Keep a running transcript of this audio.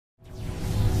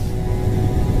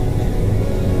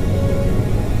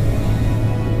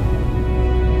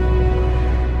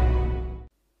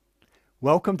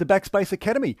Welcome to Backspace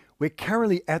Academy. We're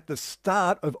currently at the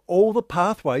start of all the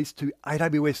pathways to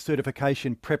AWS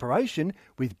certification preparation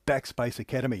with Backspace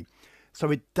Academy.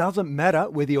 So it doesn't matter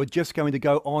whether you're just going to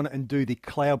go on and do the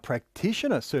Cloud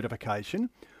Practitioner certification,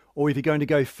 or if you're going to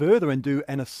go further and do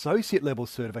an associate level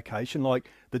certification like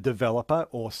the Developer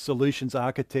or Solutions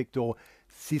Architect or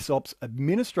SysOps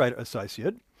Administrator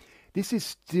Associate. This is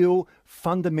still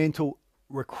fundamental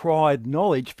required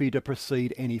knowledge for you to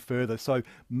proceed any further. So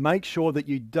make sure that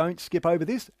you don't skip over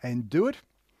this and do it.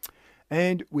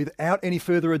 And without any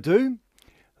further ado,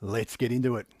 let's get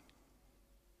into it.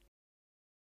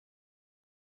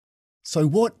 So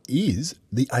what is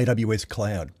the AWS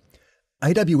cloud?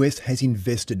 AWS has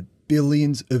invested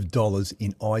billions of dollars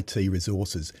in IT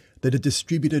resources that are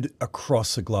distributed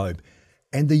across the globe.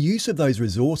 And the use of those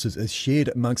resources is shared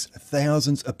amongst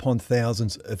thousands upon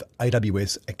thousands of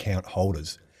AWS account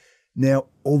holders. Now,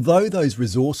 although those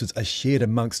resources are shared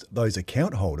amongst those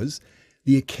account holders,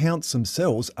 the accounts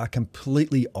themselves are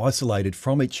completely isolated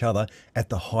from each other at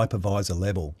the hypervisor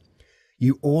level.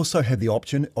 You also have the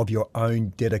option of your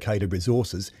own dedicated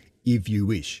resources if you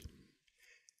wish.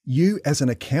 You as an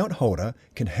account holder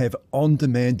can have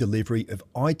on-demand delivery of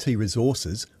IT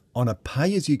resources on a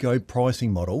pay-as-you-go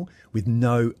pricing model with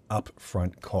no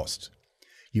upfront cost.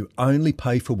 You only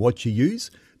pay for what you use.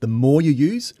 The more you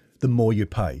use, the more you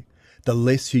pay. The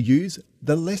less you use,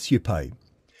 the less you pay.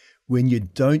 When you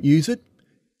don't use it,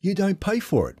 you don't pay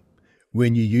for it.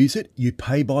 When you use it, you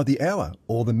pay by the hour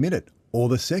or the minute or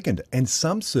the second, and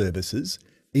some services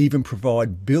even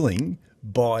provide billing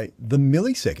by the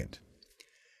millisecond.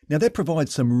 Now that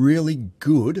provides some really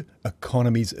good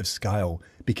economies of scale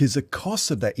because the cost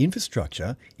of that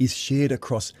infrastructure is shared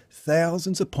across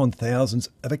thousands upon thousands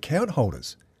of account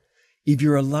holders. If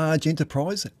you're a large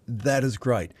enterprise, that is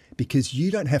great because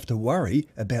you don't have to worry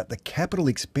about the capital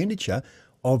expenditure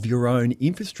of your own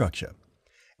infrastructure.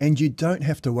 And you don't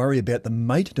have to worry about the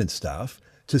maintenance staff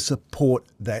to support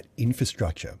that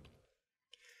infrastructure.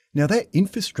 Now that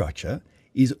infrastructure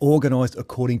is organized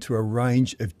according to a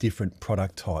range of different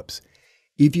product types.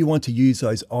 If you want to use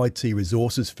those IT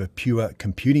resources for pure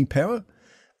computing power,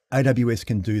 AWS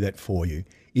can do that for you.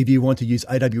 If you want to use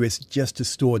AWS just to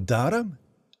store data,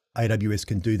 AWS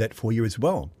can do that for you as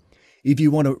well. If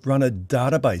you want to run a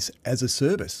database as a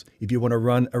service, if you want to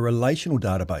run a relational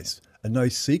database, a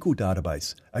NoSQL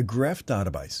database, a graph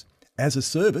database as a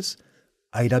service,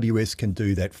 AWS can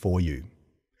do that for you.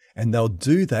 And they'll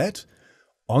do that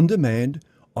on demand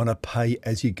on a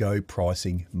pay-as-you-go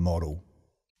pricing model.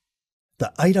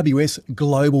 The AWS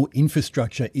global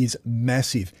infrastructure is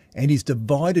massive and is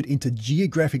divided into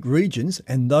geographic regions,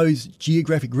 and those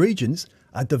geographic regions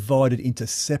are divided into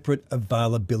separate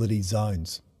availability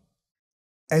zones.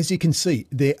 As you can see,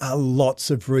 there are lots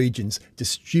of regions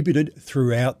distributed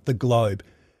throughout the globe.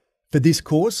 For this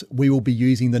course, we will be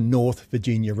using the North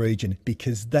Virginia region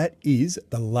because that is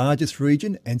the largest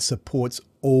region and supports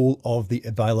all of the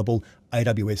available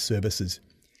AWS services.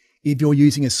 If you're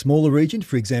using a smaller region,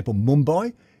 for example,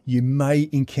 Mumbai, you may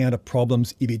encounter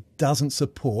problems if it doesn't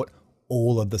support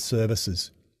all of the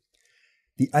services.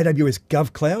 The AWS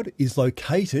GovCloud is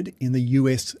located in the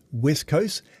US West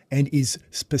Coast and is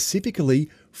specifically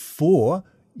for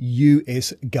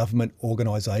US government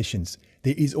organizations.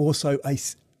 There is also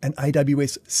an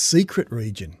AWS secret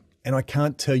region, and I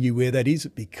can't tell you where that is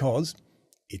because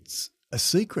it's a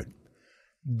secret.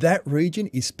 That region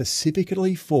is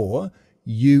specifically for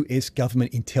US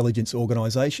government intelligence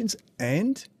organizations,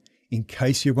 and in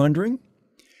case you're wondering,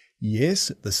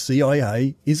 yes, the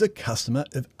CIA is a customer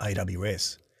of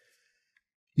AWS.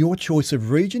 Your choice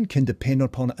of region can depend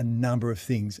upon a number of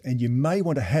things, and you may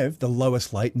want to have the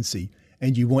lowest latency,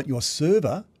 and you want your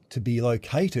server to be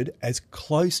located as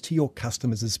close to your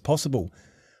customers as possible.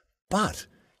 But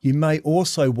you may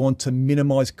also want to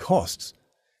minimize costs.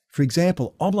 For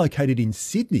example, I'm located in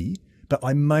Sydney, but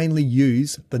I mainly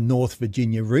use the North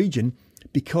Virginia region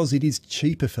because it is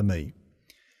cheaper for me.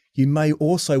 You may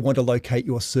also want to locate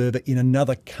your server in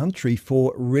another country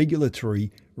for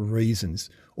regulatory reasons,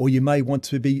 or you may want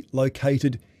to be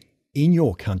located in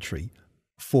your country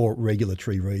for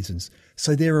regulatory reasons.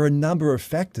 So there are a number of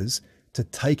factors to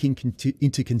take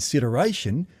into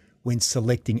consideration when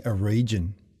selecting a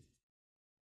region.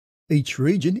 Each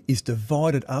region is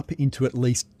divided up into at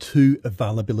least 2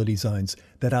 availability zones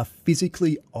that are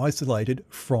physically isolated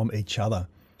from each other.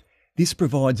 This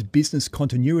provides business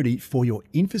continuity for your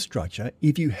infrastructure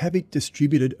if you have it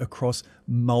distributed across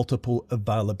multiple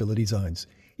availability zones.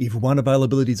 If one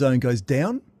availability zone goes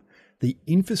down, the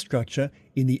infrastructure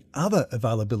in the other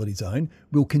availability zone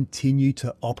will continue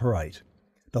to operate.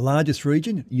 The largest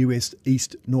region, US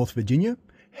East North Virginia,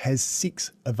 has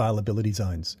 6 availability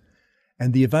zones.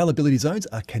 And the availability zones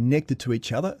are connected to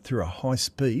each other through a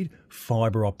high-speed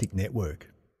fibre optic network.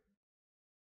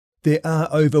 There are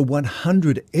over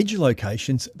 100 edge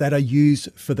locations that are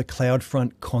used for the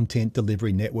CloudFront content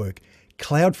delivery network.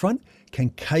 CloudFront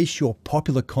can cache your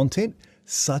popular content,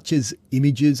 such as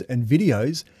images and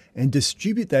videos, and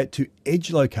distribute that to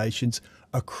edge locations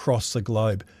across the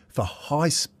globe for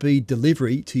high-speed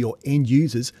delivery to your end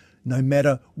users, no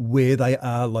matter where they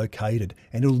are located.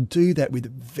 And it'll do that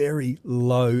with very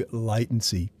low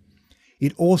latency.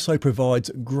 It also provides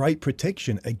great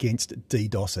protection against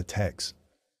DDoS attacks.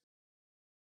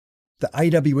 The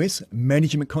AWS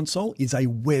Management Console is a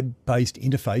web-based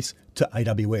interface to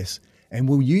AWS, and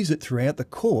we'll use it throughout the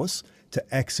course to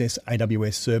access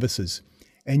AWS services.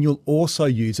 And you'll also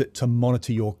use it to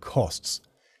monitor your costs.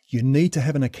 You need to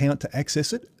have an account to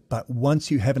access it, but once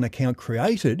you have an account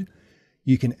created,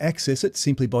 you can access it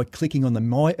simply by clicking on the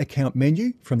My Account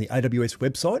menu from the AWS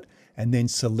website and then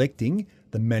selecting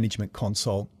the Management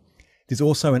Console. There's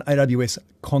also an AWS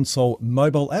Console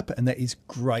mobile app, and that is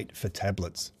great for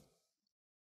tablets.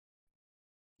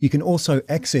 You can also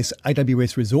access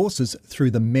AWS resources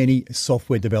through the many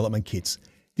software development kits.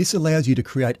 This allows you to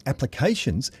create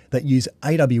applications that use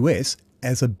AWS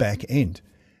as a back end.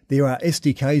 There are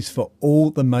SDKs for all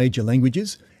the major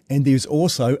languages, and there's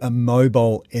also a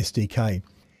mobile SDK.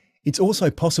 It's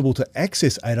also possible to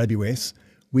access AWS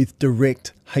with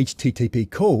direct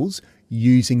HTTP calls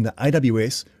using the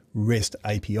AWS REST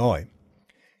API.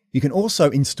 You can also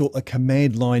install a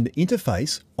command line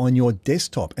interface on your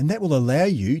desktop, and that will allow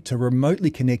you to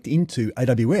remotely connect into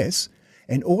AWS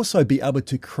and also be able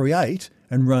to create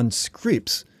and run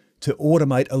scripts to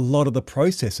automate a lot of the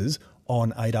processes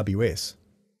on AWS.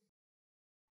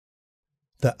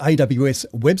 The AWS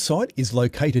website is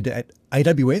located at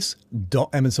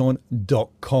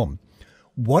aws.amazon.com.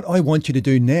 What I want you to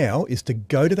do now is to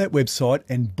go to that website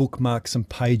and bookmark some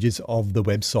pages of the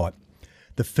website.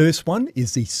 The first one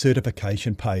is the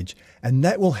certification page, and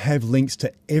that will have links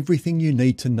to everything you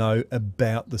need to know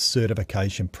about the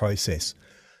certification process.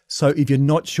 So if you're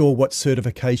not sure what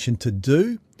certification to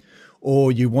do,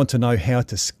 or you want to know how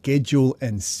to schedule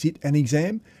and sit an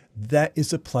exam, that is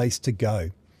the place to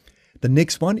go. The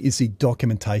next one is the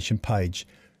documentation page.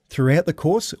 Throughout the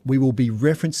course, we will be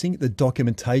referencing the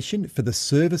documentation for the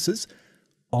services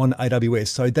on AWS.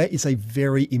 So that is a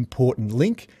very important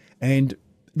link. And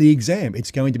the exam,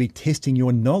 it's going to be testing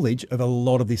your knowledge of a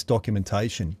lot of this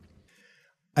documentation.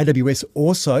 AWS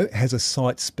also has a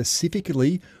site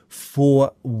specifically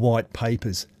for white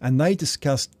papers, and they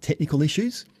discuss technical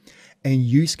issues and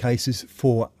use cases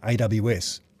for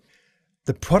AWS.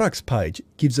 The products page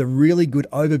gives a really good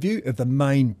overview of the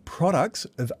main products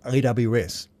of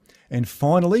AWS. And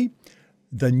finally,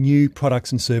 the new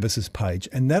products and services page,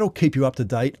 and that'll keep you up to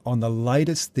date on the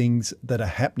latest things that are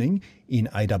happening in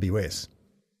AWS.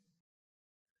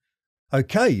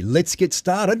 Okay, let's get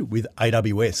started with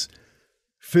AWS.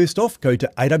 First off, go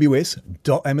to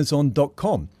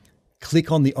aws.amazon.com.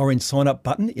 Click on the orange sign up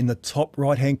button in the top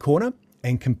right-hand corner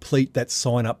and complete that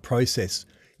sign up process.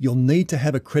 You'll need to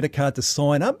have a credit card to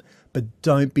sign up, but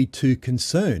don't be too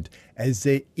concerned, as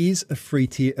there is a free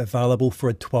tier available for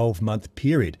a 12-month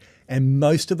period, and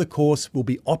most of the course will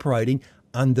be operating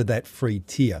under that free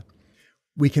tier.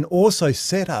 We can also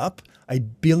set up a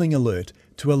billing alert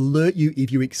to alert you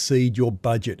if you exceed your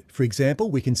budget. For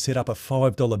example, we can set up a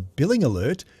 $5 billing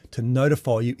alert to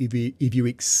notify you if you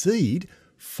exceed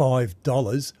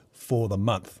 $5 for the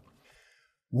month.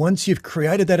 Once you've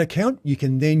created that account, you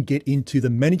can then get into the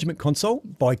Management Console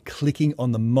by clicking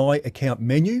on the My Account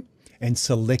menu and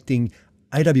selecting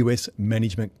AWS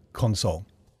Management Console.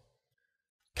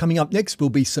 Coming up next will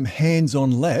be some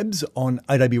hands-on labs on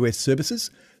AWS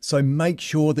services, so make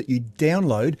sure that you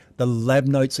download the lab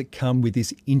notes that come with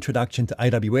this introduction to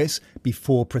AWS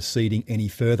before proceeding any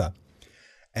further.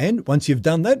 And once you've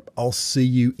done that, I'll see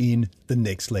you in the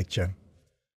next lecture.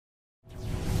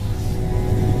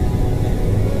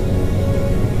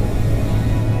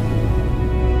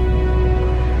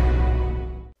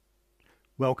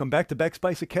 Welcome back to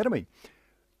Backspace Academy.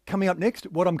 Coming up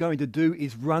next, what I'm going to do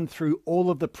is run through all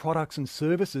of the products and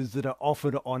services that are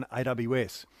offered on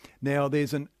AWS. Now,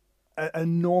 there's an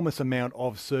enormous amount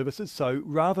of services, so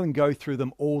rather than go through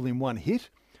them all in one hit,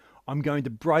 I'm going to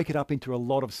break it up into a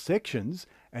lot of sections,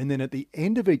 and then at the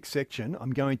end of each section,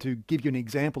 I'm going to give you an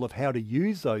example of how to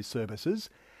use those services,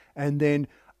 and then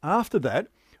after that,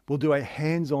 we'll do a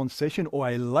hands-on session or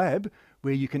a lab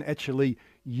where you can actually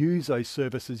use those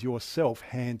services yourself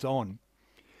hands-on.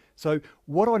 So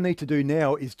what I need to do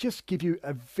now is just give you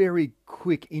a very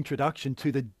quick introduction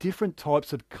to the different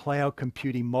types of cloud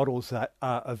computing models that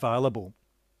are available.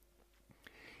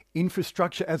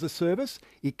 Infrastructure as a service,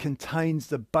 it contains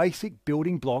the basic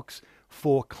building blocks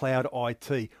for cloud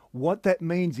IT. What that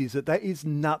means is that is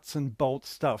nuts and bolts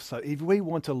stuff. So if we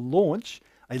want to launch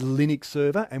a Linux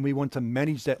server and we want to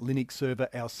manage that Linux server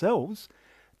ourselves,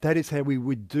 that is how we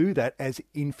would do that as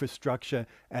infrastructure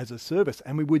as a service.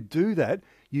 And we would do that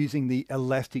using the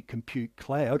Elastic Compute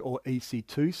Cloud or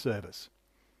EC2 service.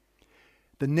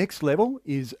 The next level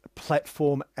is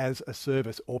Platform as a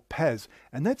Service or PaaS,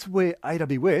 and that's where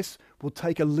AWS will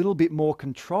take a little bit more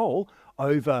control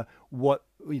over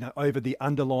over the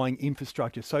underlying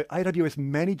infrastructure. So AWS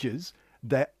manages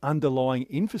that underlying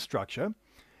infrastructure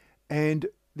and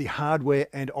the hardware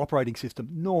and operating system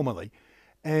normally.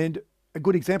 And a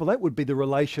good example of that would be the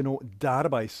relational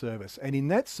database service. And in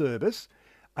that service,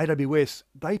 AWS,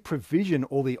 they provision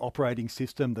all the operating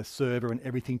system, the server and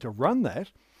everything to run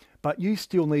that, but you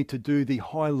still need to do the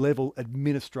high-level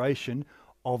administration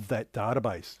of that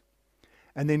database.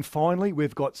 And then finally,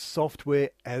 we've got Software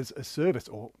as a Service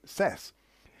or SaaS.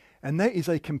 And that is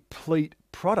a complete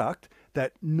product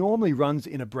that normally runs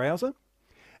in a browser,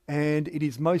 and it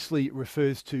is mostly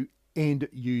refers to end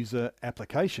user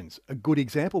applications. A good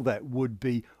example of that would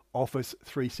be Office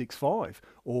 365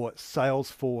 or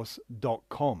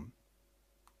Salesforce.com.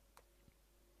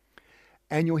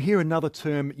 And you'll hear another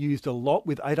term used a lot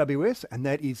with AWS, and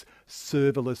that is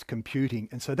serverless computing.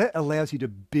 And so that allows you to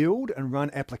build and run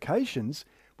applications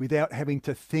without having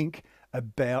to think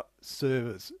about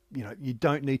servers. You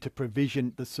don't need to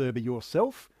provision the server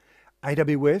yourself.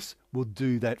 AWS will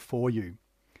do that for you.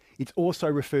 It's also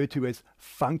referred to as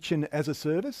function as a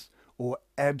service or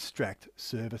abstract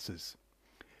services.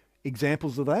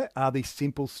 Examples of that are the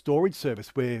simple storage service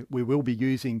where we will be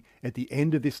using at the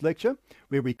end of this lecture,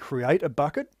 where we create a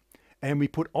bucket and we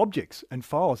put objects and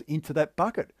files into that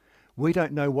bucket. We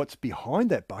don't know what's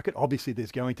behind that bucket. Obviously,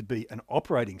 there's going to be an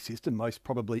operating system, most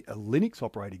probably a Linux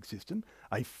operating system,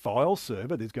 a file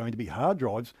server, there's going to be hard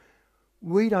drives.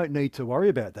 We don't need to worry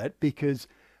about that because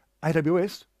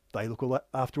AWS, they look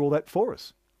after all that for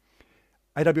us.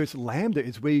 AWS Lambda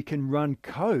is where you can run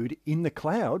code in the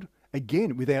cloud,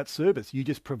 again, without service. You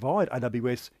just provide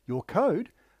AWS your code.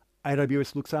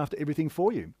 AWS looks after everything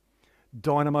for you.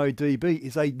 DynamoDB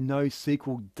is a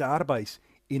NoSQL database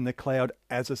in the cloud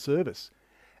as a service.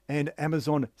 And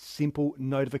Amazon Simple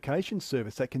Notification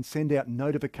Service that can send out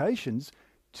notifications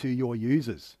to your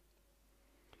users.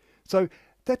 So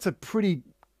that's a pretty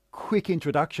quick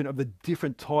introduction of the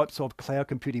different types of cloud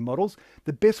computing models.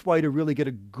 The best way to really get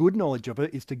a good knowledge of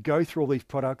it is to go through all these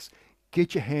products,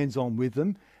 get your hands on with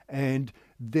them, and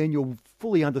then you'll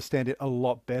fully understand it a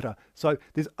lot better. So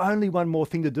there's only one more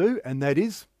thing to do, and that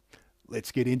is,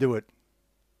 let's get into it.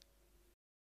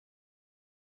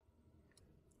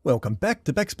 Welcome back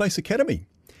to Backspace Academy.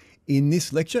 In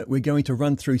this lecture, we're going to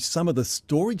run through some of the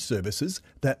storage services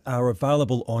that are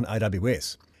available on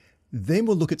AWS. Then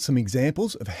we'll look at some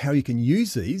examples of how you can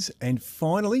use these, and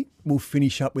finally, we'll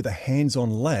finish up with a hands-on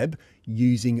lab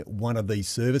using one of these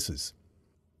services.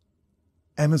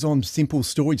 Amazon Simple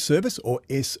Storage Service, or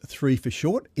S3 for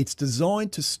short, it's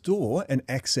designed to store and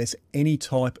access any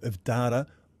type of data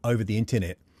over the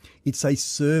internet. It's a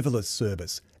serverless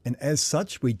service, and as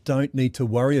such, we don't need to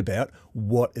worry about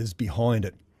what is behind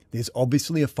it. There's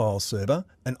obviously a file server,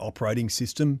 an operating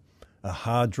system, a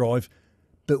hard drive,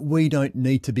 but we don't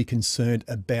need to be concerned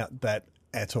about that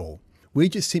at all. We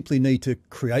just simply need to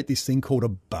create this thing called a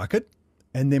bucket,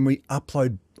 and then we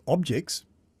upload objects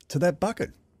to that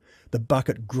bucket. The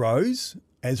bucket grows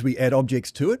as we add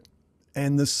objects to it,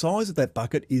 and the size of that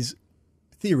bucket is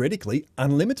theoretically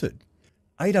unlimited.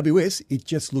 AWS, it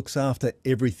just looks after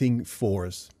everything for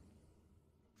us.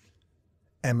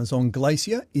 Amazon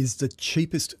Glacier is the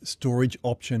cheapest storage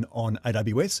option on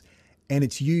AWS, and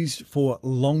it's used for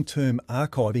long-term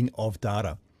archiving of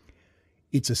data.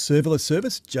 It's a serverless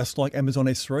service, just like Amazon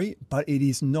S3, but it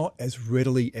is not as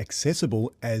readily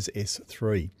accessible as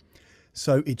S3.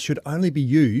 So it should only be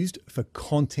used for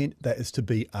content that is to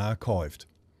be archived.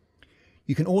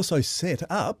 You can also set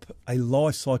up a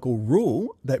lifecycle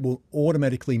rule that will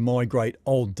automatically migrate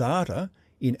old data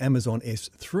in Amazon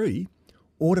S3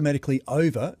 automatically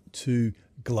over to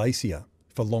Glacier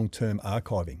for long-term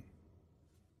archiving.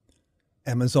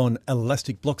 Amazon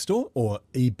Elastic Block Store, or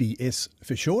EBS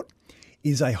for short,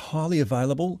 is a highly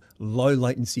available, low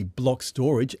latency block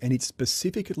storage, and it's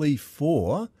specifically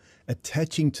for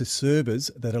attaching to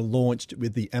servers that are launched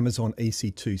with the Amazon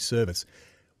EC2 service.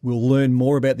 We'll learn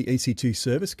more about the EC2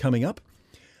 service coming up.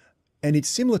 And it's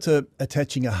similar to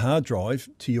attaching a hard drive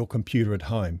to your computer at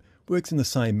home. Works in the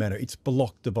same manner. It's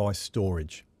block device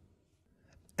storage.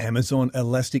 Amazon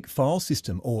Elastic File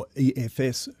System, or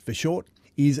EFS for short,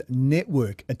 is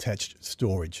network attached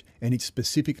storage, and it's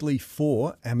specifically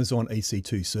for Amazon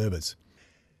EC2 servers.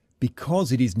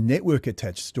 Because it is network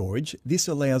attached storage, this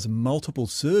allows multiple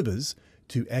servers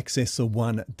to access the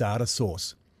one data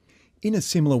source. In a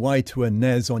similar way to a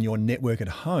NAS on your network at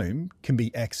home can be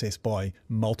accessed by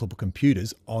multiple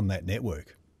computers on that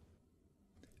network.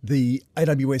 The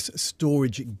AWS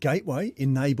Storage Gateway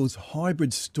enables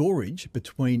hybrid storage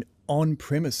between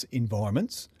on-premise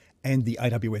environments and the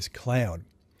AWS cloud.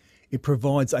 It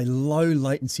provides a low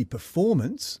latency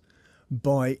performance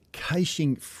by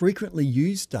caching frequently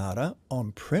used data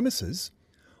on premises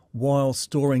while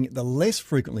storing the less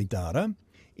frequently data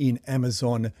in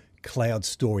Amazon cloud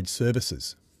storage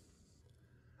services.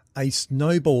 A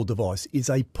Snowball device is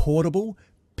a portable,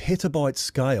 petabyte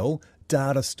scale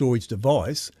data storage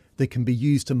device that can be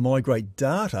used to migrate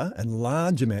data and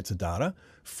large amounts of data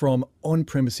from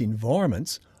on-premise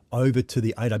environments over to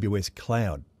the AWS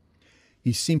cloud.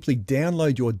 You simply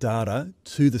download your data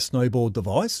to the Snowball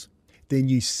device, then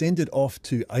you send it off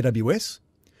to AWS,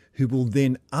 who will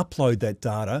then upload that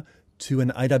data to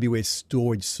an AWS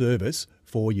storage service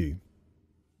for you.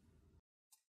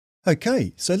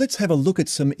 Okay, so let's have a look at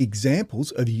some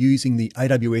examples of using the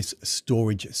AWS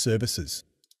storage services.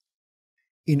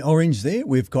 In orange there,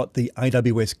 we've got the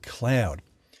AWS cloud.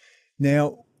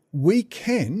 Now, we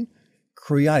can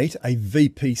create a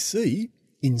VPC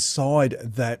inside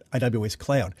that AWS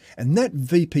cloud. And that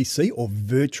VPC, or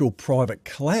virtual private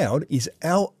cloud, is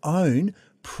our own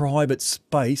private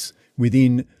space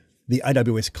within the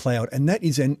AWS cloud. And that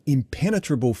is an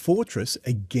impenetrable fortress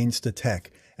against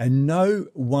attack. And no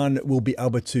one will be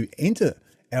able to enter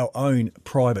our own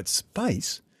private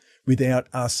space without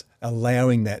us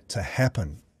allowing that to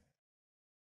happen.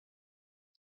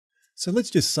 So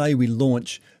let's just say we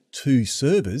launch 2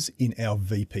 servers in our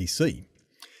VPC.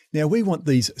 Now we want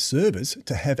these servers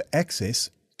to have access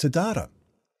to data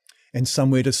and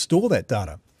somewhere to store that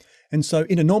data. And so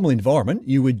in a normal environment,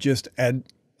 you would just add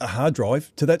a hard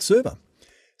drive to that server.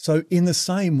 So in the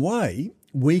same way,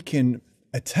 we can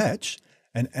attach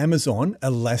an Amazon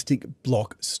Elastic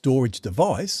Block storage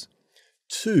device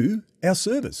to our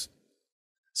servers.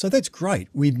 So that's great.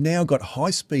 We've now got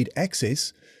high-speed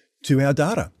access to our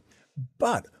data.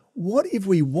 But what if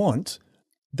we want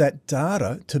that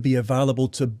data to be available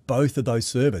to both of those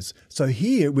servers? So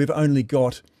here we've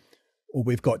got 2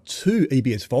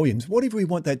 EBS volumes. What if we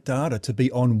want that data to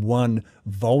be on one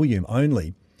volume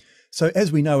only? So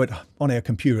as we know on our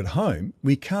computer at home,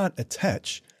 we can't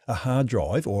attach a hard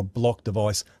drive or a block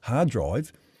device hard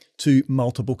drive to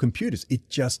multiple computers. It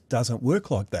just doesn't work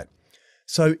like that.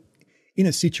 So in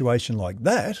a situation like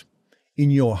that, in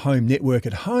your home network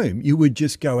at home, you would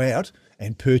just go out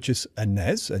and purchase a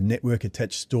NAS, a network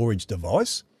attached storage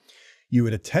device. You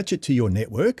would attach it to your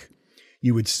network.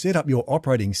 You would set up your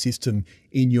operating system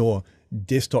in your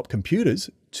desktop computers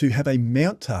to have a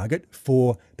mount target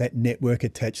for that network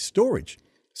attached storage.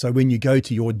 So when you go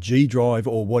to your G drive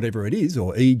or whatever it is,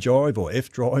 or E drive or F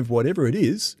drive, whatever it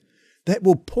is, that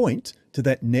will point to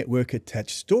that network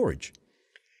attached storage.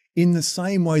 In the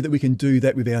same way that we can do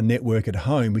that with our network at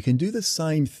home, we can do the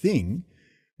same thing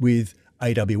with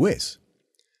AWS.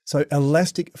 So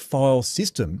Elastic File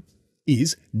System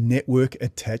is network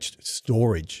attached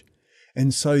storage.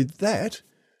 And so that,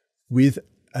 with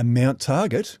a mount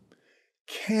target,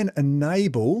 can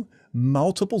enable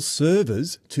multiple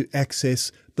servers to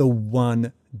access the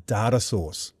one data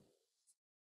source.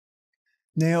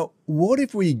 Now, what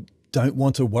if we don't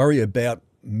want to worry about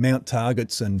mount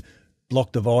targets and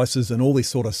block devices and all this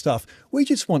sort of stuff? We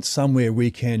just want somewhere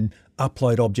we can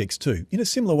upload objects to, in a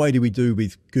similar way to we do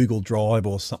with Google Drive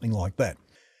or something like that.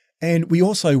 And we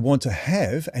also want to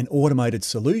have an automated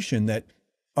solution that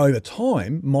over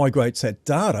time migrates that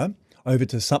data over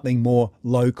to something more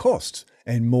low cost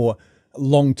and more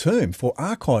long-term for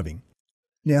archiving.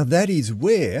 Now that is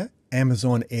where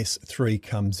Amazon S3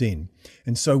 comes in.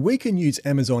 And so we can use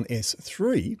Amazon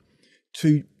S3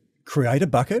 to create a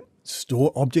bucket,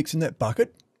 store objects in that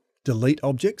bucket, delete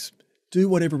objects, do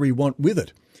whatever we want with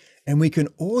it. And we can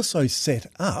also set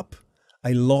up a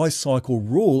lifecycle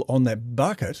rule on that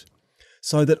bucket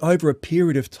so that over a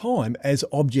period of time, as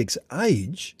objects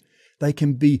age, they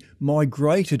can be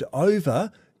migrated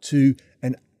over to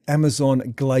an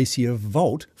Amazon Glacier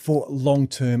Vault for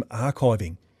long-term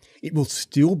archiving. It will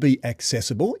still be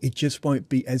accessible, it just won't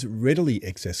be as readily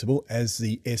accessible as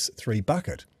the S3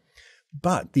 bucket.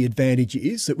 But the advantage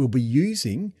is that we'll be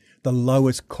using the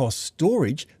lowest cost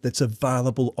storage that's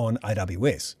available on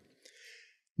AWS.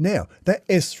 Now, that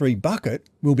S3 bucket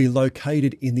will be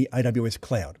located in the AWS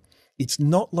cloud. It's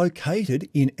not located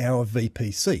in our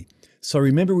VPC. So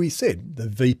remember we said the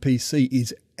VPC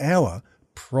is our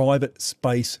private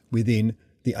space within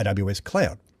the AWS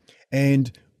cloud,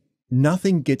 and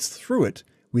nothing gets through it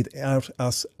without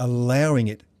us allowing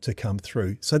it to come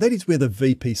through. So that is where the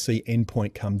VPC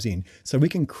endpoint comes in. So we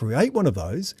can create one of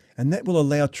those, and that will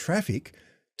allow traffic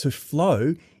to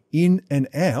flow in and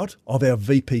out of our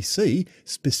VPC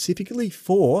specifically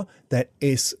for that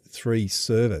S3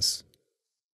 service.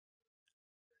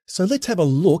 So let's have a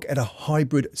look at a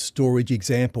hybrid storage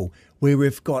example where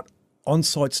we've got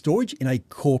on-site storage in a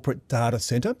corporate data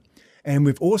center, and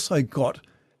we've also got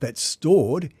that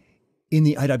stored in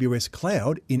the AWS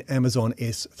cloud in Amazon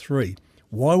S3.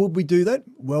 Why would we do that?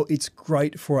 Well, it's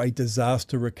great for a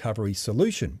disaster recovery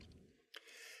solution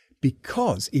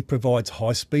because it provides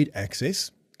high-speed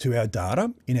access to our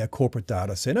data in our corporate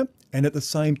data center, and at the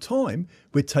same time,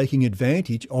 we're taking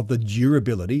advantage of the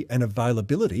durability and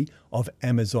availability of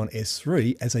Amazon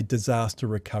S3 as a disaster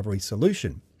recovery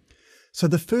solution. So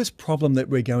the first problem that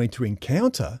we're going to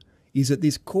encounter is that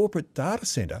this corporate data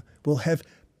center will have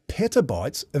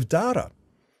petabytes of data,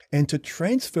 and to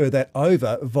transfer that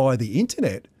over via the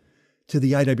internet to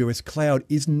the AWS cloud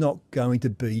is not going to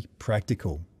be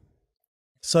practical.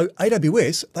 So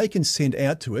AWS, they can send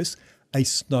out to us a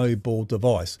Snowball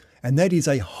device, and that is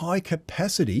a high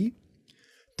capacity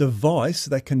device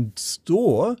that can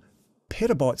store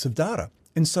petabytes of data.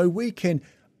 And so we can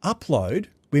upload,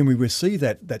 when we receive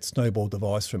that Snowball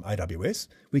device from AWS,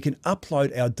 we can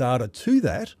upload our data to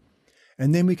that,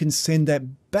 and then we can send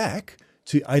that back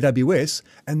to AWS,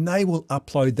 and they will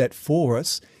upload that for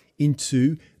us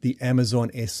into the Amazon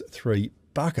S3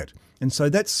 bucket. And so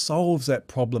that solves that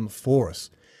problem for us.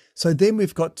 So then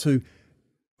we've got to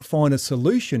find a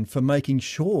solution for making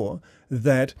sure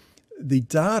that the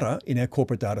data in our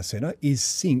corporate data center is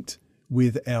synced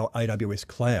with our AWS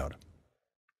cloud.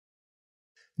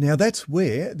 Now that's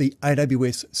where the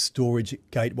AWS Storage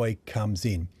Gateway comes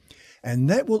in, and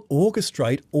that will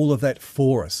orchestrate all of that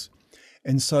for us.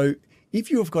 And so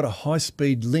if you have got a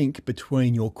high-speed link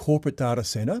between your corporate data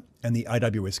center and the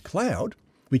AWS cloud,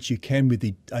 which you can with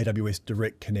the AWS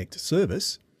Direct Connect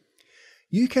service,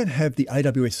 you can have the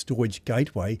AWS Storage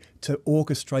Gateway to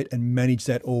orchestrate and manage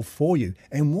that all for you.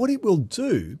 And what it will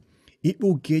do, it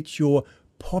will get your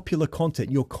popular content,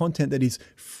 your content that is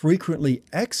frequently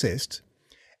accessed,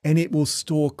 and it will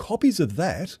store copies of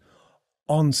that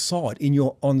on site in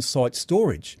your on-site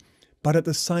storage. But at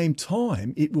the same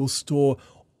time, it will store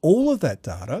all of that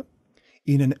data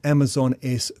in an Amazon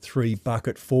S3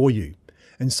 bucket for you.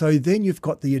 And so then you've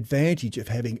got the advantage of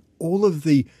having all of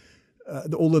the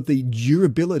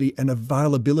durability and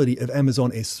availability of Amazon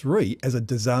S3 as a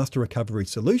disaster recovery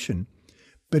solution.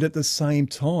 But at the same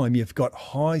time, you've got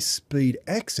high-speed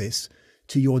access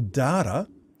to your data,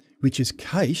 which is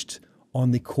cached on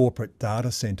the corporate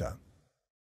data center.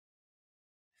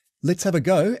 Let's have a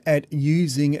go at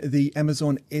using the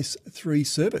Amazon S3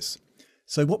 service.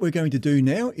 So what we're going to do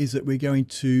now is that we're going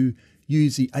to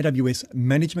use the AWS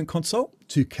Management Console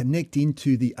to connect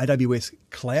into the AWS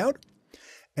cloud.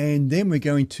 And then we're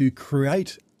going to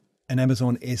create an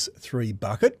Amazon S3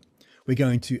 bucket. We're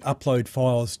going to upload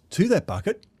files to that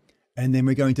bucket, and then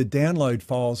we're going to download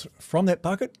files from that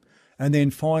bucket. And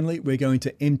then finally, we're going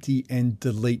to empty and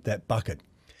delete that bucket.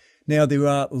 Now, there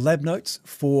are lab notes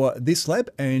for this lab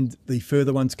and the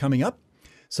further ones coming up.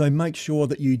 So make sure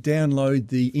that you download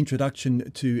the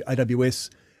Introduction to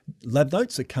AWS lab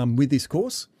notes that come with this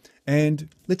course, and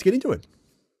let's get into it.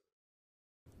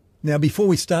 Now, before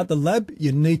we start the lab,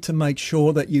 you need to make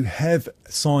sure that you have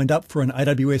signed up for an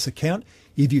AWS account.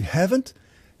 If you haven't,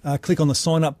 click on the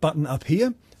sign up button up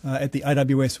here at the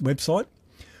AWS website.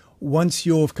 Once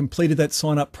you've completed that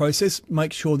sign up process,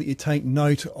 make sure that you take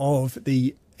note of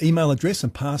the email address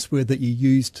and password that you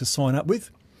used to sign up with.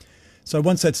 So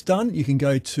once that's done, you can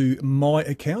go to My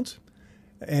Account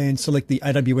and select the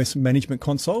AWS Management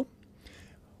Console.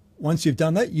 Once you've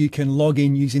done that, you can log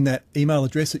in using that email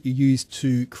address that you used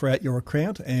to create your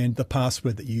account and the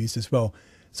password that you used as well.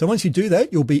 So once you do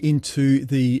that, you'll be into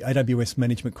the AWS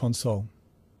Management Console.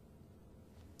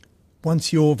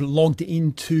 Once you've logged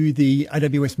into the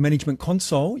AWS Management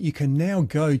Console, you can now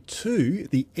go to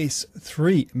the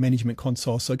S3 Management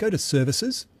Console. So go to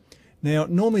Services. Now,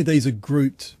 normally these are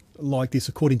grouped like this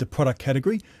according to product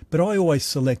category, but I always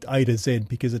select A to Z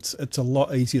because it's a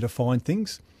lot easier to find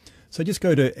things. So just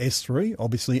go to S3,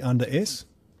 obviously under S.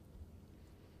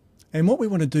 And what we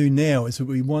want to do now is that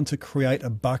we want to create a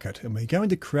bucket, and we're going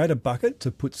to create a bucket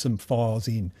to put some files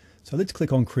in. So let's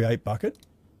click on Create Bucket.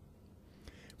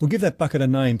 We'll give that bucket a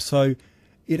name. So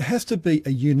it has to be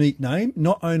a unique name,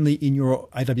 not only in your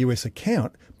AWS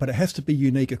account, but it has to be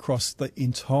unique across the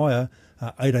entire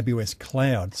AWS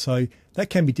cloud. So that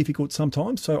can be difficult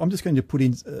sometimes. So I'm just going to put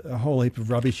in a whole heap of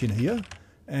rubbish in here,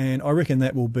 and I reckon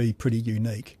that will be pretty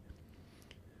unique.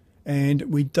 And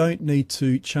we don't need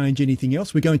to change anything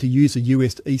else. We're going to use the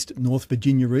US East North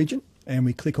Virginia region, and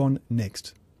we click on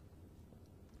Next.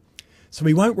 So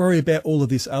we won't worry about all of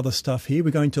this other stuff here.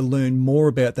 We're going to learn more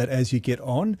about that as you get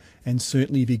on. And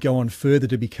certainly if you go on further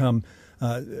to become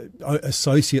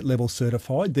associate level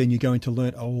certified, then you're going to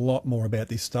learn a lot more about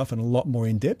this stuff and a lot more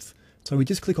in depth. So we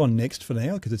just click on Next for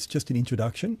now because it's just an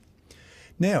introduction.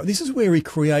 Now, this is where we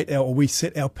create we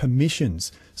set our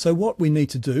permissions. So what we need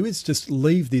to do is just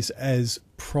leave this as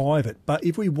private. But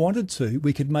if we wanted to,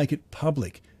 we could make it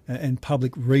public and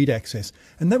public read access.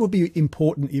 And that would be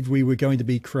important if we were going to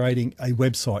be creating a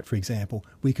website, for example.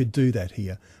 We could do that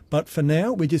here. But for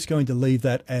now, we're just going to leave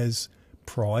that as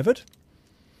private.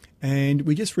 And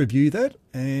we just review that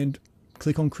and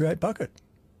click on Create Bucket.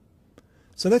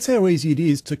 So that's how easy it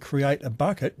is to create a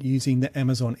bucket using the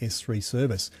Amazon S3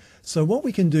 service. So what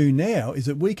we can do now is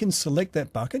that we can select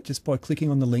that bucket just by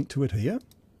clicking on the link to it here.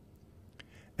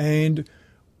 And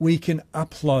we can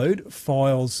upload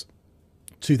files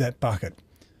to that bucket.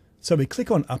 So we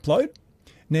click on Upload.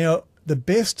 Now, the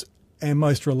best and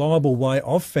most reliable way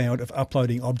I've found of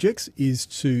uploading objects is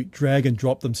to drag and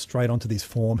drop them straight onto this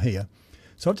form here.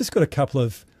 So I've just got a couple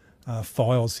of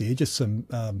files here, just some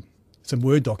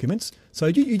Word documents. So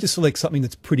you just select something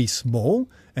that's pretty small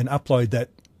and upload that.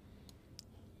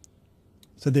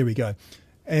 So there we go.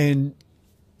 And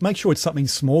make sure it's something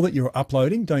small that you're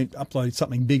uploading. Don't upload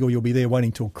something big or you'll be there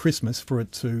waiting till Christmas for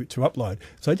it to upload.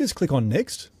 So just click on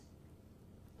Next.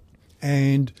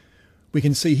 And we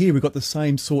can see here we've got the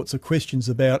same sorts of questions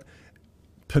about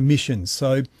permissions.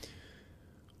 So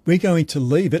we're going to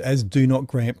leave it as do not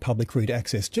grant public read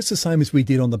access, just the same as we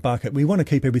did on the bucket. We want to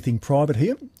keep everything private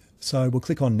here. So we'll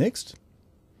click on Next.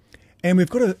 And we've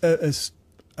got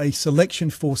a selection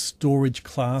for storage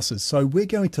classes. So we're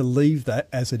going to leave that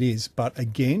as it is. But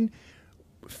again,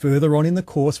 further on in the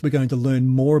course, we're going to learn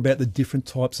more about the different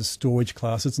types of storage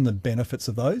classes and the benefits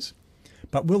of those.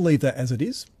 But we'll leave that as it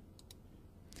is.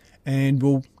 And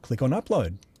we'll click on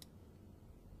Upload.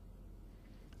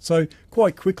 So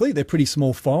quite quickly, they're pretty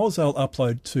small files. They'll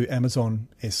upload to Amazon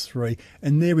S3.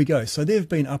 And there we go. So they've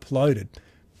been uploaded.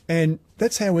 And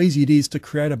that's how easy it is to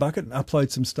create a bucket and upload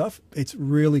some stuff. It's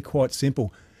really quite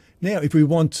simple. Now, if we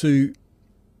want to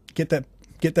get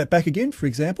that back again, for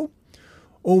example,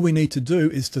 all we need to do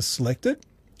is to select it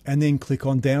and then click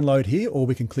on Download here, or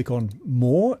we can click on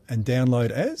More and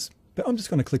Download As. But I'm just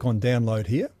going to click on Download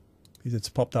here because it's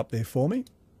popped up there for me.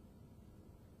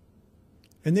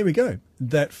 And there we go.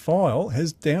 That file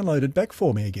has downloaded back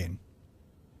for me again.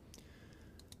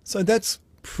 So that's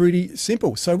pretty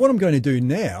simple. So what I'm going to do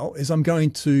now is I'm going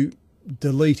to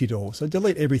delete it all. So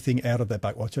delete everything out of that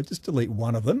bucket. Watch, I just delete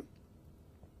one of them.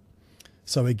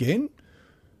 So again,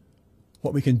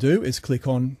 what we can do is click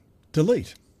on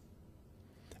Delete.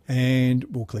 And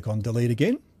we'll click on Delete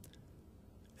again.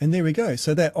 And there we go.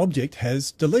 So that object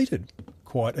has deleted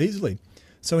quite easily.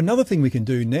 So another thing we can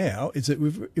do now is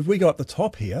that if we go up the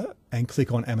top here and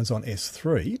click on Amazon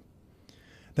S3,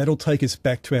 that'll take us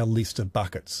back to our list of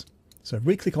buckets. So if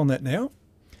we click on that now,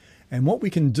 and what we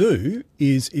can do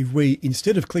is if we,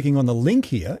 instead of clicking on the link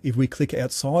here, if we click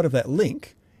outside of that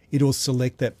link, it'll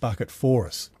select that bucket for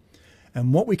us.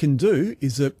 And what we can do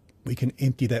is that we can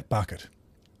empty that bucket.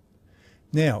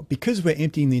 Now, because we're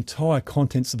emptying the entire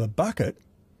contents of a bucket,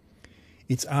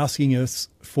 it's asking us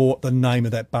for the name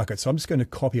of that bucket. So I'm just going to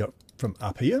copy it from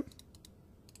up here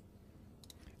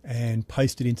and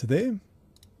paste it into there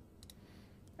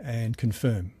and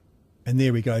confirm. And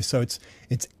there we go. So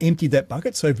it's emptied that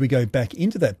bucket. So if we go back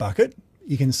into that bucket,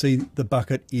 you can see the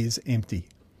bucket is empty.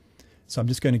 So I'm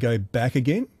just going to go back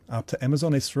again up to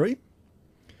Amazon S3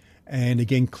 and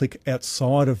again click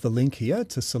outside of the link here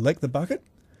to select the bucket.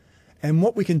 And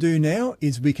what we can do now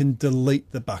is we can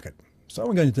delete the bucket. So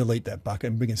I'm going to delete that bucket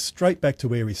and bring us straight back to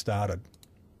where we started.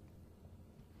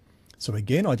 So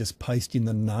again, I just paste in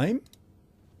the name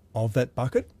of that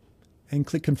bucket and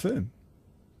click confirm.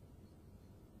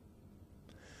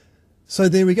 So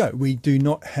there we go. We do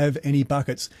not have any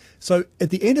buckets. So at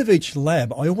the end of each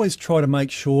lab, I always try to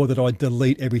make sure that I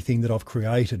delete everything that I've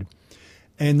created.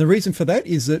 And the reason for that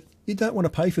is that you don't want to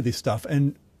pay for this stuff.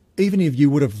 And even if you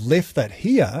would have left that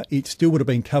here, it still would have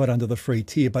been covered under the free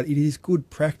tier, but it is good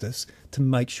practice to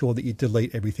make sure that you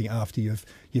delete everything after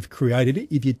you've created it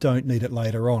if you don't need it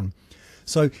later on.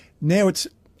 So now it's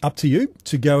up to you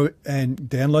to go and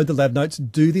download the lab notes,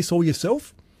 do this all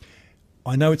yourself.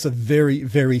 I know it's a very,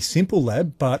 very simple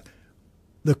lab, but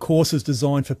the course is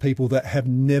designed for people that have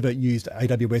never used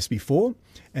AWS before.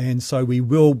 And so we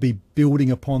will be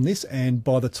building upon this. And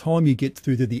by the time you get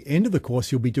through to the end of the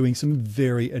course, you'll be doing some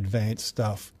very advanced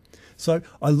stuff. So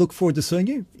I look forward to seeing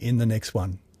you in the next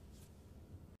one.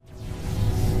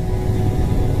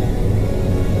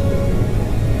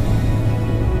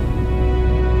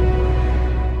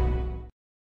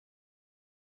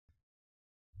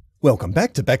 Welcome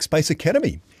back to Backspace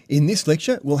Academy. In this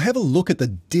lecture, we'll have a look at the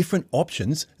different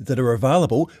options that are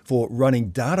available for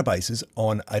running databases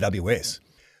on AWS.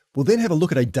 We'll then have a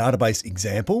look at a database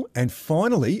example, and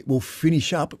finally, we'll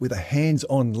finish up with a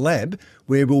hands-on lab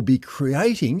where we'll be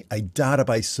creating a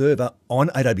database server on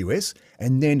AWS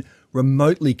and then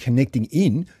remotely connecting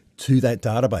in to that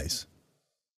database.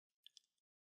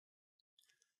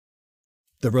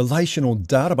 The Relational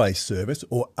Database Service,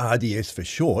 or RDS for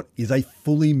short, is a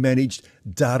fully managed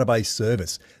database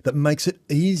service that makes it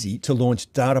easy to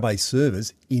launch database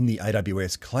servers in the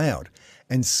AWS cloud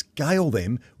and scale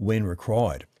them when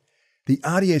required. The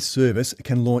RDS service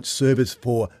can launch servers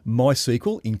for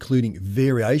MySQL, including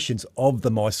variations of the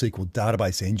MySQL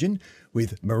database engine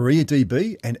with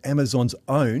MariaDB and Amazon's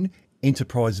own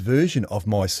enterprise version of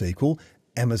MySQL,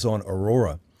 Amazon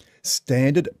Aurora.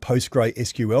 Standard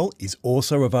PostgreSQL is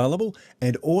also available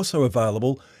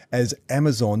as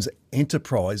Amazon's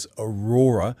Enterprise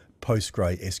Aurora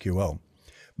PostgreSQL.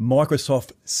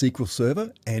 Microsoft SQL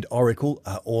Server and Oracle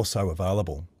are also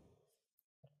available.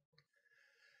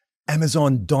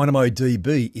 Amazon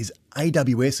DynamoDB is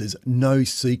AWS's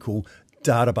NoSQL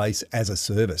database as a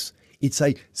service. It's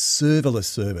a serverless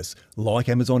service like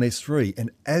Amazon S3,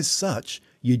 and as such,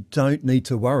 you don't need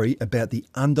to worry about the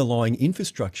underlying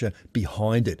infrastructure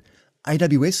behind it.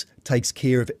 AWS takes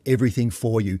care of everything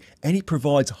for you, and it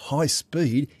provides high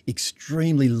speed,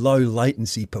 extremely low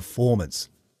latency performance.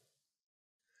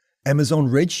 Amazon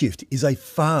Redshift is a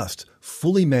fast,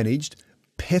 fully managed,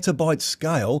 petabyte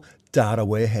scale data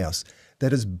warehouse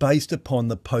that is based upon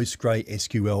the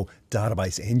PostgreSQL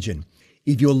database engine.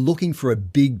 If you're looking for a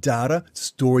big data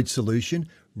storage solution,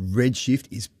 Redshift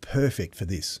is perfect for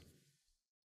this.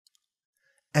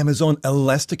 Amazon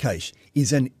Elasticache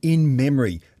is an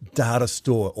in-memory data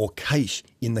store or cache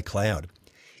in the cloud.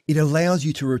 It allows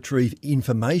you to retrieve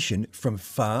information from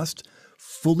fast,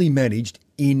 fully managed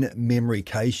in-memory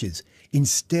caches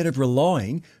instead of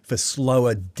relying for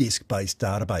slower disk-based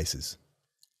databases.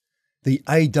 The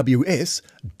AWS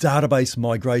Database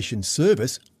Migration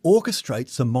Service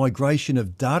orchestrates the migration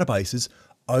of databases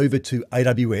over to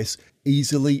AWS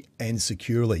easily and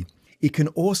securely. It can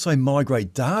also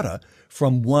migrate data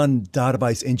from one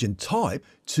database engine type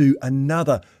to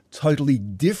another totally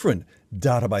different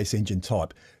database engine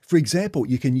type. For example,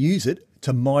 you can use it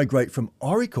to migrate from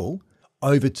Oracle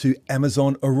over to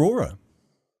Amazon Aurora.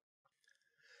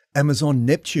 Amazon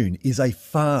Neptune is a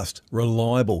fast,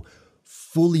 reliable,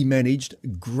 fully managed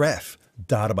graph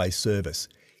database service.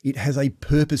 It has a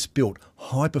purpose-built,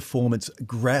 high-performance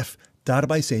graph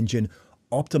database engine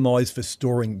optimized for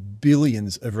storing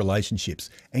billions of relationships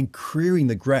and querying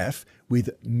the graph with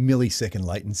millisecond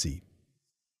latency.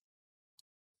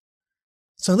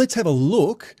 So let's have a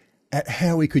look at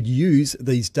how we could use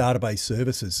these database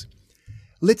services.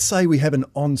 Let's say we have an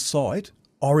on-site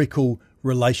Oracle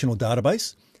relational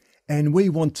database, and we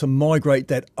want to migrate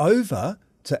that over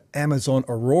to Amazon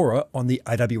Aurora on the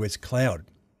AWS cloud.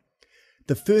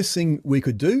 The first thing we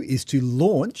could do is to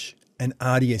launch an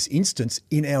RDS instance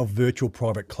in our virtual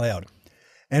private cloud.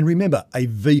 And remember, a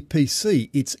VPC,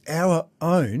 it's our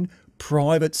own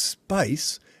private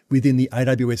space within the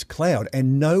AWS cloud,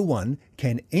 and no one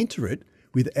can enter it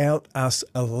without us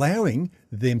allowing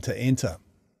them to enter.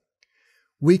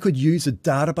 We could use a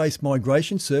database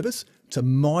migration service to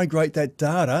migrate that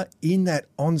data in that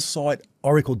on-site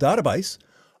Oracle database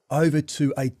over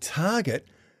to a target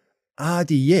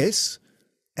RDS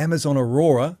Amazon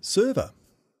Aurora server.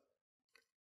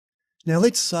 Now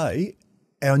let's say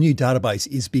our new database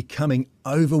is becoming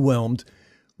overwhelmed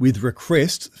with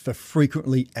requests for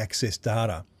frequently accessed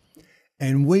data,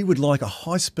 and we would like a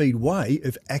high-speed way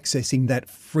of accessing that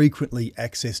frequently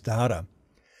accessed data.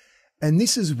 And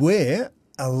this is where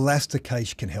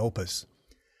Elasticache can help us.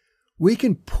 We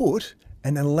can put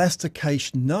an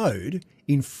Elasticache node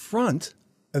in front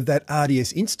of that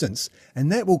RDS instance,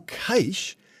 and that will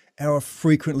cache our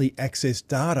frequently accessed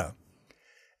data.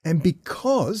 And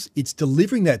because it's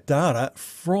delivering that data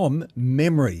from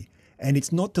memory and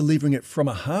it's not delivering it from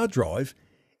a hard drive,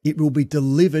 it will be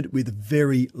delivered with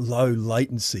very low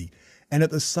latency. And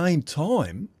at the same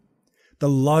time, the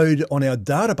load on our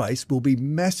database will be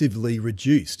massively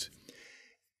reduced.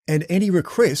 And any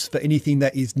requests for anything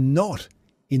that is not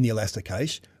in the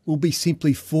Elasticache will be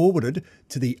simply forwarded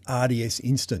to the RDS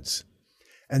instance.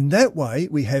 And that way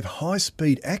we have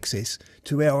high-speed access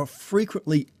to our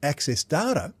frequently accessed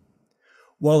data,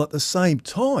 while at the same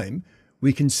time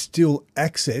we can still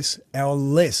access our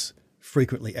less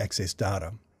frequently accessed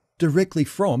data directly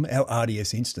from our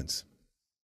RDS instance.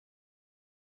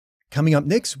 Coming up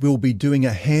next, we'll be doing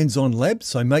a hands-on lab,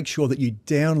 so make sure that you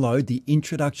download the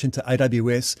Introduction to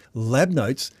AWS lab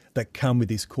notes that come with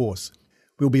this course.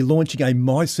 We'll be launching a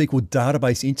MySQL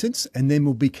database instance, and then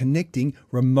we'll be connecting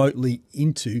remotely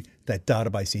into that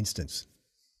database instance.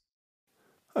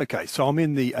 Okay, so I'm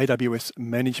in the AWS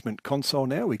Management Console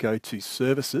now. We go to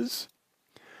Services,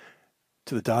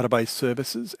 to the Database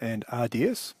Services and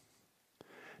RDS.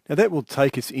 Now that will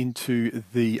take us into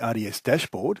the RDS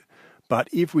dashboard. But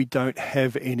if we don't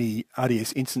have any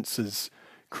RDS instances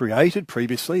created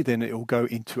previously, then it will go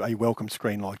into a welcome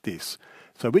screen like this.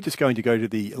 So we're just going to go to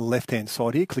the left-hand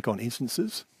side here, click on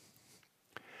Instances,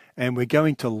 and we're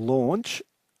going to launch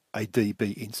a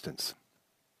DB instance.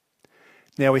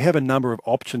 Now we have a number of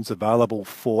options available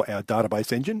for our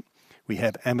database engine. We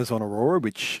have Amazon Aurora,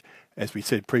 which, as we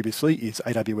said previously, is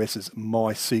AWS's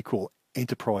MySQL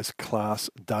Enterprise Class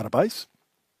database.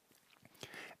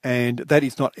 And that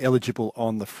is not eligible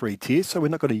on the free tier, so we're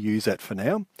not going to use that for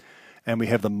now. And we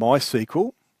have the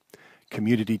MySQL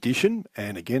Community Edition,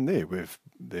 and again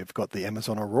they've got the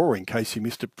Amazon Aurora. In case you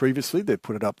missed it previously, they've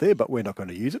put it up there, but we're not going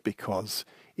to use it because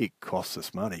it costs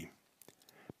us money.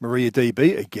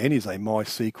 MariaDB, again, is a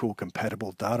MySQL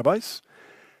compatible database.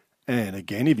 And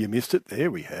again, if you missed it, there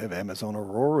we have Amazon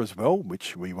Aurora as well,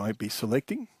 which we won't be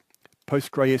selecting.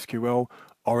 PostgreSQL,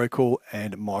 Oracle,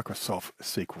 and Microsoft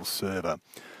SQL Server.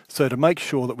 So to make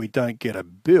sure that we don't get a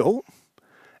bill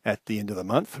at the end of the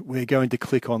month, we're going to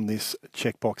click on this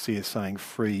checkbox here saying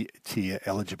free tier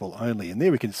eligible only. And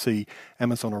there we can see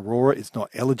Amazon Aurora is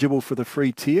not eligible for the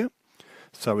free tier.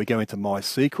 So we go into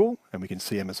MySQL and we can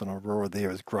see Amazon Aurora there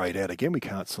as grayed out again. We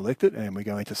can't select it, and we're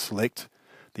going to select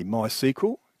the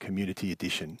MySQL Community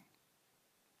Edition.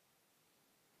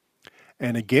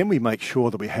 And again, we make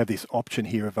sure that we have this option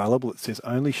here available. It says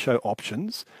only show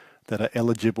options that are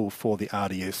eligible for the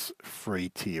RDS free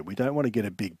tier. We don't want to get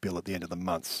a big bill at the end of the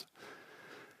months.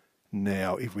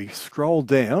 Now, if we scroll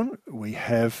down, we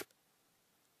have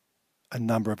a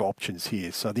number of options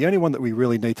here. So the only one that we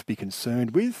really need to be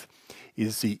concerned with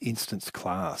is the instance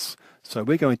class. So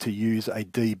we're going to use a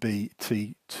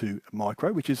dbt2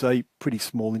 micro, which is a pretty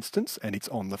small instance, and it's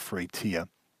on the free tier.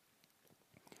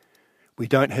 We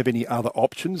don't have any other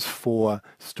options for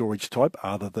storage type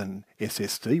other than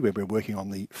SSD, where we're working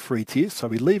on the free tier, so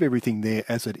we leave everything there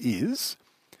as it is.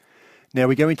 Now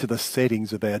we go into the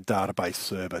settings of our database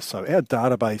server. So our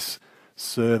database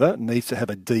server needs to have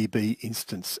a DB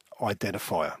instance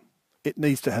identifier. It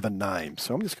needs to have a name,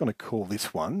 so I'm just going to call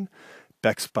this one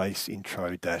 \intro-AWS.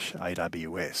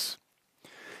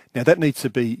 Now that needs to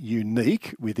be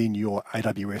unique within your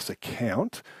AWS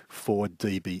account for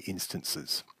DB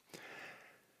instances.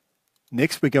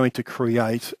 Next, we're going to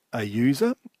create a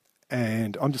user,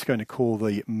 and I'm just going to call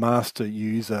the master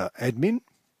user admin,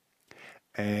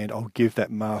 and I'll give that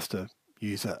master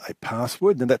user a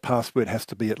password. Now that password has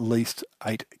to be at least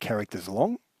 8 characters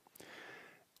long.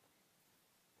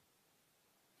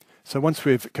 So once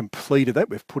we've completed that,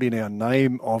 we've put in our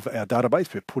name of our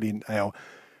database, we've put in our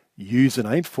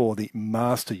username for the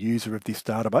master user of this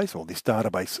database, or this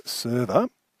database server,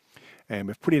 and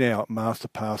we've put in our master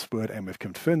password and we've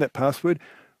confirmed that password.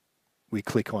 We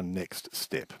click on Next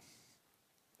Step.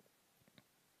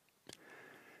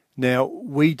 Now,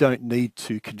 we don't need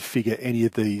to configure any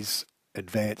of these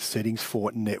advanced settings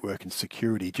for network and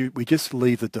security. We just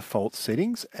leave the default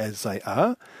settings as they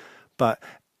are, but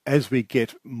as we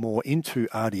get more into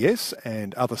RDS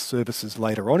and other services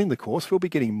later on in the course, we'll be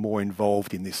getting more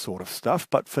involved in this sort of stuff.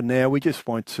 But for now, we just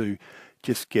want to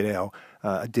just get our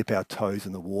dip our toes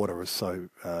in the water or so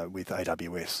with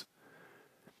AWS.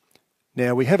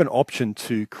 Now we have an option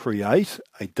to create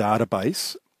a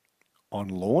database on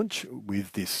launch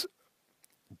with this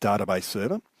database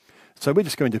server. So we're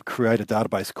just going to create a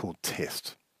database called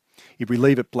test. If we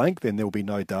leave it blank, then there will be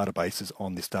no databases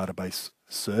on this database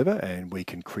server, and we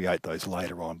can create those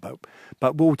later on.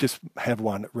 But we'll just have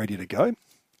one ready to go,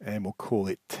 and we'll call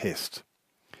it test.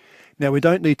 Now we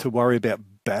don't need to worry about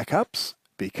backups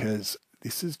because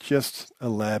this is just a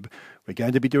lab. We're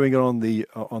going to be doing it on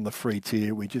the free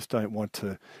tier. We just don't want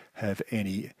to have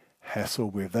any hassle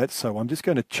with that. So I'm just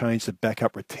going to change the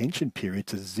backup retention period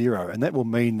to 0, and that will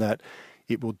mean that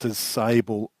it will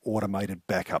disable automated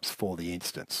backups for the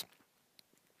instance.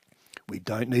 We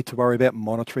don't need to worry about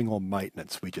monitoring or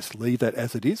maintenance. We just leave that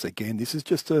as it is. Again, this is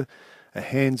just a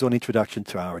hands-on introduction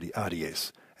to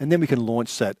RDS. And then we can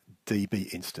launch that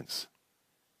DB instance.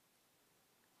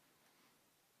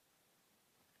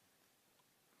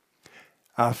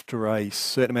 After a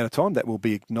certain amount of time, that will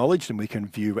be acknowledged and we can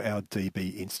view our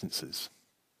DB instances.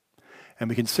 And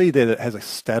we can see there that it has a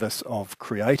status of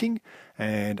creating,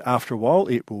 and after a while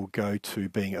it will go to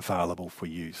being available for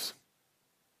use.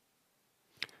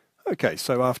 Okay,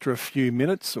 so after a few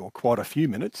minutes, or quite a few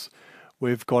minutes,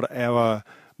 we've got our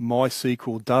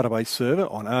MySQL database server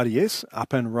on RDS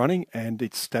up and running, and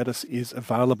its status is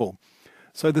available.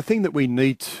 So the thing that we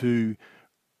need to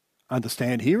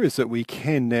understand here is that we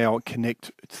can now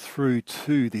connect through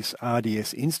to this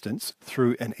RDS instance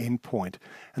through an endpoint,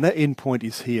 and that endpoint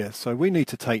is here. So we need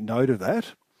to take note of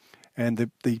that, and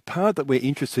the part that we're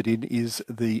interested in is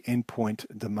the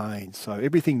endpoint domain. So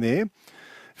everything there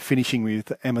finishing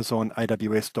with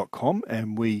AmazonAWS.com,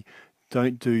 and we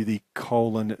don't do the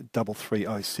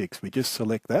 :3306. We just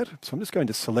select that. So I'm just going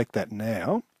to select that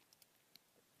now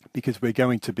because we're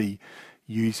going to be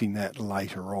using that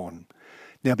later on.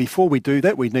 Now, before we do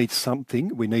that, we need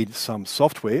some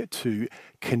software to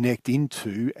connect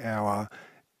into our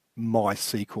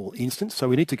MySQL instance. So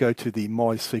we need to go to the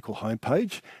MySQL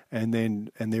homepage,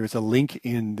 and there is a link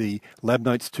in the lab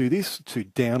notes to this to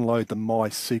download the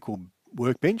MySQL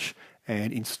workbench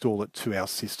and install it to our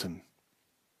system.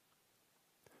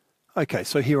 Okay,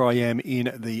 so here I am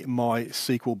in the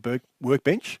MySQL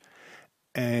workbench,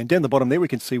 and down the bottom there we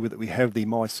can see that we have the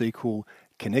MySQL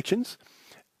connections,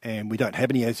 and we don't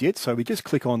have any as yet, so we just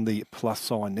click on the plus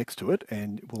sign next to it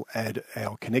and we'll add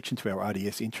our connection to our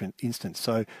RDS instance.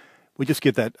 So we just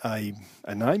give that a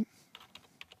name.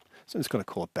 So I'm just going to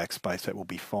call it backspace, that will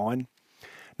be fine.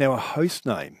 Now a host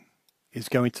name is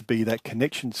going to be that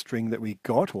connection string that we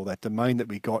got, or that domain that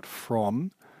we got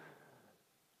from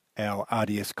our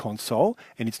RDS console,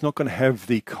 and it's not going to have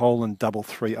the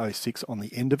 :3306 on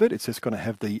the end of it. It's just going to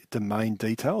have the domain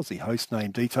details, the host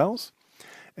name details,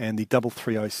 and the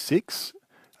 3306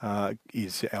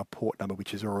 is our port number,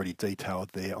 which is already detailed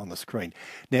there on the screen.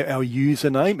 Now our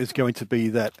username is going to be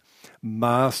that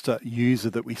master user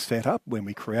that we set up when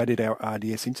we created our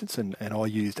RDS instance, and I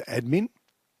used admin.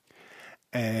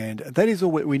 And that is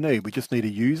all we need. We just need a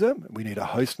user, we need a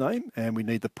host name, and we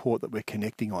need the port that we're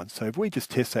connecting on. So if we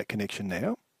just test that connection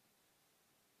now,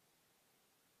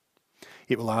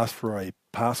 it will ask for a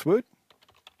password.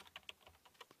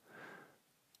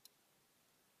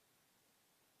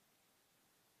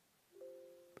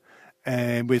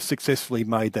 And we've successfully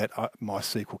made that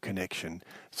MySQL connection.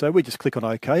 So we just click on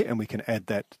OK and we can add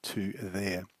that to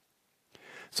there.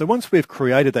 So once we've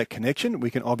created that connection, we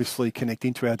can obviously connect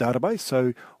into our database.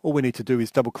 So all we need to do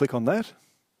is double click on that.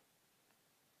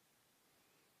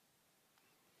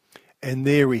 And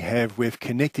there we've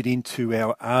connected into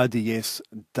our RDS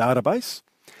database,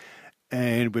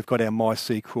 and we've got our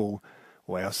MySQL,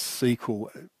 or our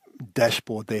SQL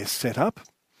dashboard there set up.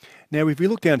 Now, if we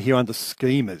look down here under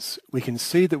schemas, we can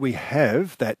see that we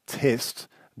have that test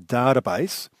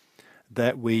database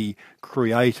that we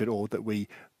created, or that we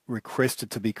requested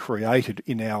to be created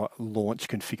in our launch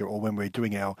configure, or when we're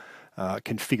doing our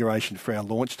configuration for our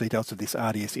launch details of this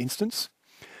RDS instance.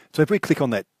 So if we click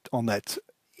on that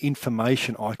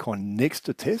information icon next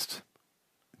to test,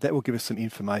 that will give us some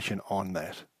information on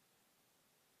that.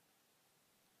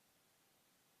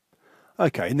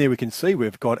 Okay, and there we can see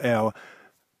we've got our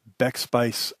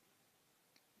backspace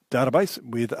database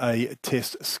with a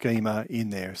test schema in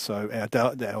there. So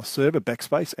our server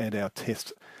backspace and our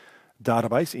test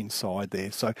database inside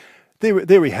there. So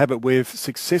there we have it. We've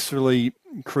successfully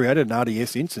created an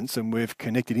RDS instance and we've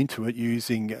connected into it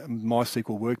using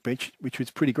MySQL Workbench, which is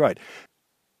pretty great.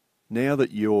 Now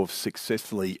that you've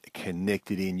successfully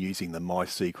connected in using the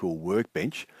MySQL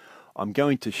Workbench, I'm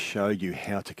going to show you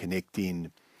how to connect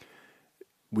in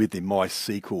with the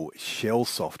MySQL shell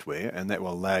software, and that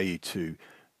will allow you to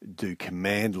do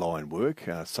command line work,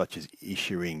 such as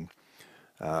issuing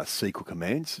SQL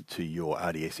commands to your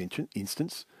RDS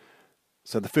instance.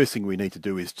 So the first thing we need to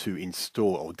do is to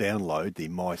install or download the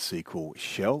MySQL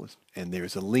shell, and there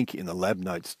is a link in the lab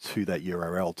notes to that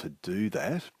URL to do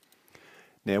that.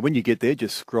 Now when you get there,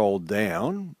 just scroll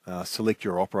down, select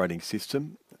your operating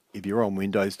system. If you're on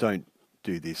Windows, don't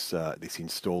do this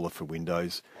installer for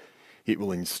Windows. It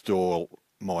will install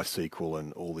MySQL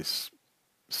and all this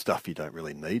stuff you don't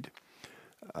really need.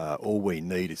 All we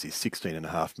need is this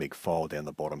 16.5 meg file down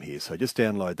the bottom here. So just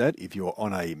download that. If you're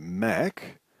on a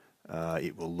Mac,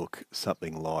 it will look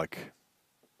something like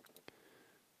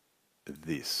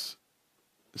this.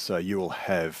 So you will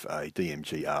have a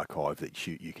DMG archive that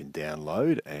you can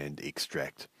download and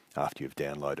extract after you've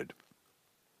downloaded.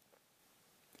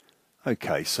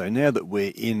 Okay, so now that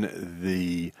we're in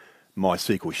the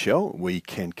MySQL shell, we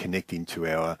can connect into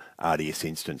our RDS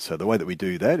instance. So the way that we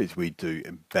do that is we do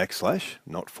backslash,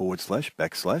 not forward slash,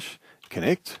 backslash,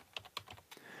 connect,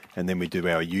 and then we do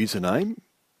our username,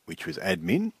 which was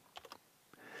admin,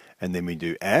 and then we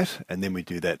do @ and then we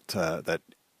do that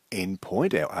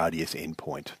endpoint, our RDS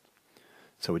endpoint.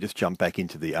 So we just jump back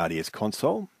into the RDS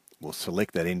console, we'll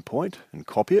select that endpoint and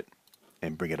copy it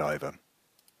and bring it over.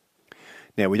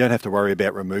 Now we don't have to worry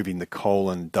about removing the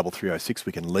 :3306,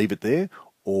 we can leave it there,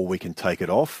 or we can take it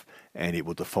off and it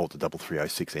will default to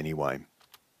 3306 anyway.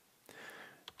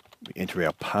 We enter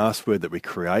our password that we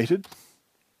created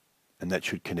and that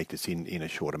should connect us in a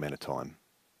short amount of time.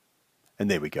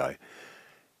 And there we go.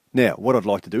 Now what I'd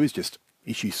like to do is just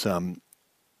issue some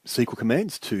SQL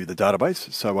commands to the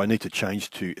database. So I need to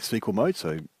change to SQL mode.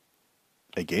 So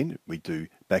again, we do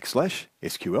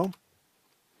 \SQL.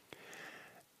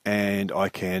 And I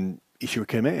can issue a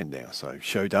command now, so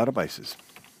show databases.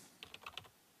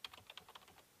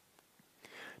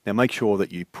 Now make sure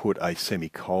that you put a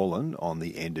semicolon on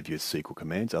the end of your SQL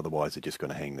commands, otherwise they're just going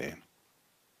to hang there.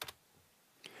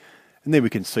 And then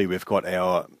we can see we've got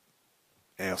our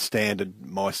standard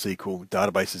MySQL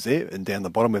databases there, and down the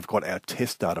bottom we've got our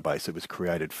test database that was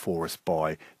created for us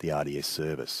by the RDS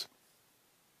service.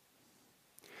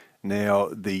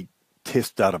 Now the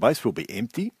test database will be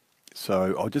empty.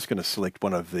 So I'm just going to select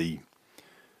one of the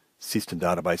system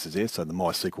databases there, so the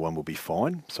MySQL one will be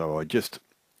fine. So I just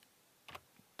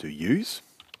do use,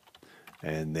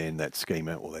 and then that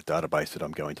schema or that database that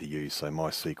I'm going to use, so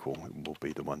MySQL will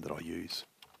be the one that I use.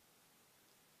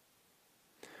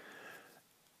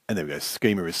 And there we go,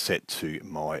 schema is set to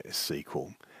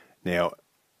MySQL. Now,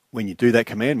 when you do that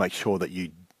command, make sure that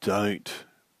you don't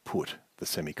put the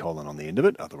semicolon on the end of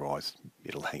it, otherwise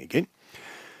it'll hang again.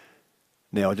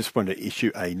 Now I just want to issue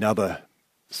another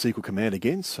SQL command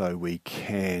again so we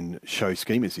can show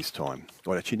schemas this time.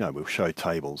 Well, actually no, we'll show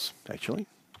tables actually.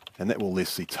 And that will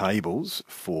list the tables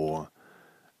for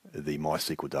the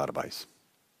MySQL database.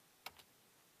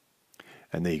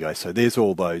 And there you go. So there's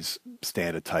all those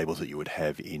standard tables that you would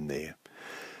have in there.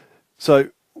 So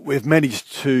we've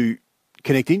managed to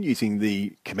connect in using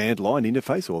the command line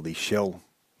interface or the shell,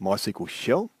 MySQL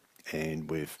shell, and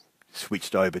we've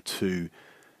switched over to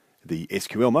the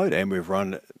SQL mode and we've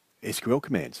run SQL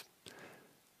commands.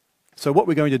 So what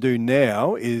we're going to do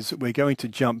now is we're going to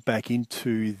jump back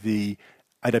into the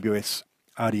AWS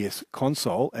RDS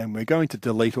console and we're going to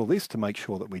delete all this to make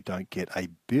sure that we don't get a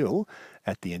bill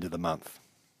at the end of the month.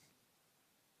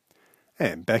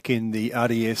 And back in the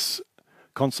RDS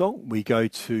console, we go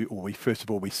to, or first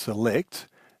of all, we select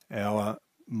our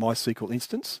MySQL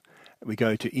instance. We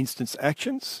go to instance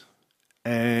actions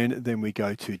and then we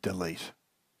go to delete.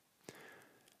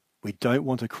 We don't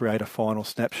want to create a final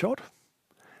snapshot,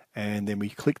 and then we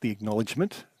click the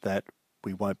acknowledgement that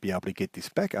we won't be able to get this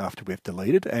back after we've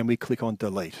deleted, and we click on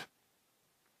delete.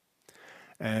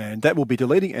 And that will be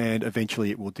deleting, and eventually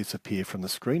it will disappear from the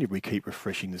screen if we keep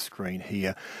refreshing the screen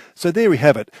here. So there we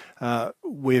have it.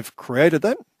 We've created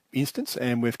that instance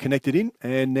and we've connected in,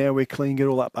 and now we're cleaning it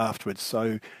all up afterwards.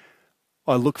 So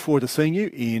I look forward to seeing you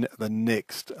in the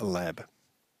next lab.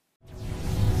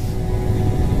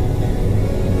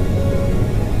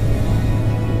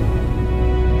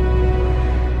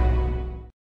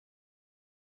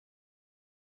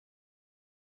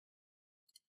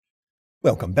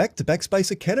 Welcome back to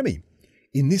Backspace Academy.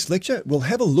 In this lecture, we'll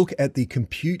have a look at the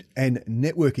compute and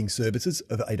networking services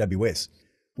of AWS.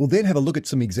 We'll then have a look at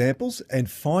some examples,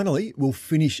 and finally, we'll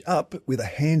finish up with a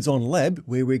hands-on lab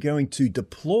where we're going to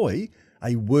deploy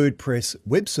a WordPress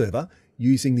web server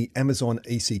using the Amazon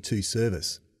EC2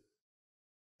 service.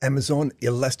 Amazon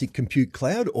Elastic Compute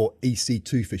Cloud, or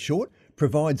EC2 for short,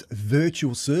 provides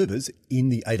virtual servers in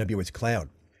the AWS cloud.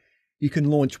 You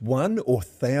can launch one or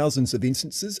thousands of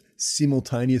instances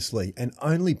simultaneously and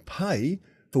only pay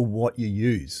for what you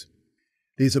use.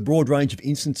 There's a broad range of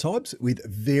instance types with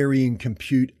varying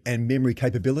compute and memory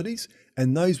capabilities,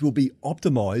 and those will be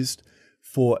optimized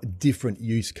for different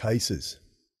use cases.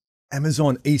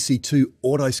 Amazon EC2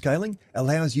 autoscaling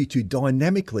allows you to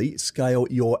dynamically scale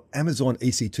your Amazon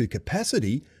EC2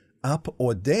 capacity up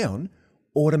or down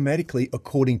automatically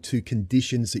according to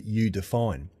conditions that you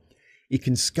define. It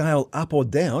can scale up or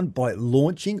down by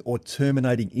launching or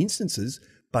terminating instances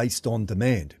based on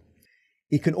demand.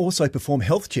 It can also perform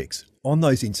health checks on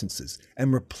those instances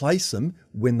and replace them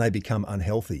when they become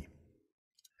unhealthy.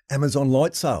 Amazon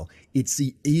Lightsail. It's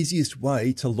the easiest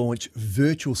way to launch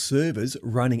virtual servers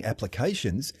running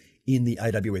applications in the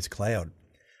AWS cloud.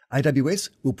 AWS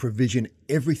will provision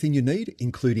everything you need,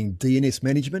 including DNS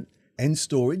management and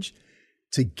storage,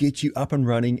 to get you up and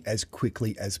running as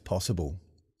quickly as possible.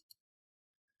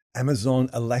 Amazon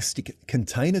Elastic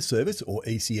Container Service, or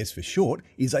ECS for short,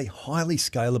 is a highly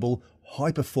scalable,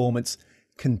 high-performance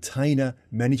container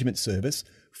management service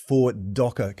for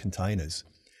Docker containers.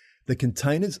 The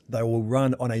containers, they will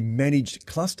run on a managed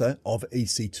cluster of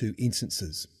EC2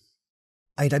 instances.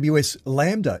 AWS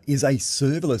Lambda is a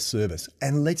serverless service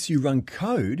and lets you run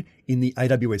code in the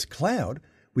AWS cloud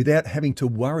without having to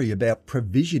worry about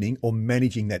provisioning or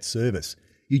managing that service.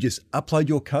 You just upload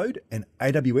your code and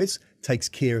AWS takes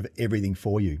care of everything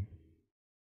for you.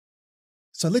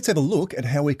 So let's have a look at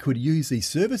how we could use these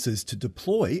services to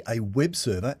deploy a web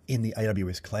server in the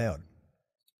AWS cloud.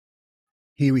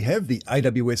 Here we have the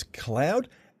AWS cloud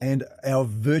and our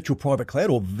virtual private cloud,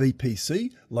 or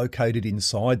VPC, located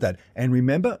inside that. And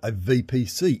remember, a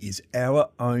VPC is our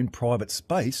own private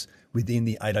space within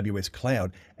the AWS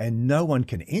cloud, and no one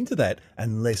can enter that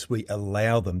unless we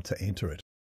allow them to enter it.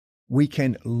 We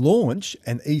can launch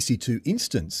an EC2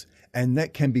 instance, and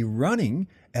that can be running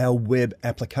our web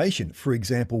application, for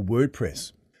example,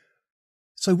 WordPress.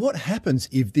 So what happens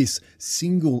if this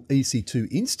single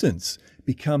EC2 instance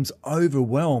becomes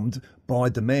overwhelmed by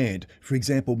demand? For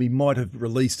example, we might have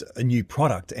released a new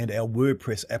product and our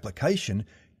WordPress application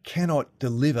cannot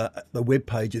deliver the web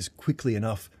pages quickly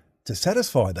enough to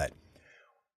satisfy that.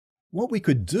 What we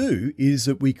could do is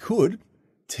that we could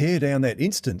tear down that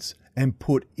instance and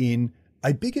put in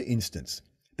a bigger instance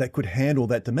that could handle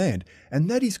that demand. And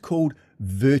that is called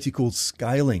vertical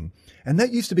scaling. And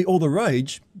that used to be all the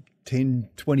rage 10,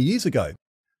 20 years ago.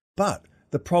 But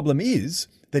the problem is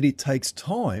that it takes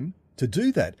time to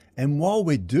do that. And while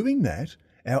we're doing that,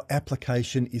 our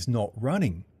application is not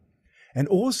running. And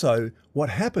also, what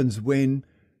happens when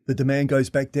the demand goes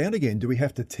back down again? Do we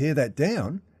have to tear that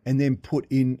down and then put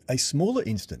in a smaller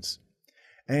instance?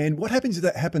 And what happens if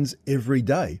that happens every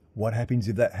day? What happens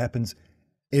if that happens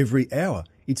every hour?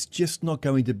 It's just not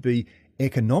going to be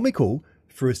economical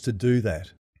for us to do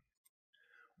that.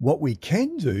 What we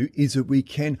can do is that we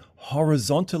can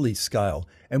horizontally scale,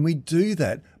 and we do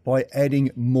that by adding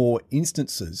more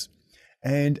instances.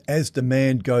 And as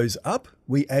demand goes up,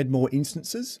 we add more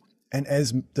instances. And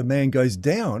as demand goes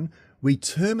down, we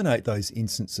terminate those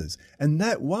instances. And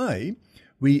that way,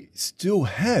 we still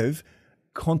have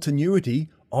continuity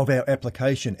of our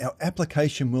application. Our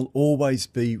application will always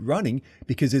be running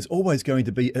because there's always going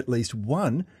to be at least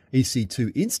one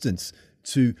EC2 instance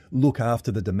to look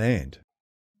after the demand.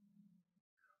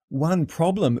 One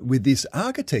problem with this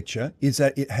architecture is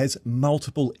that it has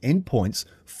multiple endpoints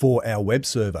for our web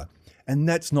server. And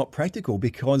that's not practical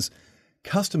because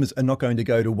customers are not going to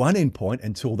go to one endpoint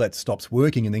until that stops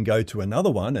working and then go to another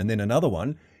one and then another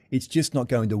one. It's just not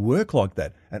going to work like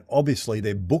that. And obviously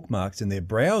their bookmarks in their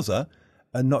browser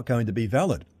are not going to be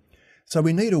valid. So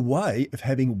we need a way of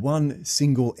having one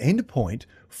single endpoint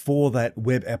for that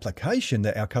web application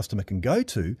that our customer can go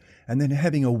to, and then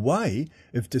having a way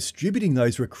of distributing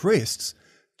those requests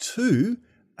to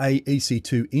a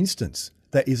EC2 instance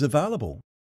that is available.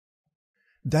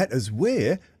 That is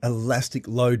where elastic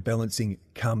load balancing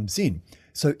comes in.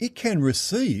 So it can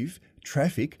receive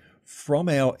traffic from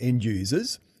our end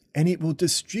users, and it will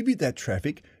distribute that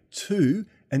traffic to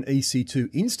an EC2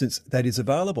 instance that is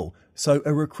available. So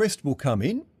a request will come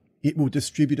in, it will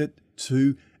distribute it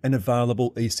to an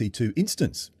available EC2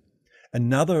 instance.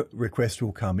 Another request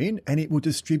will come in and it will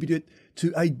distribute it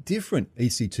to a different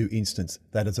EC2 instance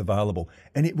that is available.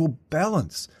 And it will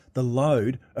balance the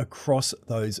load across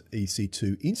those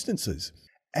EC2 instances.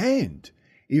 And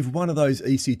if one of those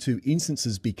EC2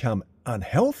 instances become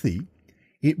unhealthy,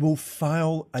 it will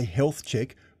fail a health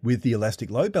check with the elastic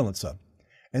load balancer.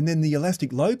 And then the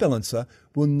elastic load balancer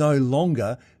will no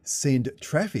longer send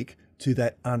traffic to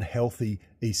that unhealthy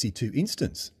EC2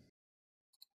 instance.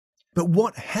 But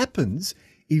what happens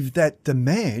if that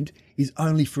demand is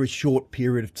only for a short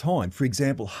period of time, for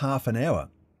example, half an hour?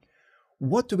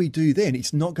 What do we do then?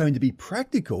 It's not going to be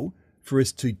practical for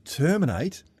us to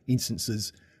terminate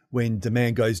instances when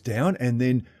demand goes down and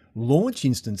then launch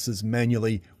instances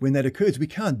manually when that occurs. We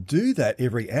can't do that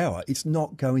every hour. It's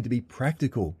not going to be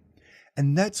practical.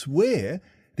 And that's where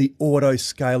the auto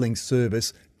scaling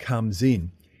service comes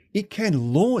in. It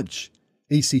can launch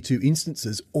EC2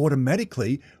 instances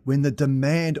automatically when the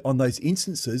demand on those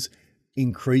instances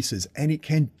increases, and it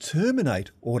can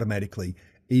terminate automatically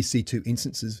EC2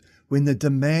 instances when the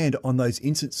demand on those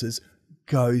instances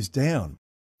goes down.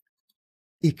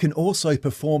 It can also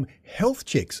perform health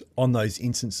checks on those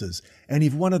instances. And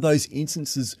if one of those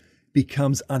instances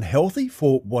becomes unhealthy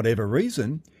for whatever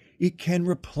reason, it can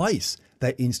replace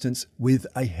that instance with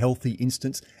a healthy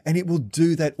instance, and it will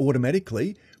do that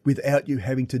automatically without you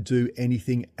having to do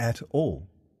anything at all.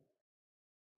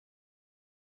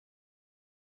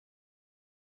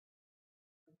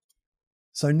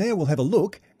 So now we'll have a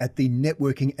look at the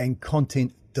networking and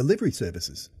content delivery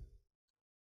services.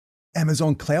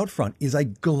 Amazon CloudFront is a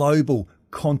global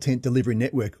content delivery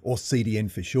network, or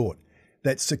CDN for short,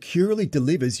 that securely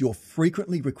delivers your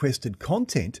frequently requested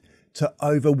content to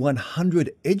over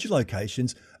 100 edge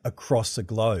locations across the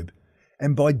globe.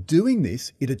 And by doing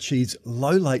this, it achieves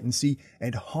low latency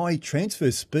and high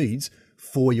transfer speeds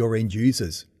for your end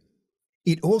users.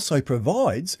 It also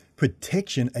provides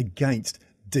protection against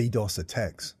DDoS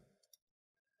attacks.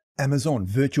 Amazon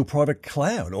Virtual Private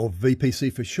Cloud, or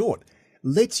VPC for short,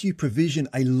 lets you provision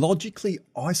a logically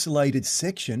isolated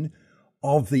section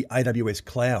of the AWS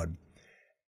cloud.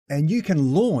 And you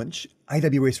can launch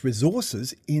AWS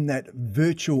resources in that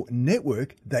virtual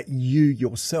network that you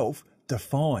yourself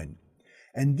define.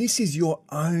 And this is your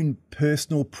own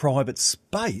personal private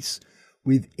space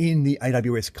within the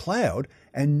AWS cloud,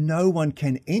 and no one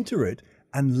can enter it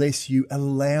unless you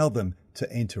allow them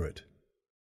to enter it.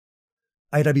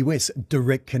 AWS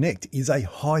Direct Connect is a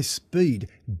high-speed,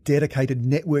 dedicated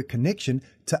network connection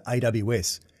to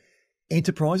AWS.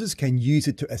 Enterprises can use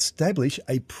it to establish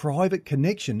a private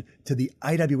connection to the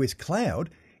AWS cloud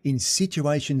in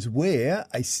situations where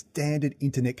a standard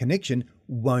internet connection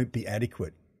won't be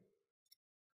adequate.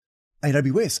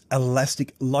 AWS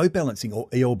Elastic Load Balancing, or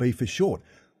ELB for short,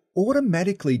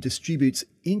 automatically distributes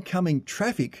incoming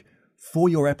traffic for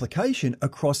your application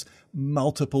across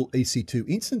multiple EC2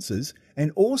 instances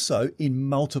and also in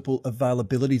multiple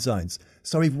availability zones.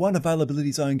 So if one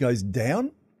availability zone goes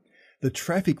down, the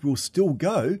traffic will still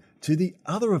go to the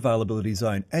other availability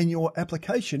zone, and your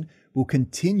application will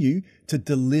continue to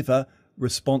deliver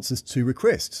responses to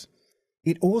requests.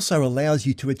 It also allows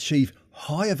you to achieve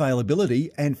high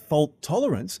availability and fault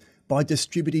tolerance by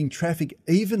distributing traffic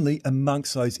evenly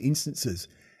amongst those instances,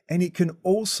 and it can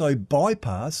also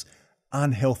bypass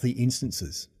unhealthy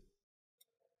instances.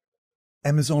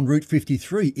 Amazon Route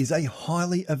 53 is a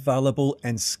highly available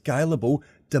and scalable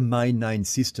domain name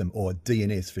system, or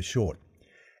DNS for short,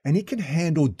 and it can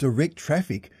handle direct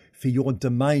traffic for your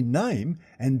domain name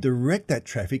and direct that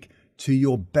traffic to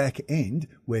your back-end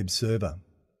web server.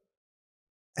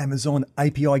 Amazon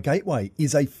API Gateway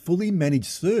is a fully managed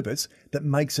service that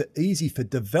makes it easy for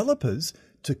developers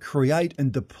to create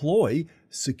and deploy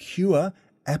secure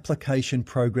application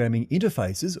programming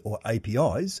interfaces, or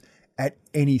APIs, at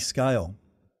any scale.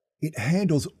 It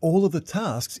handles all of the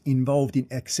tasks involved in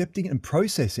accepting and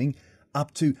processing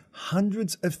up to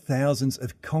hundreds of thousands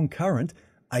of concurrent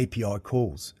API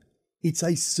calls. It's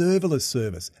a serverless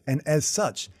service, and as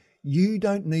such, you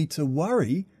don't need to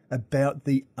worry about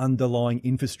the underlying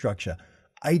infrastructure.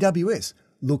 AWS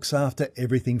looks after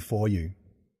everything for you.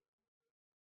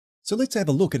 So let's have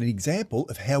a look at an example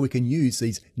of how we can use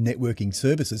these networking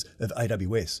services of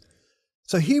AWS.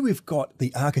 So here we've got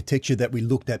the architecture that we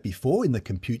looked at before in the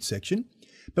compute section,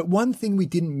 but one thing we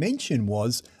didn't mention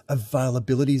was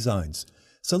availability zones.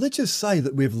 So let's just say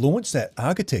that we've launched that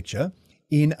architecture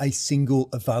in a single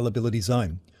availability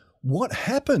zone. What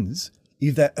happens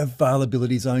if that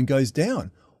availability zone goes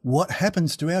down? What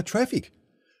happens to our traffic?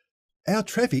 Our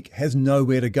traffic has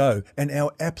nowhere to go, and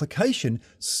our application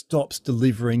stops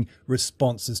delivering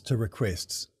responses to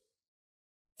requests.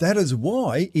 That is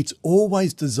why it's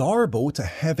always desirable to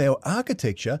have our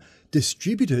architecture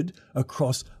distributed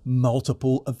across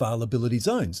multiple availability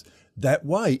zones. That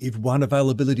way, if one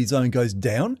availability zone goes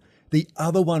down, the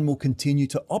other one will continue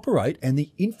to operate, and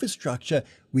the infrastructure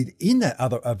within that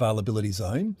other availability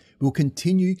zone will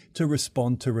continue to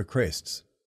respond to requests.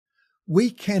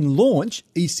 We can launch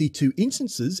EC2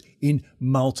 instances in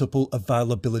multiple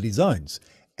availability zones,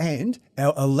 and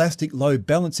our Elastic Load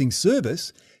Balancing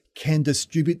service can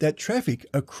distribute that traffic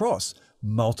across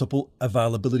multiple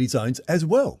availability zones as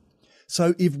well.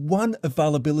 So if one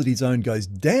availability zone goes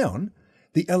down,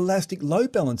 the Elastic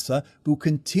Load Balancer will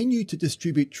continue to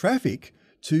distribute traffic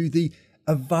to the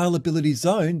availability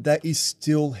zone that is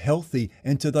still healthy,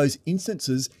 and to those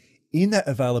instances in that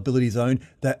availability zone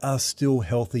that are still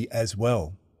healthy as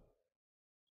well.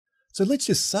 So let's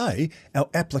just say our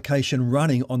application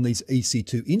running on these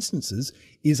EC2 instances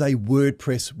is a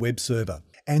WordPress web server,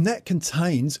 and that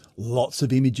contains lots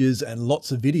of images and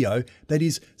lots of video that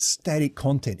is static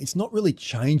content. It's not really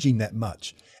changing that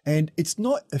much, and it's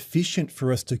not efficient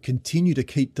for us to continue to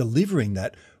keep delivering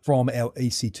that from our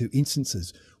EC2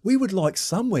 instances. we would like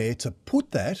somewhere to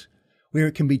put that where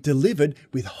it can be delivered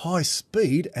with high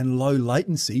speed and low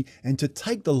latency and to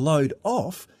take the load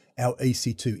off our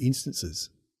EC2 instances.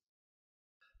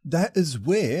 That is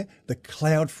where the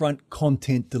CloudFront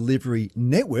Content Delivery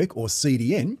Network, or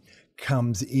CDN,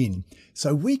 comes in.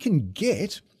 So we can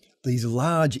get these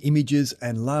large images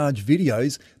and large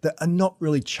videos that are not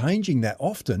really changing that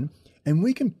often, and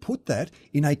we can put that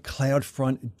in a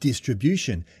CloudFront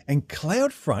distribution. And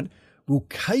CloudFront will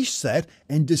cache that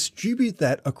and distribute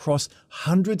that across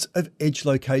hundreds of edge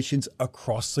locations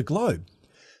across the globe.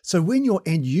 So when your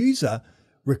end user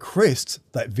requests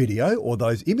that video or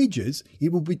those images,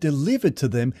 it will be delivered to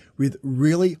them with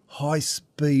really high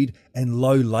speed and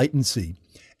low latency.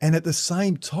 And at the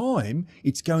same time,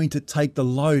 it's going to take the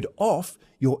load off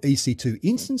your EC2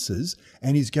 instances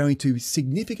and is going to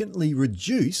significantly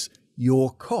reduce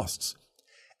your costs.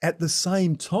 At the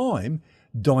same time,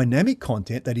 dynamic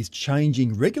content that is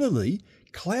changing regularly,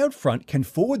 CloudFront can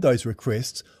forward those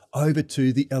requests over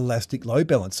to the Elastic Load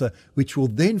Balancer, which will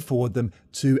then forward them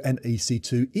to an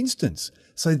EC2 instance.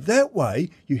 So that way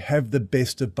you have the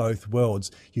best of both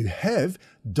worlds. You have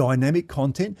dynamic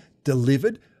content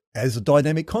delivered as a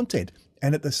dynamic content,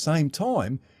 and at the same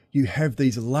time, you have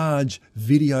these large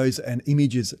videos and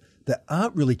images that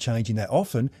aren't really changing that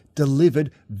often,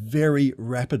 delivered very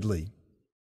rapidly.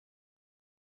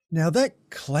 Now that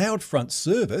CloudFront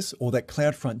service or that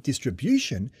CloudFront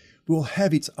distribution will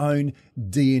have its own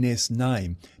DNS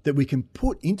name that we can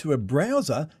put into a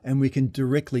browser and we can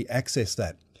directly access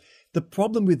that. The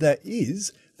problem with that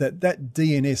is that that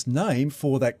DNS name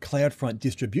for that CloudFront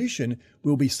distribution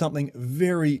will be something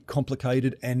very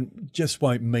complicated and just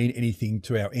won't mean anything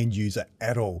to our end user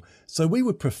at all. So we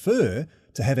would prefer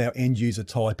to have our end user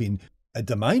type in a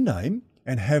domain name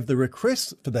and have the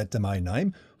requests for that domain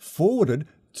name forwarded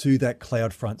to that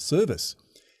CloudFront service.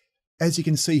 As you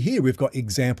can see here, we've got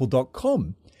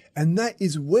example.com, and that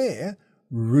is where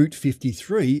Route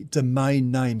 53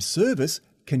 domain name service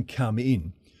can come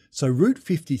in. So Route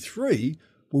 53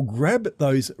 will grab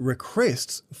those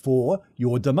requests for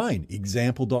your domain,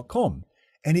 example.com,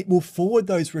 and it will forward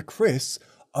those requests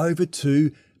over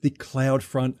to the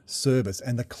CloudFront service,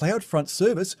 and the CloudFront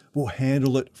service will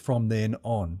handle it from then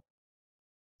on.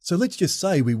 So let's just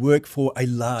say we work for a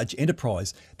large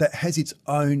enterprise that has its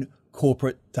own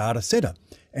corporate data center.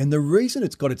 And the reason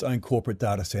it's got its own corporate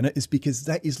data center is because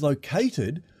that is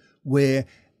located where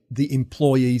the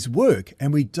employees work.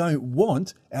 And we don't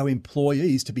want our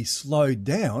employees to be slowed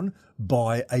down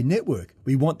by a network.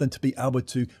 We want them to be able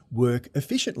to work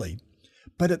efficiently.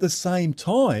 But at the same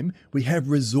time, we have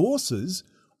resources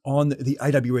on the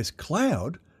AWS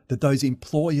cloud that those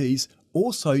employees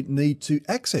also need to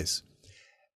access.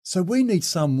 So we need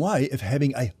some way of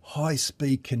having a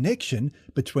high-speed connection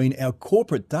between our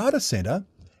corporate data center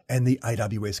and the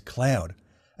AWS cloud.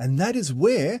 And that is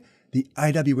where the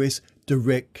AWS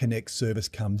Direct Connect service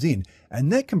comes in.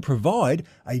 And that can provide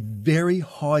a very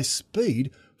high-speed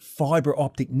fiber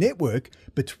optic network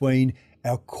between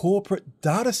our corporate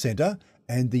data center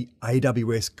and the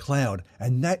AWS cloud.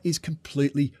 And that is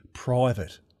completely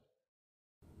private.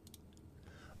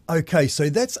 Okay, so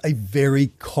that's a very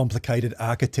complicated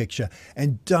architecture,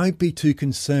 and don't be too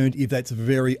concerned if that's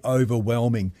very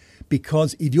overwhelming,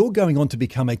 because if you're going on to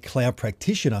become a cloud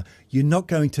practitioner, you're not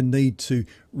going to need to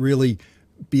really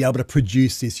be able to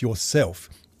produce this yourself.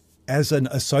 As an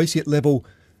associate level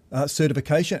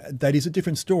certification, that is a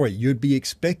different story. You'd be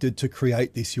expected to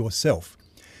create this yourself.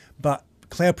 But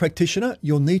cloud practitioner,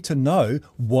 you'll need to know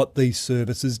what these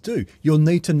services do. You'll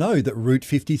need to know that Route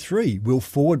 53 will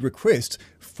forward requests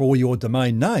for your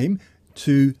domain name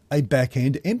to a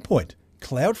back-end endpoint.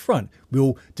 CloudFront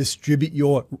will distribute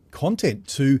your content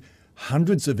to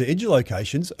hundreds of edge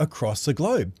locations across the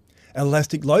globe.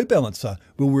 Elastic Load Balancer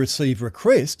will receive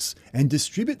requests and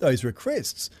distribute those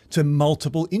requests to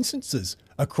multiple instances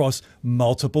across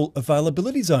multiple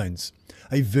availability zones.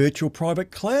 A virtual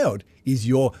private cloud is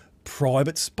your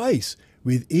private space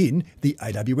within the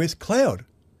AWS cloud.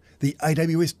 The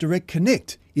AWS Direct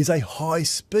Connect is a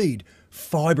high-speed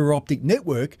fiber optic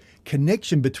network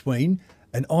connection between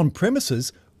an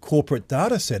on-premises corporate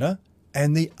data center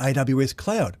and the AWS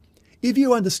cloud. If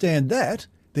you understand that,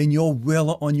 then you're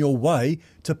well on your way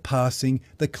to passing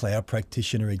the cloud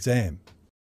practitioner exam.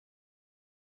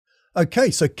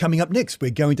 Okay, so coming up next,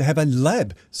 we're going to have a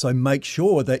lab. So make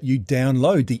sure that you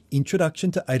download the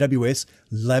Introduction to AWS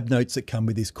lab notes that come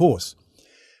with this course.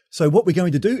 So what we're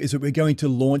going to do is that we're going to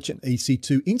launch an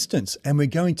EC2 instance, and we're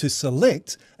going to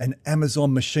select an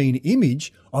Amazon machine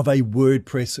image of a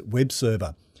WordPress web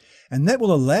server. And that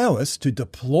will allow us to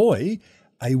deploy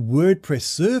a WordPress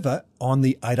server on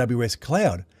the AWS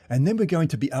cloud. And then we're going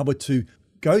to be able to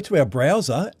go to our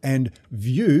browser and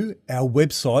view our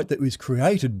website that was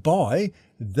created by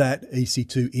that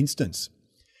EC2 instance.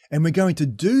 And we're going to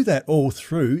do that all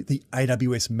through the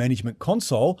AWS Management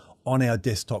Console on our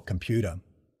desktop computer.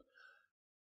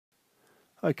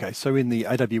 Okay, so in the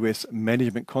AWS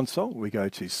Management Console, we go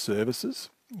to Services,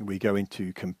 we go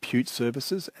into Compute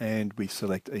Services, and we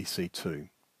select EC2.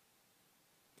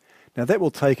 Now that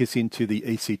will take us into the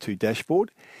EC2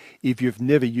 dashboard. If you've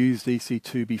never used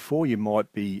EC2 before, you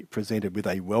might be presented with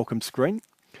a welcome screen,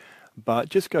 but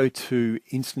just go to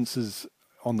Instances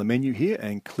on the menu here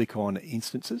and click on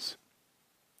Instances.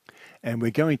 And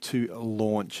we're going to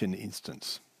launch an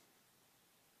instance.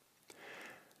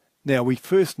 Now we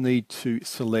first need to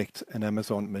select an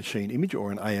Amazon Machine Image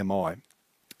or an AMI.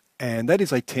 And that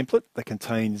is a template that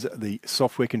contains the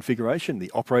software configuration,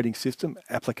 the operating system,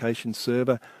 application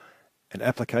server, and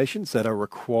applications that are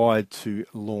required to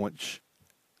launch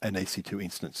an EC2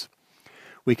 instance.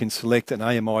 We can select an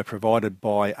AMI provided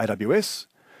by AWS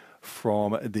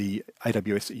from the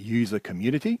AWS user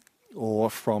community or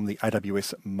from the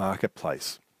AWS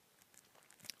marketplace.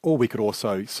 Or we could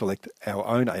also select our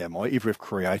own AMI if we've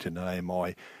created an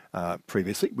AMI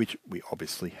previously, which we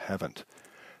obviously haven't.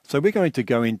 So we're going to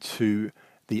go into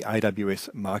the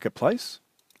AWS marketplace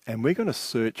and we're going to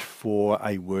search for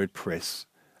a WordPress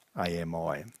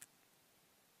AMI.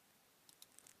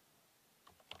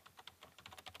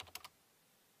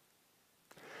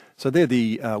 So they're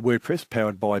the WordPress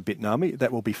powered by Bitnami.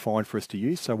 That will be fine for us to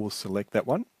use, so we'll select that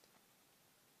one.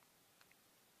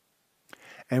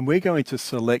 And we're going to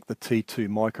select the T2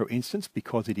 micro instance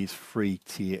because it is free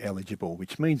tier eligible,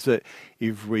 which means that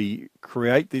if we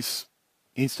create this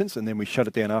instance and then we shut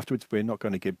it down afterwards, we're not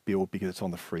going to get billed because it's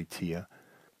on the free tier.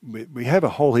 We have a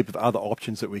whole heap of other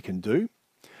options that we can do,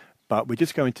 but we're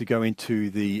just going to go into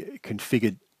the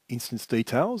configured instance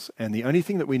details, and the only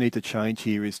thing that we need to change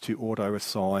here is to auto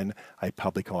assign a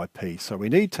public IP. So we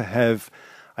need to have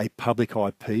a public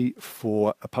IP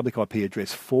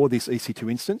address for this EC2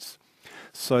 instance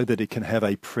so that it can have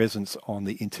a presence on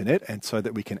the internet and so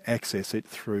that we can access it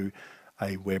through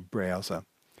a web browser.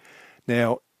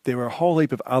 Now, there are a whole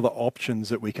heap of other options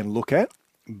that we can look at,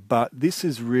 but this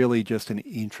is really just an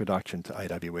introduction to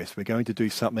AWS. We're going to do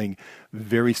something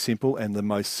very simple and the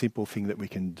most simple thing that we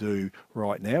can do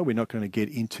right now. We're not going to get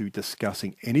into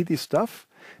discussing any of this stuff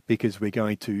because we're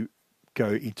going to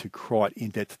go into quite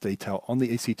in-depth detail on the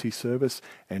EC2 service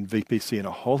and VPC and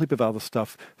a whole heap of other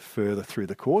stuff further through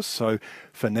the course. So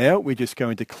for now, we're just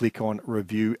going to click on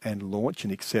Review and Launch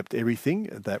and accept everything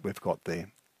that we've got there.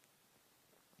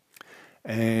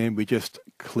 And we just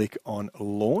click on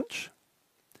Launch.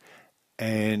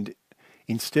 And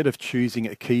instead of choosing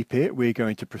a key pair, we're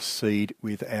going to proceed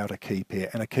without a key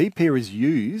pair. And a key pair is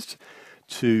used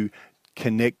to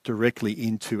connect directly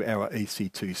into our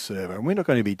EC2 server. And we're not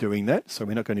going to be doing that, so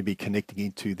we're not going to be connecting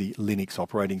into the Linux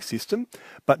operating system,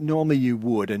 but normally you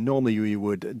would, and normally you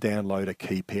would download a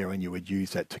key pair and you would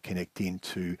use that to connect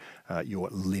into your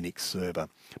Linux server.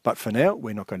 But for now,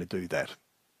 we're not going to do that.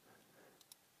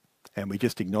 And we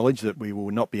just acknowledge that we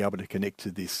will not be able to connect to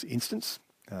this instance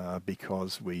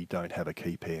because we don't have a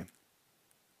key pair.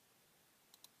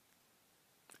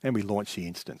 And we launch the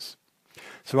instance.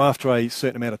 So after a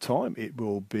certain amount of time, it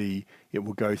will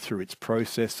go through its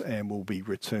process and will be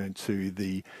returned to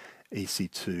the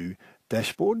EC2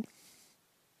 dashboard.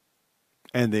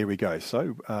 And there we go.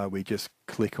 So we just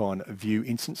click on View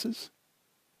Instances.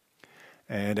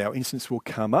 And our instance will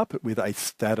come up with a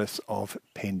status of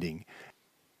pending.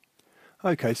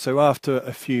 Okay, so after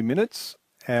a few minutes,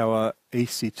 our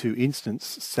EC2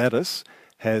 instance status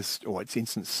its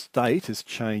instance state has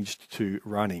changed to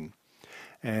running.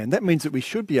 And that means that we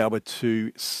should be able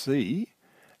to see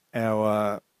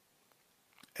our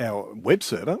web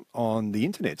server on the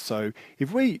internet. So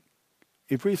if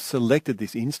we've selected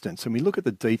this instance and we look at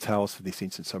the details for this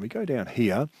instance, so we go down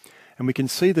here and we can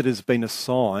see that it's been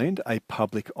assigned a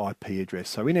public IP address.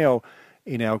 So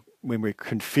when we're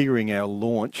configuring our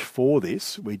launch for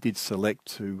this, we did select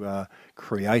to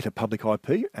create a public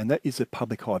IP, and that is a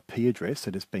public IP address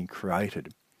that has been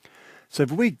created. So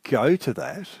if we go to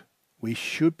that, we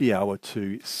should be able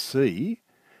to see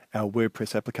our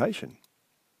WordPress application.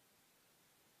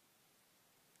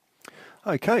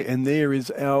 Okay, and there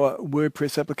is our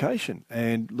WordPress application,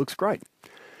 and looks great.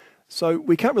 So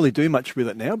we can't really do much with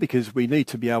it now because we need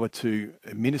to be able to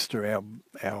administer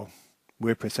our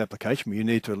WordPress application. We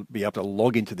need to be able to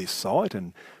log into this site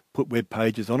and put web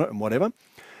pages on it and whatever.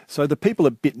 So the people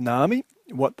at Bitnami,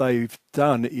 what they've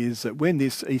done is that when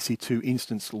this EC2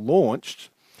 instance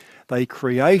launched, They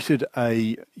created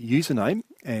a username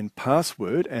and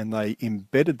password, and they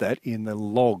embedded that in the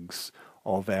logs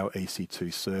of our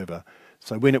EC2 server.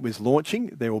 So when it was launching,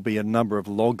 there will be a number of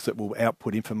logs that will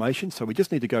output information. So we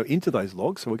just need to go into those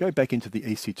logs. So we'll go back into the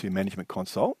EC2 management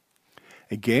console.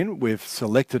 Again, we've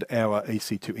selected our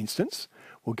EC2 instance.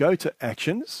 We'll go to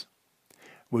Actions.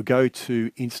 We'll go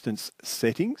to Instance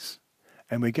Settings,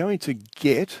 and we're going to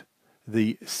get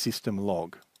the system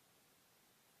log.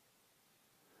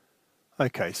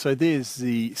 Okay, so there's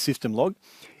the system log.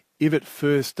 If it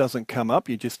first doesn't come up,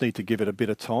 you just need to give it a bit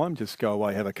of time. Just go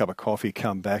away, have a cup of coffee,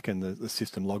 come back, and the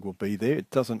system log will be there. It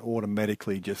doesn't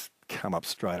automatically just come up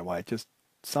straight away.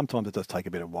 Sometimes it does take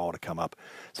a bit of a while to come up.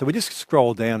 So we just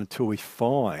scroll down until we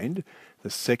find the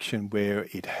section where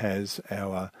it has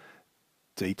our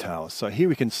details. So here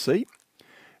we can see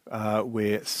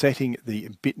we're setting the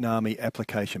Bitnami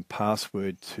application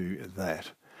password to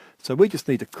that. So we just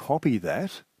need to copy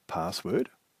that password.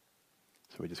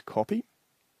 So we just copy,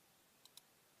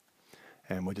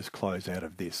 and we'll just close out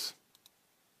of this.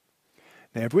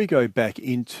 Now if we go back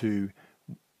into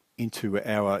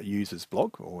our users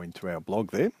blog, or into our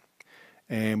blog there,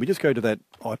 and we just go to that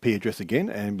IP address again,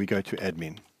 and we go to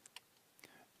admin.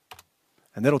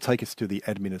 And that'll take us to the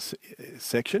admin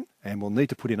section, and we'll need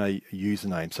to put in a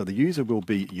username. So the user will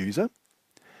be user,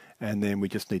 and then we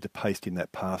just need to paste in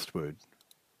that password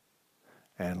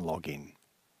and log in.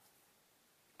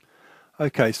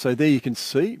 Okay, so there you can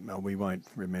see, we won't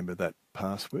remember that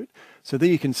password. So there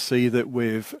you can see that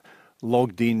we've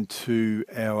logged into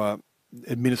our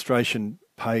administration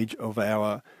page of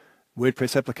our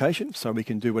WordPress application, so we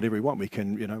can do whatever we want. We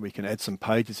can add some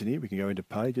pages in here. We can go into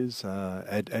pages,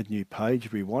 add new page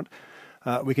if we want.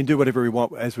 We can do whatever we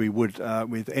want, as we would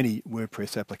with any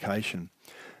WordPress application.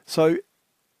 So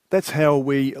that's how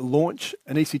we launch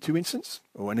an EC2 instance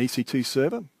or an EC2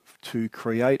 server to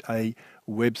create a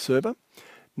web server.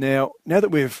 Now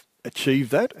that we've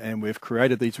achieved that and we've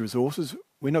created these resources,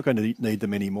 we're not going to need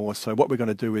them anymore. So what we're going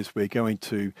to do is we're going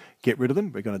to get rid of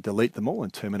them. We're going to delete them all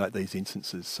and terminate these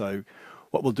instances. So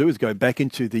what we'll do is go back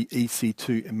into the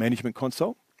EC2 management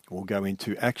console. We'll go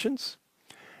into Actions,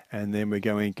 and then we're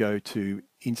going to go to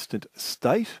Instant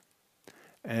State,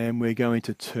 and we're going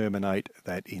to terminate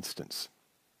that instance.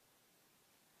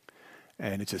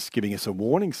 And it's just giving us a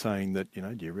warning saying that,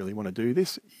 do you really want to do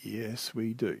this? Yes,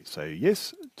 we do. So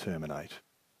yes, terminate.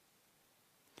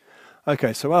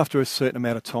 Okay, so after a certain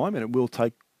amount of time, and it will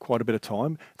take quite a bit of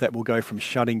time, that will go from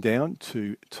shutting down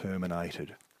to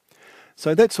terminated.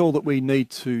 So that's all that we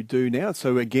need to do now.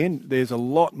 So again, there's a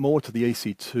lot more to the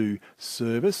EC2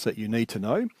 service that you need to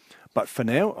know. But for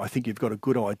now, I think you've got a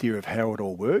good idea of how it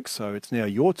all works. So it's now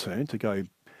your turn to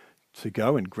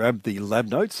go and grab the lab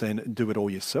notes and do it all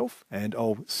yourself. And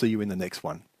I'll see you in the next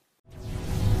one.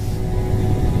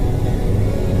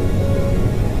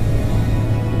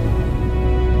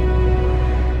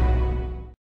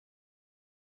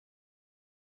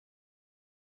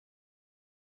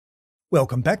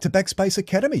 Welcome back to Backspace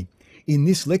Academy. In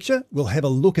this lecture, we'll have a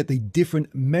look at the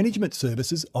different management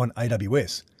services on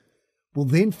AWS. We'll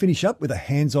then finish up with a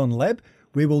hands-on lab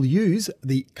where we'll use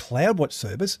the CloudWatch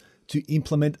service to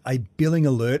implement a billing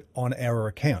alert on our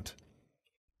account.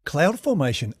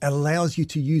 CloudFormation allows you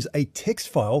to use a text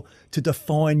file to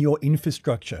define your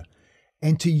infrastructure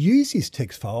and to use this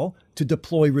text file to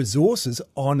deploy resources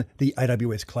on the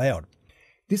AWS cloud.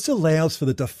 This allows for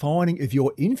the defining of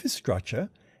your infrastructure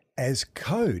as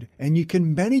code, and you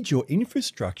can manage your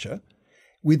infrastructure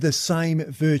with the same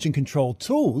version control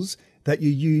tools that you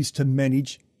use to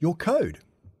manage your code.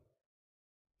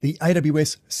 The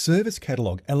AWS Service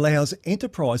Catalog allows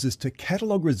enterprises to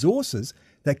catalog resources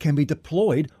that can be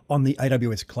deployed on the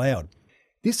AWS cloud.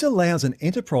 This allows an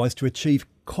enterprise to achieve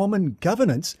common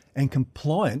governance and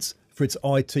compliance for its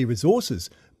IT resources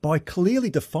by clearly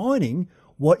defining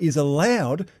what is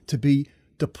allowed to be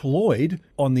deployed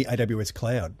on the AWS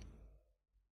cloud.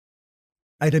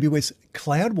 AWS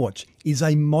CloudWatch is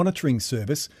a monitoring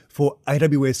service for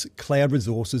AWS cloud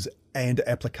resources and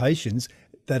applications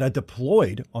that are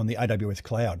deployed on the AWS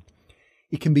cloud.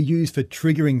 It can be used for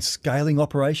triggering scaling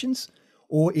operations,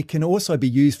 or it can also be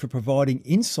used for providing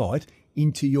insight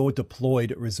into your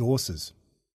deployed resources.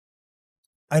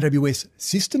 AWS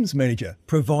Systems Manager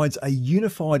provides a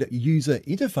unified user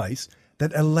interface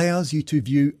that allows you to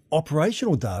view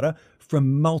operational data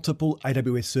from multiple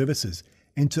AWS services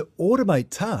and to automate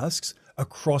tasks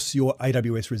across your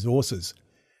AWS resources.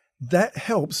 That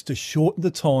helps to shorten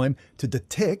the time to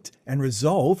detect and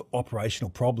resolve operational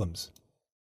problems.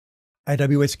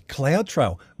 AWS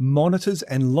CloudTrail monitors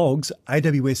and logs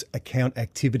AWS account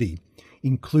activity.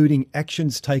 including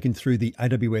actions taken through the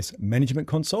AWS Management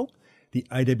Console, the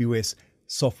AWS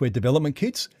Software Development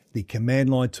Kits, the command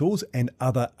line tools, and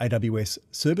other AWS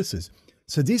services.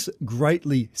 So this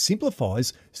greatly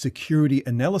simplifies security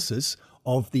analysis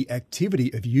of the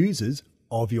activity of users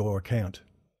of your account.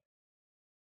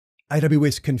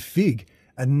 AWS Config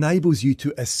enables you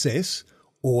to assess,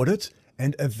 audit,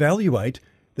 and evaluate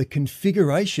the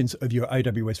configurations of your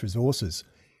AWS resources.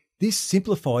 This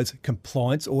simplifies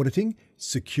compliance auditing,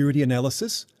 security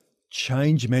analysis,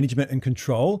 change management and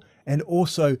control, and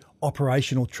also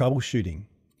operational troubleshooting.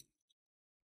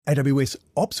 AWS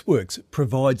OpsWorks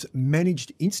provides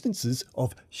managed instances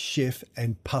of Chef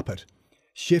and Puppet.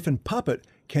 Chef and Puppet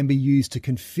can be used to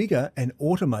configure and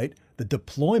automate the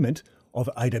deployment of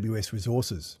AWS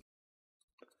resources.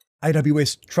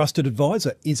 AWS Trusted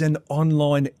Advisor is an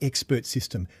online expert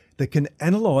system that can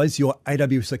analyze your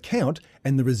AWS account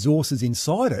and the resources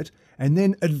inside it, and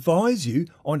then advise you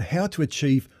on how to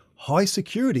achieve high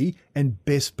security and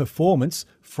best performance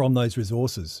from those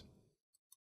resources.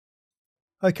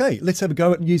 Okay, let's have a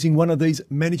go at using one of these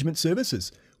management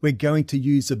services. We're going to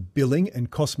use the Billing and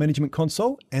Cost Management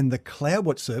Console and the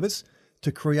CloudWatch service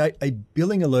to create a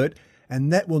billing alert,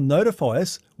 and that will notify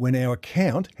us when our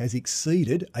account has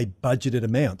exceeded a budgeted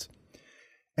amount.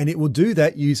 And it will do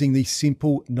that using the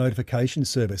simple notification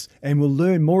service, and we'll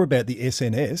learn more about the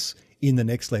SNS in the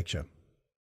next lecture.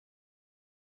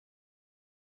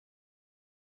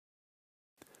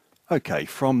 Okay,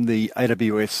 from the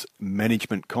AWS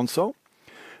Management Console,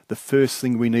 the first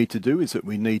thing we need to do is that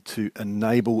we need to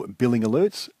enable billing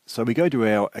alerts. So we go to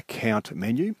our account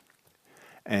menu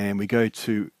and we go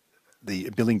to the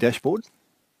billing dashboard.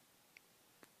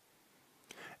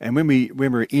 And when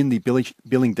we're in the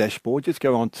billing dashboard, just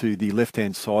go on to the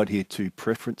left-hand side here to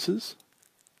Preferences.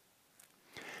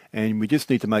 And we just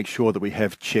need to make sure that we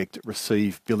have checked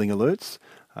Receive Billing Alerts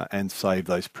and save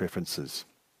those preferences.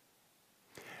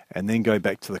 And then go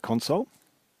back to the console.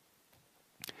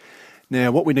 Now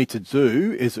what we need to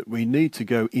do is that we need to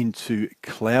go into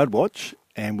CloudWatch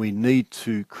and we need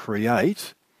to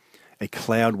create a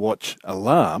CloudWatch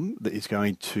alarm that is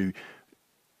going to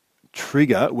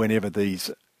trigger whenever these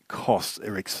costs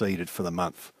are exceeded for the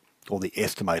month, or the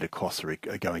estimated costs are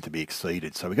going to be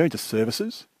exceeded. So we go into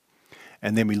Services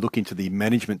and then we look into the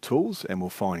Management Tools and we'll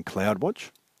find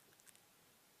CloudWatch.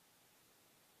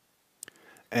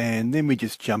 And then we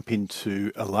just jump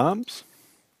into Alarms.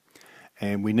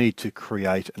 And we need to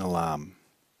create an alarm.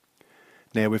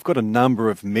 Now we've got a number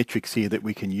of metrics here that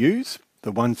we can use.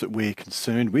 The ones that we're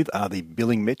concerned with are the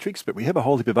billing metrics, but we have a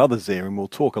whole heap of others there, and we'll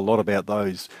talk a lot about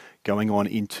those going on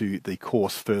into the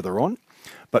course further on.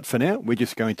 But for now, we're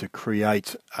just going to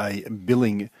create a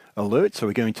billing alert. So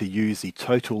we're going to use the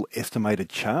total estimated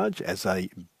charge as a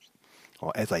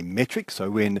metric.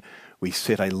 So when we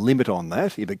set a limit on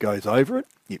that, if it goes over it,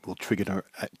 it will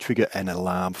trigger an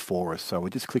alarm for us. So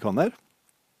we'll just click on that.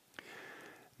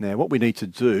 Now what we need to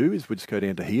do is we'll just go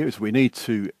down to here, is we need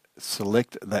to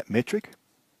select that metric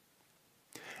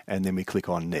and then we click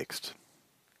on Next.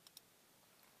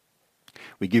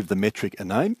 We give the metric a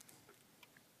name.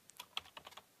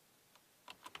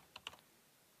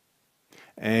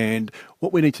 And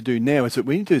what we need to do now is that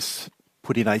we need to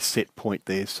put in a set point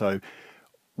there. So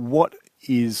what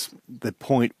is the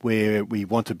point where we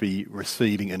want to be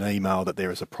receiving an email that there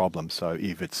is a problem? So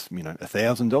if it's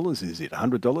 $1,000, is it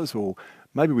 $100, or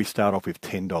maybe we start off with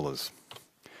 $10.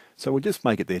 So we'll just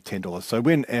make it there $10. So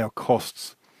when our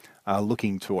costs are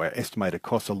our estimated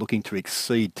costs are looking to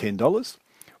exceed $10,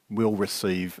 we'll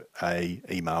receive a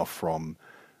email from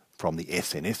the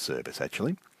SNS service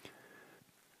actually.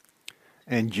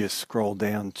 And just scroll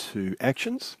down to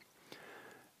Actions.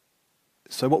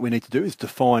 So what we need to do is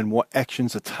define what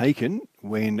actions are taken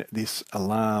when this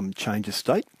alarm changes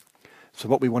state. So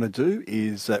what we want to do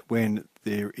is that when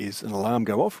there is an alarm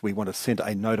go off, we want to send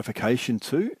a notification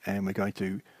to, and we're going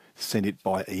to send it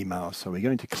by email. So we're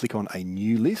going to click on a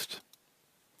new list,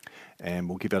 and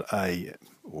we'll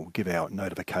give our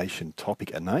notification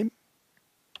topic a name,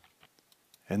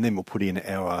 and then we'll put in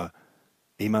our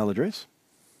email address.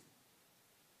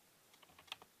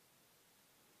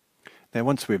 Now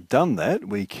once we've done that,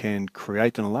 we can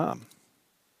create an alarm.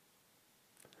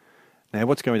 Now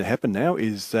what's going to happen now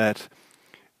is that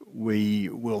we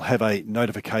will have a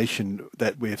notification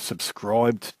that we've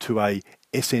subscribed to a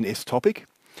SNS topic,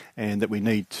 and that we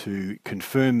need to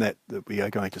confirm that we are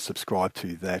going to subscribe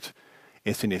to that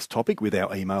SNS topic with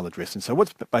our email address. And so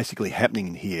what's basically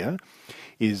happening here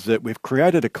is that we've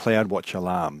created a CloudWatch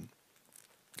alarm.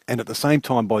 And at the same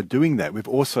time, by doing that, we've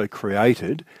also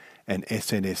created an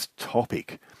SNS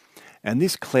topic. And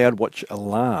this CloudWatch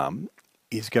alarm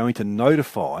is going to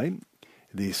notify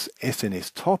this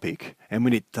SNS topic, and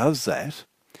when it does that,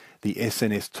 the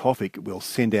SNS topic will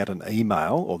send out an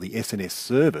email, or the SNS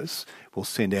service will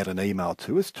send out an email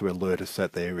to us to alert us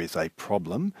that there is a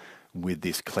problem with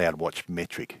this CloudWatch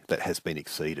metric that has been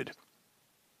exceeded.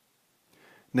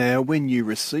 Now, when you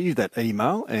receive that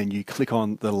email and you click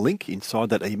on the link inside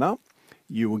that email,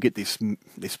 you will get this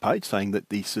page saying that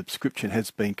the subscription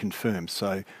has been confirmed.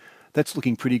 So that's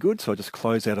looking pretty good. So I'll just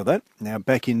close out of that. Now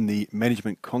back in the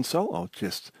management console, I'll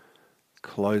just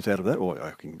close out of that, or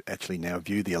I can actually now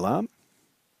view the alarm.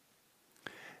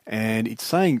 And it's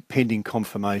saying pending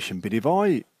confirmation, but if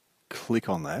I click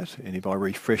on that and if I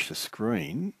refresh the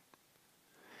screen,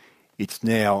 it's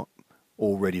now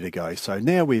all ready to go. So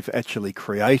now we've actually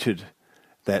created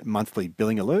that monthly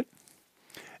billing alert,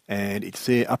 and it's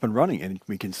there up and running, and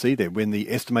we can see there when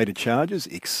the estimated charges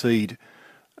exceed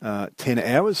 10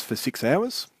 hours for 6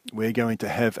 hours, we're going to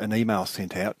have an email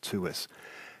sent out to us.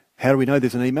 How do we know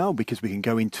there's an email? Because we can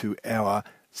go into our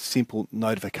simple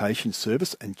notification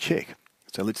service and check.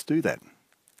 So let's do that.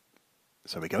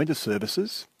 So we go into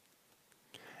services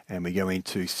and we go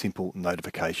into simple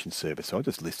notification service. So I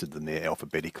just listed them there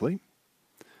alphabetically,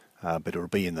 but it'll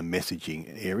be in the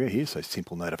messaging area here. So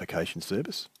simple notification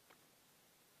service.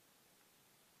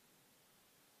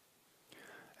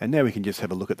 And now we can just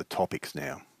have a look at the topics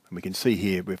now. And we can see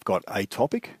here we've got a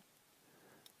topic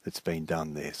that's been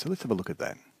done there. So let's have a look at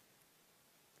that.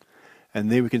 And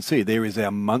there we can see there is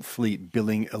our monthly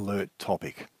billing alert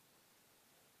topic.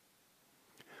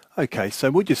 Okay, so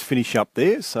we'll just finish up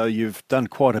there. So you've done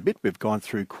quite a bit. We've gone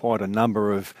through quite a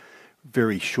number of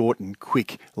very short and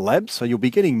quick labs. So you'll be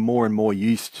getting more and more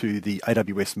used to the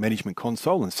AWS Management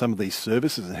Console and some of these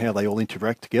services and how they all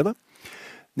interact together.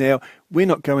 Now, we're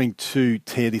not going to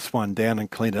tear this one down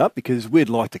and clean it up because we'd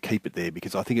like to keep it there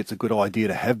because I think it's a good idea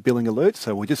to have billing alerts.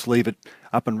 So we'll just leave it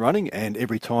up and running, and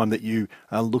every time that you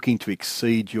are looking to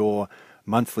exceed your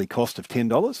monthly cost of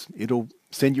 $10, it'll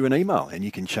send you an email and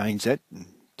you can change that, and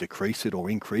decrease it or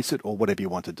increase it or whatever you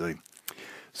want to do.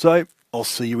 So I'll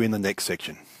see you in the next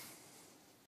section.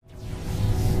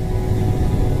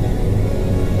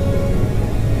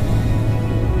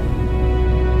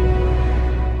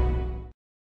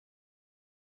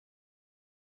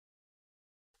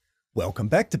 Welcome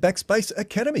back to Backspace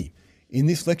Academy. In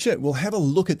this lecture, we'll have a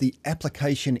look at the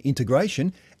application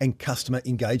integration and customer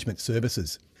engagement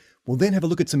services. We'll then have a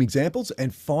look at some examples,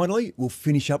 and finally, we'll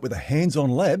finish up with a hands-on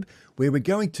lab where we're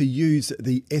going to use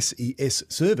the SES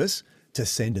service to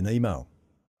send an email.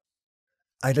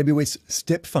 AWS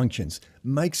Step Functions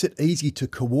makes it easy to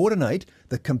coordinate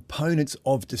the components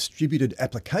of distributed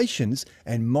applications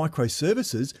and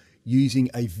microservices using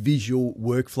a visual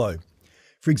workflow.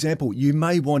 For example, you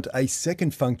may want a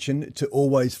second function to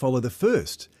always follow the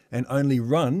first and only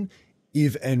run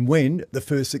if and when the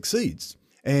first succeeds.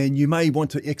 And you may want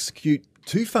to execute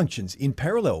two functions in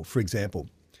parallel, for example.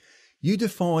 You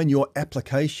define your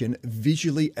application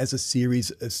visually as a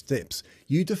series of steps.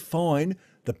 You define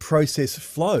the process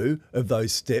flow of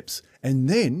those steps, and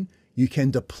then you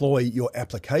can deploy your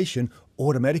application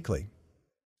automatically.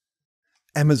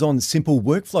 Amazon's Simple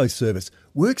Workflow service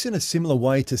works in a similar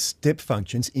way to step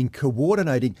functions in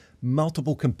coordinating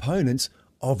multiple components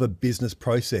of a business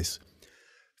process.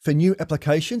 For new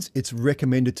applications, it's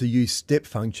recommended to use step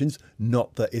functions,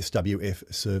 not the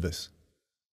SWF service.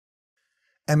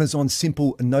 Amazon's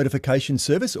Simple Notification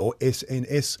Service, or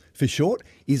SNS for short,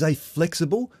 is a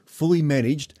flexible, fully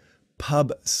managed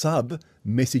pub-sub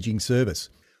messaging service.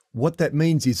 What that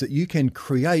means is that you can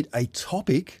create a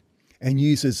topic and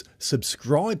users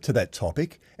subscribe to that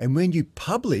topic, and when you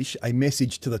publish a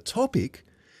message to the topic,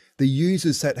 the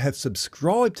users that have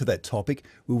subscribed to that topic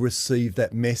will receive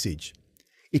that message.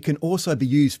 It can also be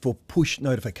used for push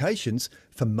notifications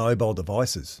for mobile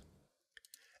devices.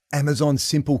 Amazon's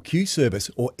Simple Queue Service,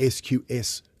 or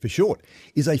SQS for short,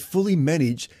 is a fully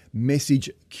managed message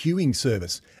queuing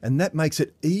service, and that makes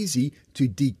it easy to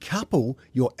decouple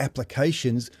your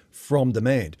applications from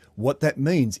demand. What that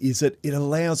means is that it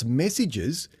allows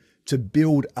messages to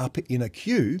build up in a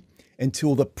queue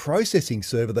until the processing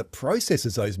server that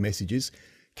processes those messages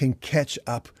can catch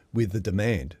up with the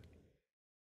demand.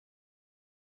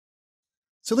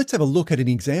 So let's have a look at an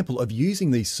example of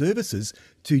using these services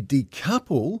to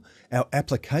decouple our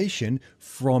application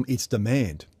from its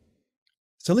demand.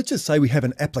 So let's just say we have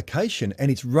an application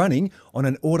and it's running on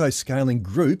an auto-scaling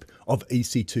group of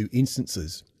EC2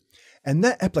 instances. And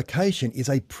that application is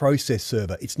a process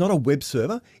server. It's not a web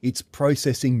server. It's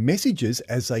processing messages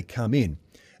as they come in.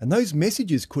 And those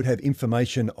messages could have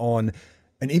information on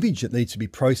an image that needs to be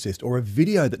processed, or a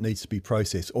video that needs to be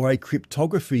processed, or a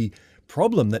cryptography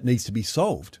problem that needs to be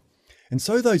solved. And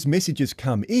so those messages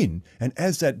come in, and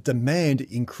as that demand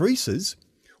increases,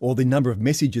 or the number of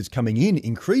messages coming in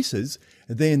increases,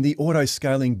 then the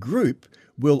auto-scaling group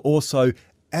will also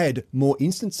add more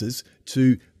instances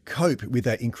to cope with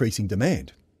that increasing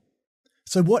demand.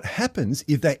 So what happens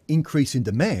if that increase in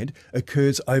demand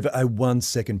occurs over a 1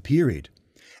 second period?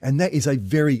 And that is a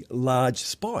very large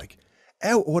spike.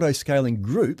 Our auto-scaling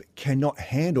group cannot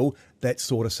handle that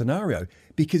sort of scenario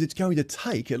because it's going to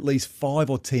take at least 5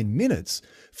 or 10 minutes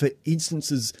for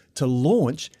instances to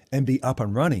launch and be up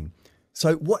and running.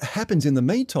 So what happens in the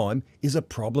meantime is a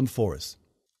problem for us.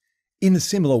 In a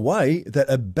similar way that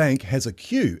a bank has a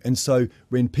queue, and so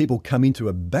when people come into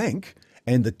a bank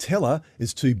and the teller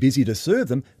is too busy to serve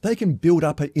them, they can build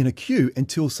up in a queue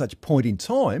until such point in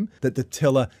time that the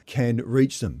teller can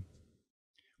reach them.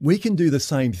 We can do the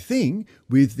same thing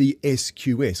with the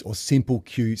SQS, or Simple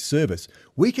Queue Service.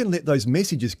 We can let those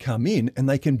messages come in and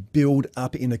they can build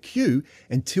up in a queue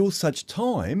until such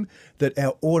time that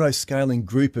our auto-scaling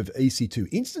group of EC2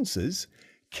 instances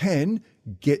can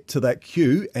get to that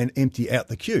queue and empty out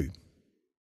the queue.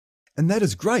 And that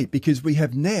is great because we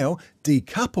have now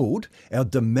decoupled our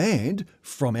demand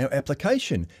from our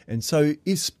application. And so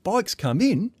if spikes come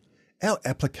in, our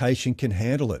application can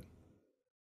handle it.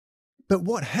 But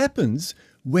what happens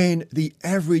when the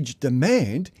average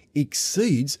demand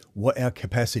exceeds what our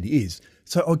capacity is?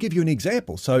 So I'll give you an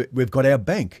example. So we've got our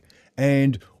bank,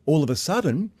 and all of a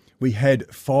sudden we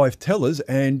had 5 tellers,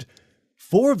 and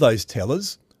 4 of those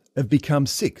tellers have become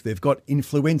sick. They've got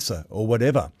influenza or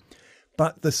whatever.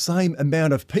 But the same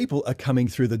amount of people are coming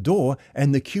through the door,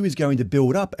 and the queue is going to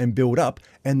build up,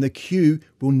 and the queue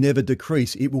will never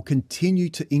decrease. It will continue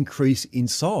to increase in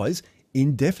size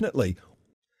indefinitely.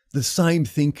 The same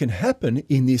thing can happen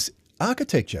in this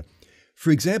architecture.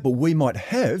 For example, we might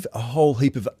have a whole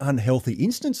heap of unhealthy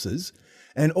instances,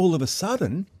 and all of a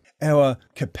sudden our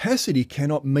capacity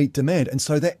cannot meet demand, and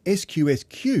so that SQS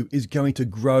queue is going to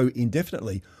grow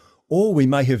indefinitely. Or we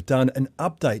may have done an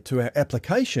update to our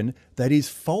application that is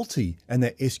faulty, and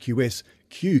that SQS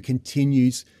queue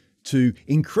continues to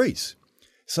increase.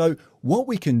 So what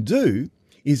we can do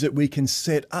is that we can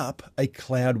set up a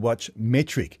CloudWatch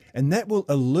metric, and that will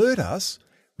alert us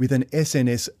with an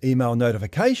SNS email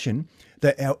notification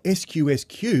that our SQS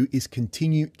queue is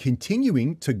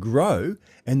continuing to grow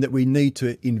and that we need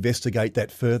to investigate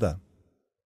that further.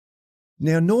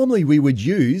 Now, normally we would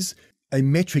use a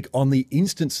metric on the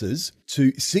instances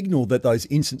to signal that those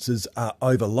instances are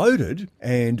overloaded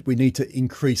and we need to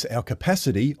increase our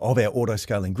capacity of our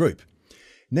auto-scaling group.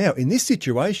 Now, in this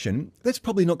situation, that's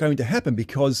probably not going to happen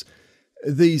because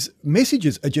these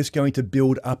messages are just going to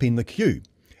build up in the queue.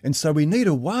 And so we need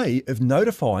a way of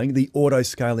notifying the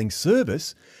auto-scaling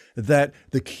service that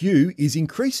the queue is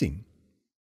increasing.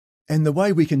 And the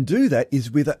way we can do that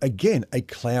is with, again, a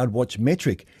CloudWatch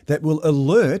metric that will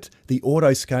alert the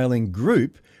auto-scaling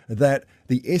group that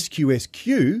the SQS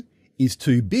queue is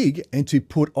too big and to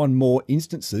put on more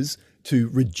instances to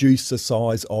reduce the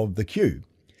size of the queue.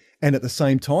 And at the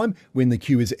same time, when the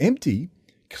queue is empty,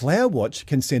 CloudWatch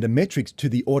can send a metric to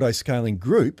the auto-scaling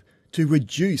group to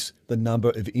reduce the number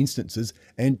of instances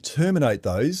and terminate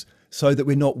those so that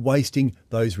we're not wasting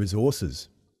those resources.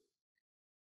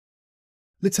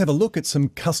 Let's have a look at some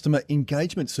customer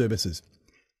engagement services.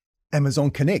 Amazon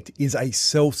Connect is a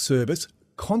self-service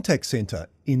contact center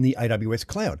in the AWS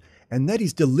cloud, and that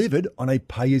is delivered on a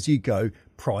pay-as-you-go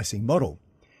pricing model.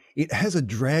 It has a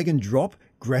drag and drop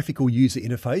graphical user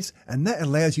interface, and that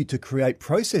allows you to create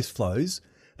process flows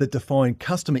that define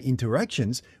customer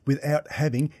interactions without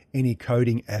having any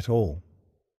coding at all.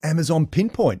 Amazon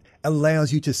Pinpoint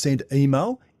allows you to send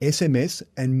email, SMS,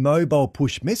 and mobile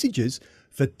push messages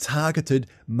for targeted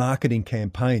marketing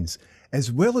campaigns,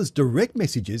 as well as direct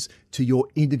messages to your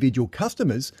individual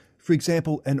customers, for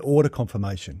example, an order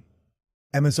confirmation.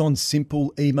 Amazon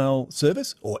Simple Email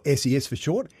Service, or SES for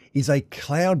short, is a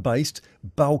cloud-based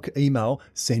bulk email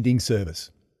sending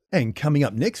service. And coming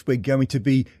up next, we're going to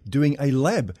be doing a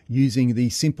lab using the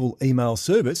Simple Email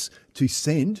Service to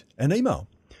send an email.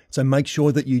 So make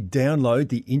sure that you download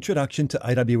the Introduction to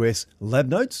AWS lab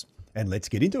notes, and let's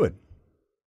get into it.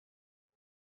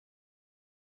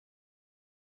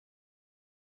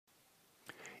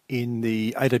 In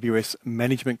the AWS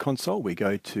Management Console, we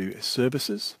go to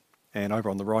Services, and over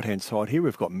on the right-hand side here,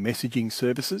 we've got Messaging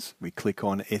Services. We click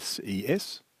on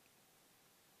SES.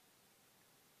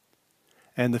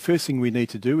 And the first thing we need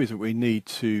to do is that we need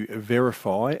to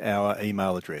verify our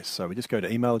email address. So we just go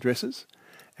to Email Addresses,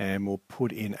 and we'll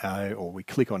put in we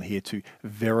click on here to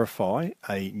verify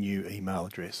a new email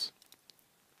address.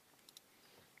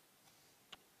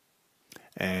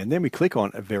 And then we click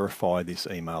on verify this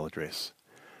email address.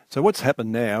 So what's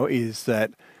happened now is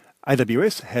that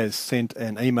AWS has sent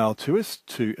an email to us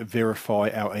to verify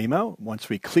our email. Once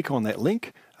we click on that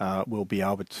link, we'll be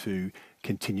able to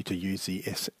continue to use the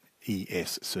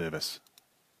SES service.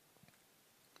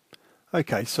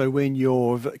 Okay, so when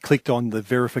you've clicked on the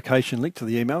verification link to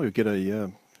the email, you'll get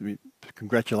a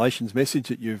congratulations message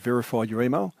that you've verified your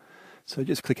email. So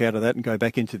just click out of that and go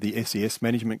back into the SES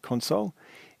management console.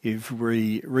 If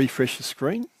we refresh the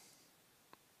screen,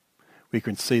 we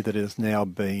can see that it has now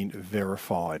been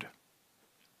verified.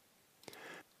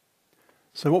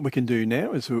 So what we can do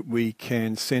now is we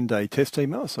can send a test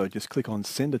email. So just click on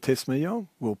send a test email.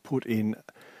 We'll put in,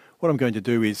 what I'm going to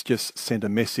do is just send a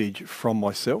message from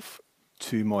myself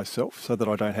to myself so that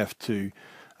I don't have to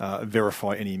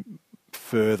verify any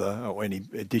further or any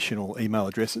additional email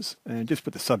addresses, and just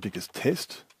put the subject as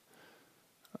test.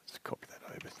 Let's copy that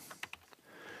over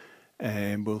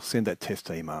and we'll send that test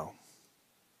email,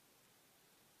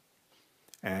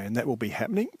 and that will be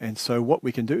happening. And so what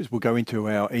we can do is we'll go into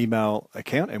our email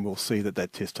account and we'll see that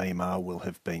that test email will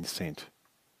have been sent.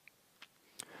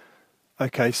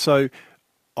 Okay, so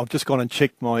I've just gone and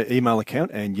checked my email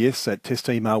account, and yes, that test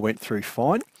email went through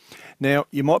fine. Now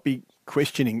you might be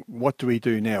questioning, what do we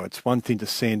do now? It's one thing to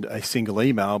send a single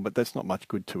email, but that's not much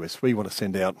good to us. We want to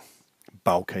send out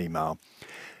bulk email.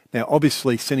 Now,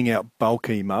 obviously, sending out bulk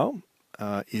email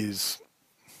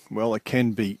it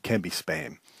can be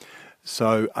spam.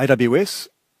 So AWS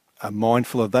are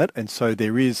mindful of that, and so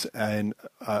there is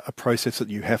a process that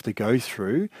you have to go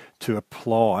through to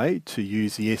apply to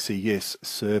use the SES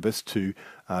service to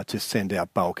send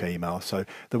out bulk email. So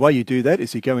the way you do that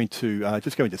is you go into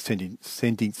just go into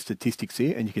sending statistics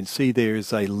here, and you can see there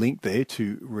is a link there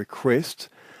to request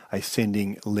a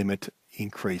sending limit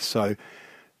increase. So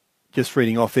just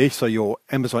reading off there, so your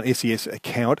Amazon SES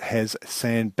account has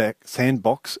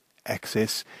sandbox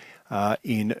access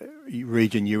in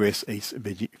region US East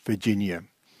Virginia.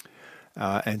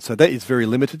 And so that is very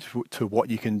limited to what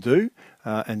you can do.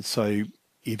 And so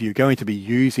if you're going to be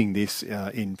using this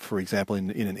for example, in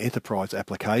an enterprise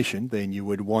application, then you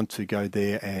would want to go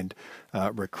there and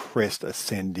request a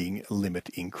sending limit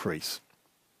increase.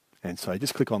 And so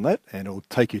just click on that and it'll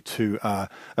take you to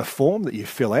a form that you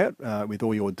fill out with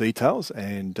all your details,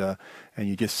 and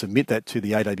you just submit that to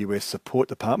the AWS support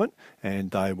department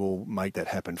and they will make that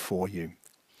happen for you.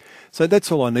 So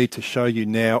that's all I need to show you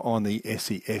now on the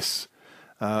SES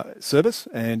service,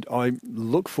 and I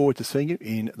look forward to seeing you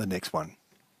in the next one.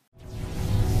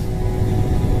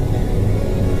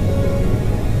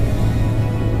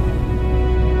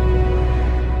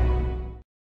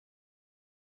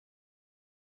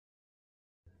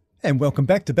 And welcome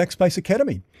back to Backspace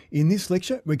Academy. In this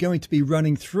lecture, we're going to be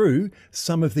running through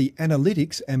some of the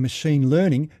analytics and machine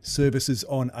learning services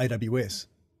on AWS.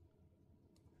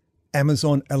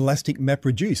 Amazon Elastic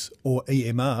MapReduce, or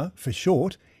EMR for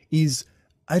short, is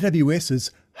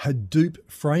AWS's Hadoop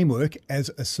framework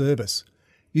as a service.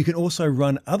 You can also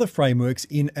run other frameworks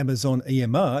in Amazon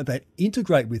EMR that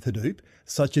integrate with Hadoop,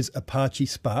 such as Apache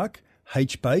Spark,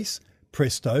 HBase,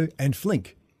 Presto, and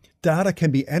Flink. Data can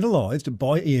be analysed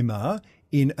by EMR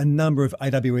in a number of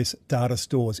AWS data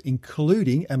stores,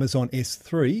 including Amazon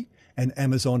S3 and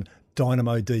Amazon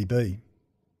DynamoDB.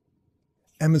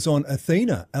 Amazon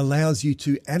Athena allows you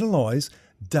to analyse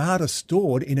data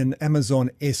stored in an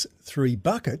Amazon S3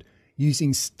 bucket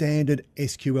using standard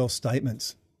SQL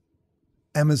statements.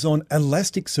 Amazon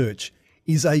Elasticsearch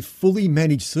is a fully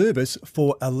managed service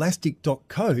for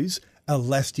Elastic.co's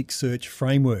Elasticsearch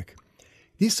framework.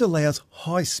 This allows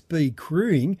high-speed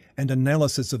querying and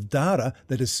analysis of data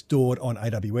that is stored on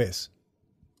AWS.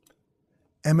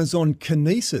 Amazon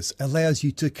Kinesis allows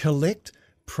you to collect,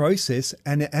 process,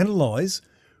 and analyse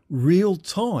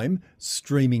real-time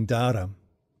streaming data.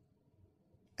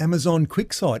 Amazon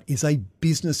QuickSight is a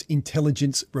business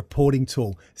intelligence reporting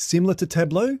tool similar to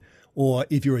Tableau, or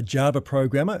if you're a Java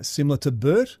programmer, similar to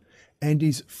BERT, and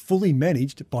is fully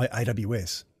managed by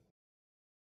AWS.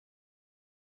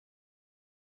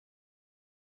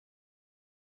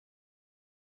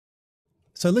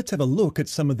 So let's have a look at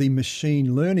some of the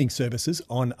machine learning services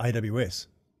on AWS.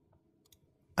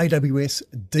 AWS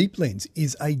Deep Lens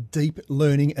is a deep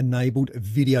learning enabled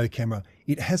video camera.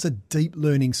 It has a deep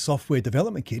learning software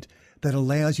development kit that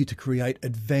allows you to create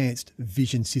advanced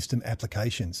vision system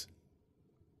applications.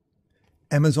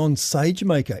 Amazon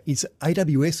SageMaker is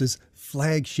AWS's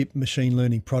flagship machine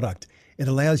learning product. It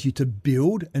allows you to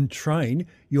build and train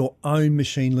your own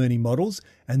machine learning models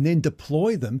and then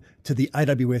deploy them to the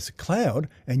AWS cloud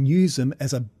and use them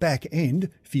as a back end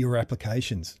for your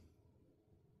applications.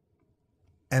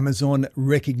 Amazon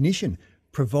Rekognition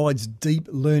provides deep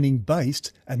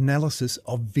learning-based analysis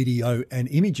of video and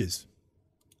images.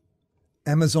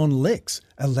 Amazon Lex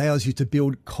allows you to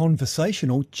build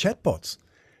conversational chatbots.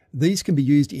 These can be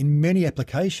used in many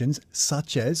applications,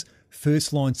 such as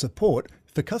first-line support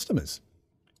for customers.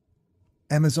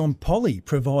 Amazon Polly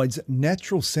provides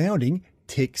natural-sounding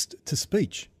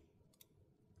text-to-speech.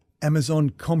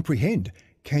 Amazon Comprehend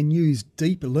can use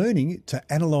deep learning to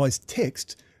analyze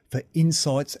text for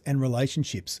insights and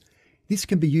relationships. This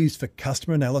can be used for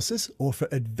customer analysis or for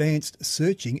advanced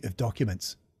searching of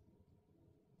documents.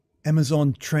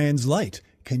 Amazon Translate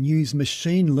can use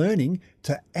machine learning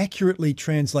to accurately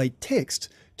translate text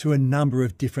to a number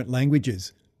of different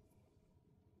languages.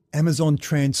 Amazon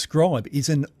Transcribe is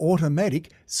an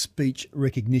automatic speech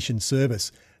recognition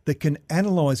service that can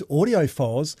analyze audio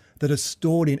files that are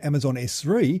stored in Amazon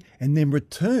S3 and then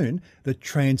return the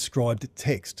transcribed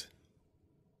text.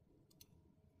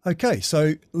 Okay,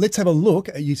 so let's have a look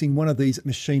at using one of these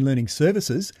machine learning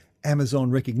services,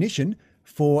 Amazon Recognition,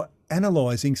 for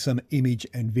analyzing some image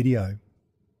and video.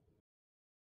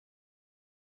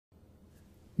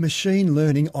 Machine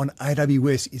learning on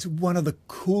AWS is one of the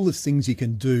coolest things you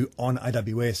can do on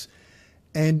AWS,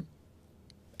 and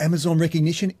Amazon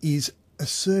Recognition is a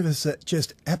service that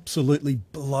just absolutely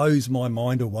blows my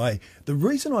mind away. The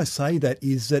reason I say that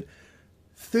is that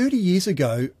 30 years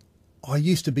ago, I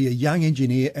used to be a young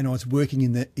engineer and I was working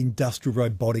in the industrial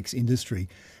robotics industry.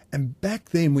 And back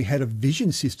then we had a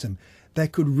vision system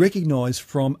that could recognize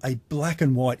from a black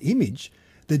and white image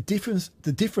the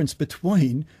difference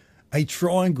between a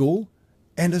triangle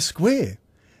and a square.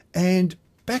 And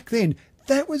back then,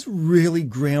 that was really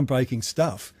groundbreaking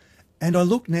stuff. And I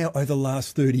look now over the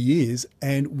last 30 years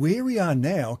and where we are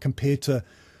now compared to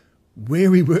where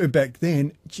we were back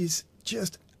then, just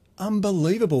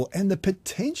unbelievable. And the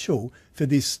potential for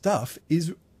this stuff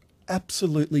is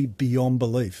absolutely beyond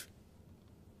belief.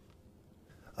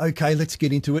 Okay, let's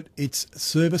get into it. It's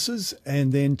services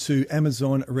and then to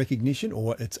Amazon Recognition,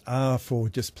 or it's R for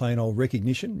just plain old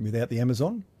recognition without the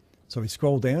Amazon. So we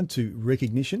scroll down to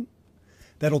Recognition.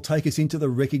 That'll take us into the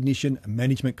Recognition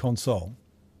Management Console.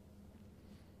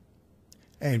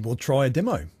 And we'll try a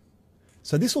demo.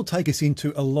 So this will take us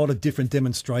into a lot of different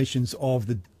demonstrations of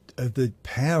the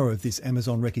power of this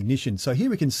Amazon Recognition. So here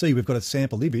we can see we've got a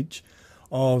sample image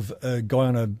of a guy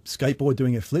on a skateboard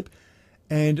doing a flip,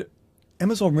 and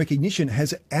Amazon Recognition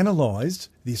has analysed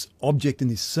this object in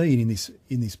this scene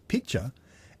in this picture,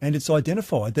 and it's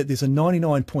identified that there's a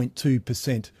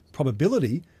 99.2%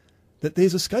 probability that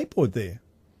there's a skateboard there,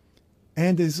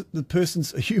 and there's the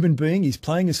person's a human being. He's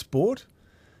playing a sport.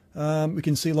 We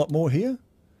can see a lot more here.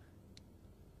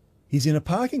 He's in a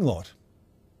parking lot.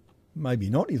 Maybe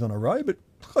not, he's on a road, but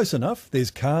close enough.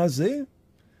 There's cars there.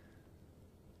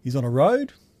 He's on a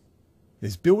road.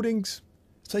 There's buildings.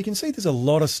 So you can see there's a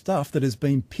lot of stuff that has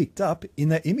been picked up in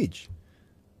that image.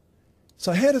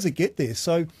 So how does it get there?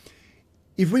 So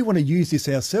if we want to use this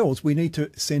ourselves, we need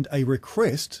to send a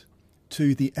request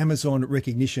to the Amazon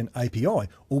Recognition API,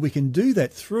 or we can do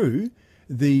that through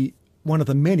one of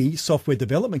the many software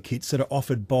development kits that are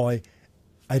offered by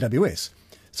AWS.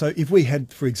 So if we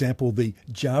had, for example, the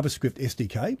JavaScript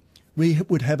SDK, we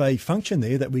would have a function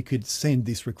there that we could send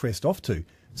this request off to.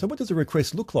 So what does a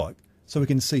request look like? So we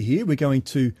can see here, we're going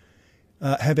to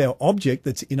have our object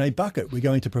that's in a bucket. We're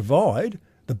going to provide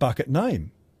the bucket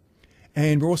name.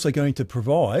 And we're also going to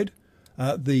provide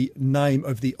the name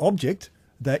of the object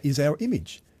that is our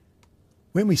image.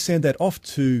 When we send that off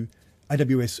to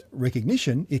AWS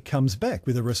Recognition, it comes back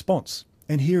with a response.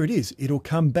 And here it is. It'll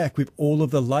come back with all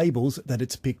of the labels that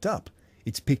it's picked up.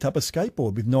 It's picked up a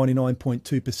skateboard with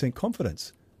 99.2%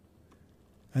 confidence.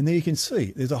 And there you can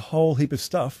see there's a whole heap of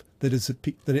stuff that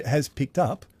it has picked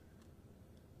up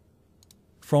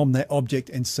from that object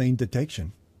and scene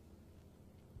detection.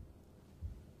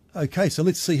 Okay, so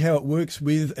let's see how it works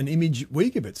with an image we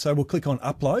give it. So we'll click on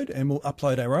upload and we'll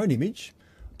upload our own image.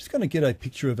 I'm just going to get a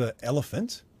picture of an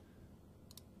elephant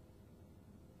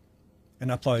and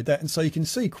upload that. And so you can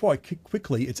see quite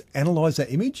quickly it's analysed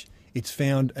that image. It's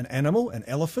found an animal, an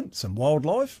elephant, some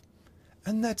wildlife,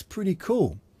 and that's pretty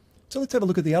cool. So let's have a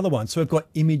look at the other one. So we've got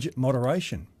image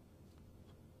moderation.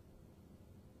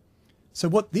 So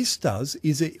what this does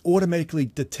is it automatically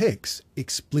detects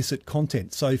explicit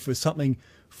content. So for something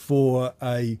for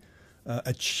a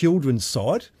children's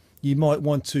site, you might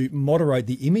want to moderate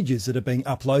the images that are being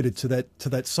uploaded to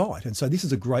that site. And so this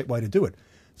is a great way to do it.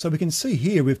 So we can see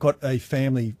here we've got a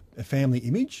family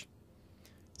image.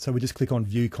 So we just click on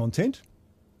View Content,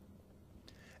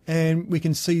 and we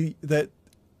can see that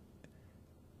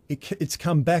it's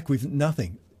come back with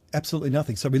nothing, absolutely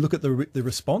nothing. So we look at the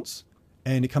response,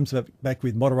 and it comes back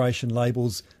with moderation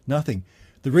labels, nothing.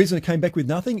 The reason it came back with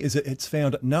nothing is that it's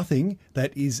found nothing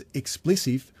that is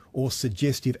explicit or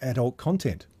suggestive adult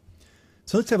content.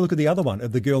 So let's have a look at the other one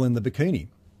of the girl in the bikini.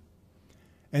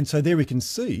 And so there we can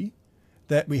see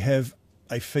that we have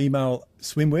a female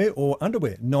swimwear or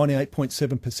underwear,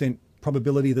 98.7%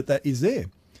 probability that that is there.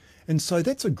 And so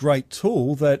that's a great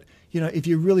tool that, if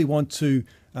you really want to,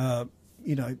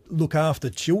 look after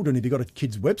children, if you've got a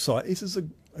kid's website, this is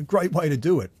a great way to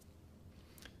do it.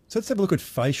 So let's have a look at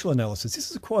facial analysis.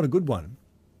 This is quite a good one.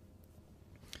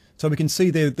 So we can see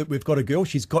there that we've got a girl.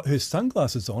 She's got her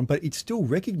sunglasses on, but it still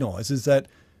recognises that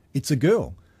it's a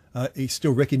girl. It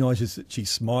still recognises that she's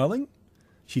smiling.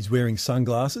 She's wearing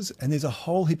sunglasses, and there's a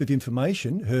whole heap of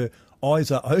information. Her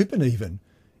eyes are open even.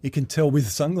 It can tell with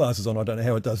sunglasses on. I don't know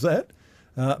how it does that.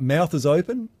 Mouth is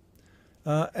open.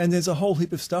 And there's a whole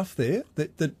heap of stuff there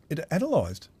that it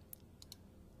analysed.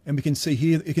 And we can see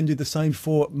here it can do the same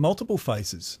for multiple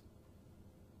faces.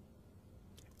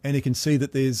 And you can see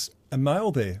that there's a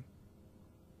male there.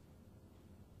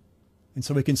 And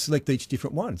so we can select each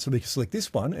different one. So we can select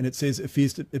this one, and it says it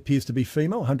appears to be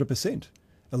female, 100%.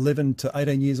 11 to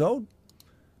 18 years old.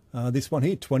 This one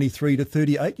here, 23 to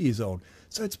 38 years old.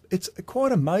 So it's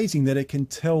quite amazing that it can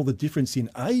tell the difference in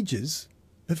ages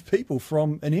of people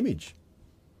from an image.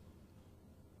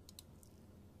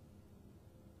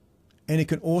 And it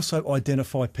can also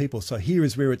identify people. So here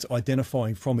is where it's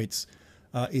identifying from its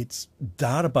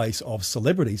database of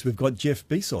celebrities. We've got Jeff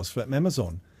Bezos from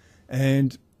Amazon,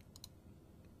 and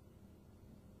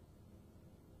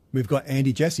we've got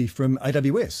Andy Jassy from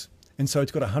AWS. And so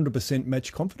it's got 100%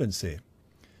 match confidence there.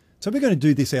 So we're going to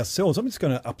do this ourselves. I'm just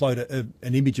going to upload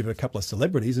an image of a couple of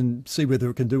celebrities and see whether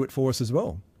it can do it for us as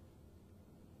well.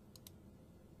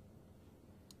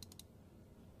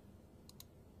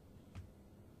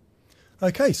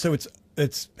 Okay, so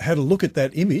it's had a look at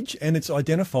that image, and it's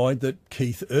identified that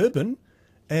Keith Urban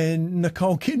and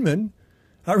Nicole Kidman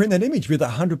are in that image with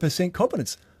 100%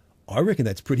 confidence. I reckon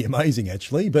that's pretty amazing,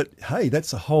 actually. But hey,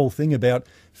 that's the whole thing about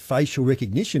facial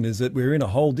recognition, is that we're in a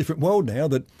whole different world now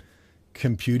that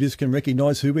computers can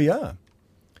recognize who we are.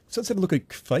 So let's have a look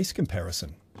at face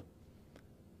comparison.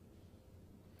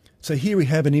 So here we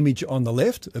have an image on the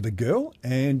left of a girl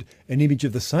and an image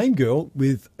of the same girl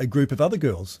with a group of other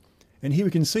girls. And here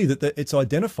we can see that it's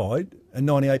identified a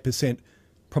 98%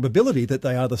 probability that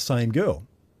they are the same girl,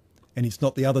 and it's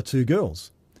not the other two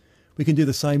girls. We can do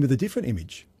the same with a different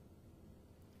image.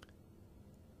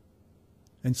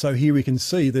 And so here we can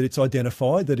see that it's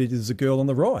identified that it is a girl on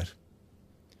the right.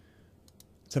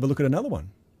 Let's have a look at another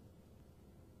one.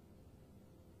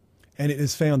 And it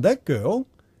has found that girl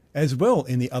as well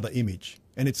in the other image.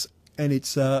 And it's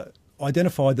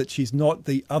identified that she's not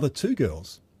the other two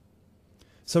girls.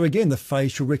 So again, the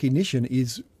facial recognition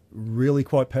is really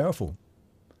quite powerful.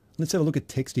 Let's have a look at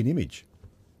text in image.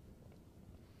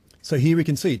 So here we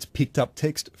can see it's picked up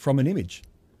text from an image.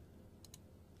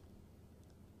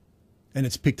 And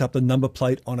it's picked up the number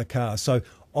plate on a car. So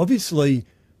obviously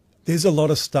there's a lot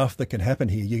of stuff that can happen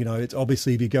here. It's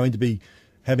obviously if you're going to be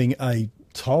having a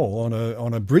toll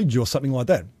on a bridge or something like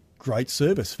that, great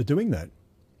service for doing that.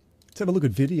 Let's have a look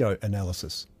at video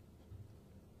analysis.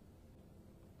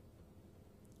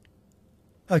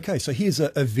 Okay, so here's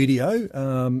a video.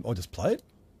 I'll just play it.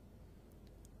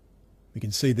 We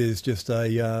can see there's just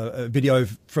a video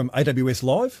from AWS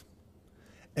Live.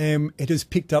 It has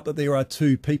picked up that there are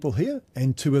two people here,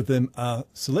 and two of them are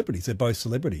celebrities. They're both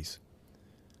celebrities.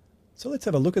 So let's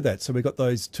have a look at that. So we've got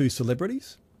those two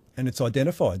celebrities, and it's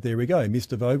identified. There we go,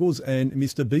 Mr. Vogels and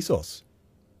Mr. Bezos.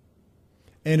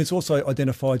 And it's also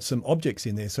identified some objects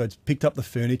in there. So it's picked up the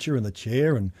furniture and the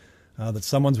chair, and that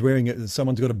someone's wearing it,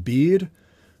 someone's got a beard,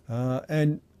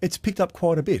 and it's picked up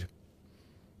quite a bit.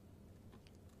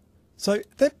 So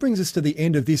that brings us to the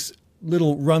end of this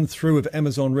little run through of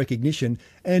Amazon recognition.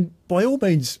 And by all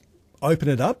means, open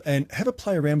it up and have a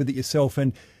play around with it yourself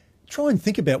and try and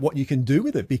think about what you can do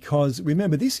with it. Because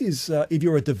remember, this is, if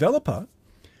you're a developer,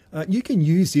 you can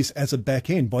use this as a back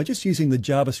end by just using the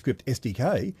JavaScript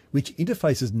SDK, which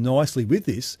interfaces nicely with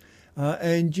this.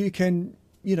 And you can,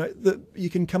 you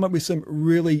can come up with some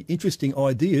really interesting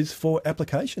ideas for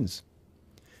applications.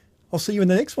 I'll see you in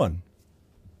the next one.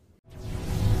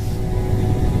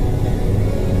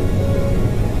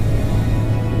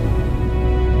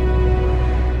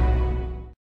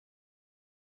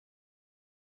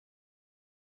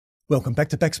 Welcome back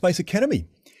to Backspace Academy.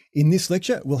 In this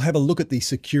lecture, we'll have a look at the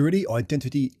security,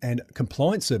 identity, and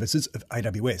compliance services of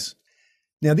AWS.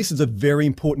 Now, this is a very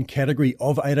important category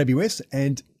of AWS,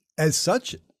 and as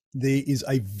such, there is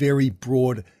a very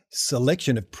broad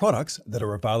selection of products that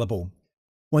are available.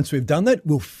 Once we've done that,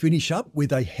 we'll finish up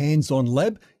with a hands-on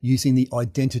lab using the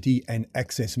Identity and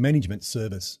Access Management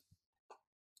service.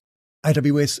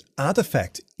 AWS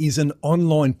Artifact is an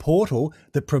online portal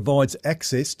that provides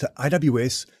access to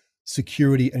AWS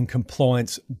security and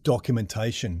compliance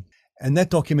documentation. And that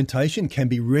documentation can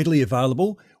be readily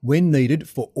available when needed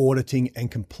for auditing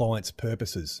and compliance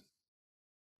purposes.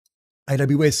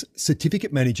 AWS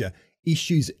Certificate Manager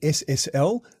issues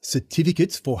SSL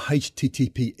certificates for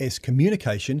HTTPS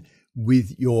communication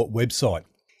with your website.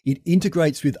 It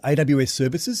integrates with AWS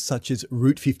services such as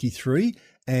Route 53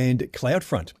 and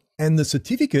CloudFront. And the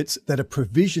certificates that are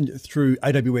provisioned through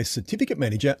AWS Certificate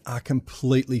Manager are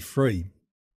completely free.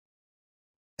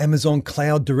 Amazon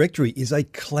Cloud Directory is a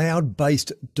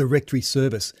cloud-based directory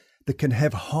service that can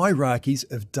have hierarchies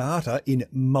of data in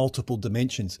multiple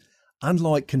dimensions,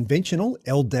 unlike conventional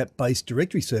LDAP-based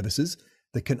directory services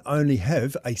that can only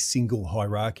have a single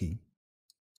hierarchy.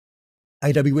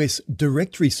 AWS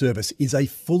Directory Service is a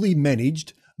fully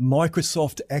managed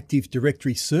Microsoft Active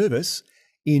Directory service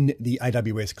in the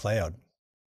AWS cloud.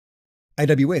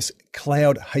 AWS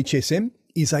Cloud HSM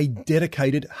is a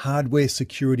dedicated hardware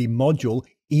security module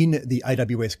in the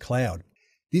AWS cloud.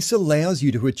 This allows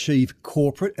you to achieve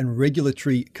corporate and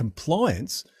regulatory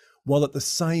compliance while at the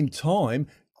same time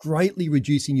greatly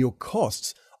reducing your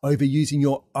costs over using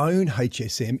your own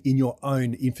HSM in your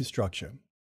own infrastructure.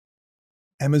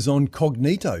 Amazon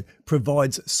Cognito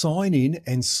provides sign-in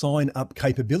and sign-up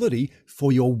capability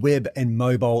for your web and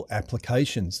mobile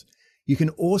applications. You can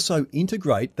also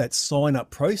integrate that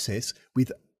sign-up process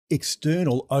with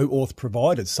external OAuth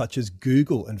providers such as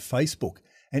Google and Facebook,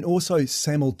 and also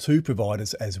SAML2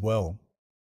 providers as well.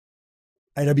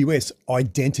 AWS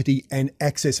Identity and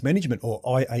Access Management, or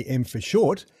IAM for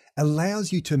short,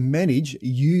 allows you to manage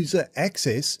user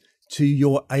access to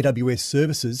your AWS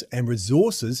services and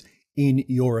resources in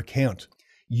your account.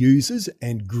 Users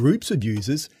and groups of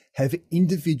users have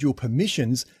individual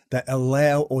permissions that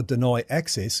allow or deny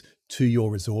access to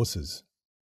your resources.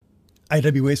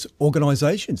 AWS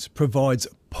Organizations provides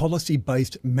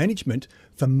policy-based management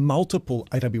for multiple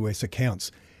AWS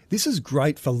accounts. This is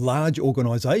great for large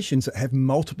organizations that have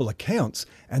multiple accounts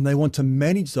and they want to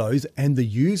manage those and the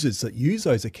users that use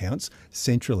those accounts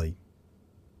centrally.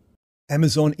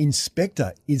 Amazon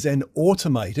Inspector is an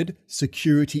automated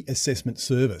security assessment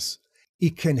service.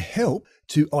 It can help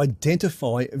to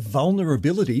identify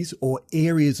vulnerabilities or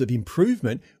areas of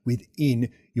improvement within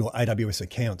your AWS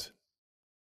account.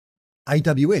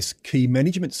 AWS Key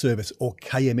Management Service, or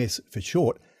KMS for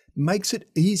short, makes it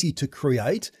easy to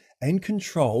create and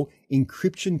control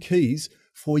encryption keys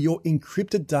for your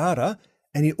encrypted data,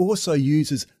 and it also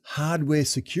uses hardware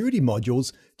security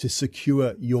modules to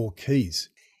secure your keys.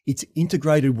 It's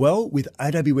integrated well with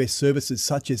AWS services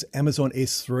such as Amazon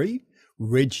S3,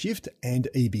 Redshift, and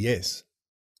EBS.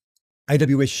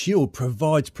 AWS Shield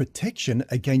provides protection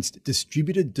against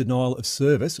distributed denial of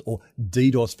service, or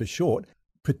DDoS for short,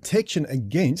 protection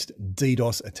against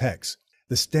DDoS attacks.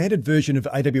 The standard version of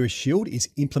AWS Shield is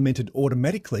implemented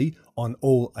automatically on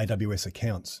all AWS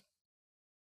accounts.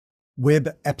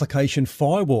 Web Application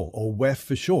Firewall, or WAF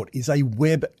for short, is a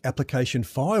web application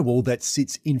firewall that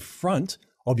sits in front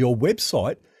of your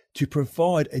website to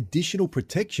provide additional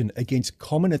protection against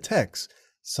common attacks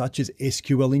such as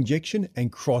SQL injection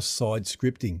and cross-site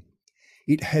scripting.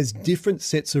 It has different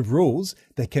sets of rules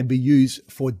that can be used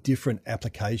for different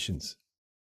applications.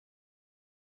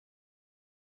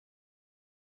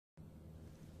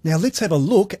 Now let's have a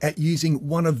look at using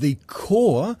one of the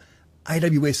core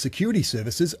AWS security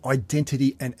services,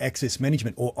 Identity and Access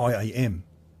Management, or IAM.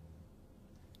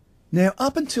 Now,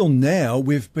 up until now,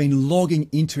 we've been logging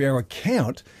into our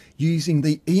account using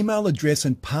the email address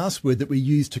and password that we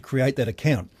used to create that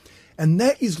account. And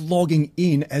that is logging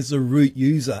in as a root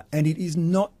user, and it is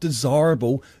not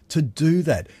desirable to do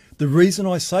that. The reason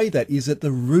I say that is that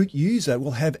the root user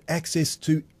will have access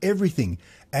to everything,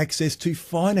 access to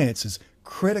finances,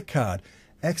 credit card,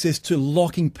 access to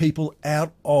locking people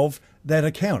out of that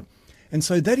account. And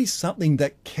so that is something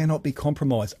that cannot be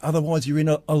compromised. Otherwise, you're in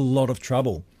a lot of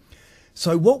trouble.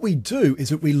 So what we do is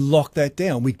that we lock that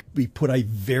down. We put a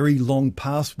very long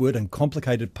password and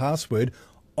complicated password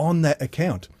on that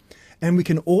account. And we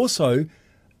can also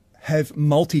have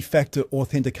multi-factor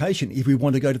authentication if we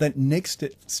want to go to that next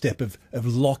step of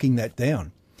locking that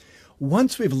down.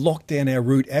 Once we've locked down our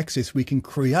root access, we can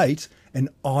create an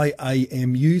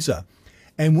IAM user,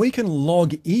 and we can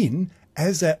log in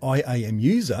as that IAM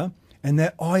user, and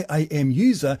that IAM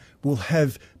user will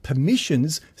have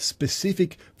permissions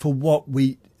specific for what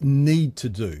we need to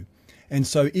do. And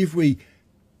so if we,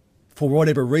 for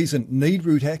whatever reason, need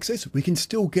root access, we can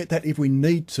still get that if we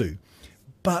need to.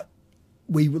 but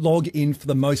we log in for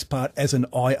the most part as an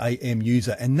IAM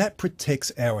user, and that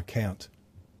protects our account.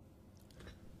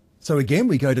 So again,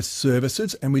 we go to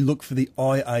services and we look for the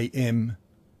IAM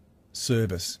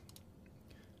service.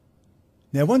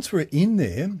 Now, once we're in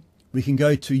there, we can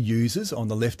go to users on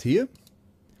the left here,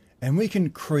 and we can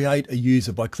create a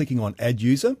user by clicking on add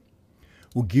user.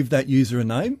 We'll give that user a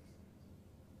name.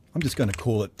 I'm just going to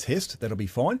call it test. That'll be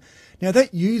fine. Now,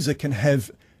 that user can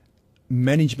have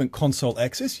management console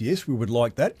access. Yes, we would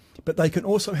like that, but they can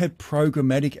also have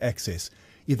programmatic access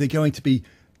if they're going to be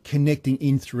connecting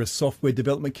in through a software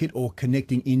development kit or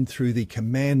connecting in through the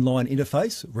command line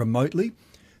interface remotely.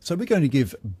 So we're going to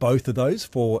give both of those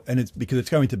because it's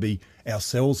going to be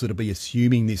ourselves that'll be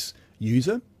assuming this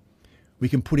user. We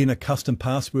can put in a custom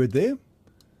password there.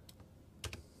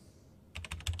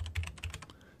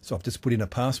 So I've just put in a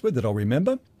password that I'll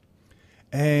remember.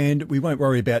 And we won't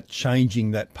worry about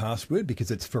changing that password because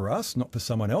it's for us, not for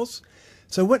someone else.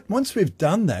 So once we've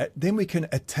done that, then we can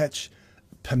attach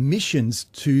permissions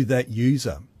to that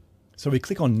user. So we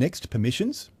click on Next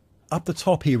Permissions. Up the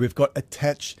top here, we've got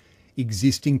Attach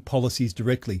Existing Policies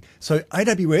Directly. So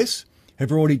AWS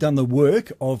have already done the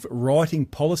work of writing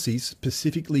policies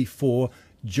specifically for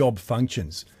job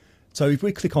functions. So if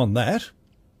we click on that,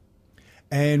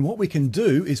 and what we can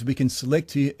do is we can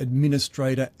select here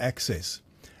Administrator Access.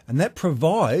 And that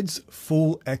provides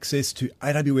full access to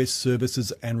AWS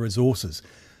services and resources.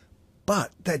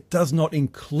 But that does not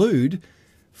include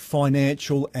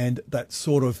financial and that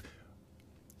sort of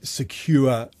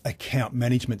secure account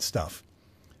management stuff.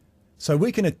 So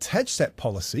we can attach that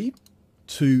policy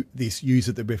to this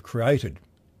user that we've created.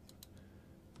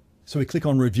 So we click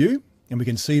on Review, and we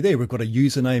can see there we've got a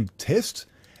username test,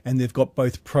 and they've got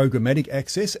both programmatic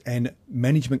access and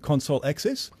management console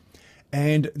access,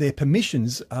 and their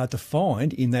permissions are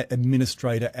defined in that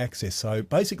administrator access. So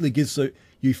basically gives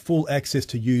you full access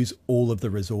to use all of the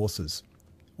resources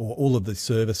or all of the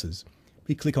services.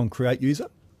 We click on Create User.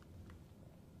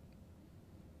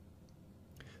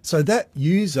 So that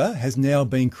user has now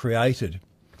been created,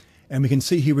 and we can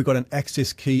see here we've got an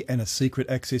access key and a secret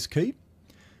access key.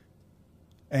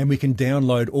 And we can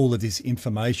download all of this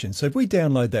information. So if we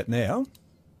download that now,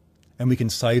 and we can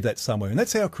save that somewhere, and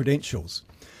that's our credentials.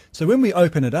 So when we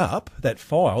open it up, that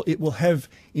file, it will have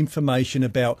information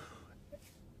about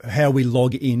how we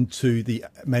log into the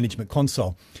management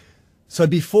console. So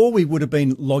before we would have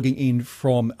been logging in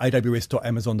from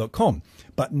aws.amazon.com,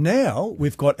 but now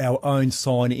we've got our own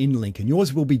sign-in link, and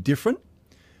yours will be different.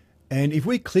 And if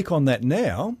we click on that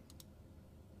now,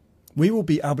 we will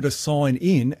be able to sign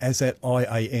in as that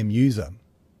IAM user.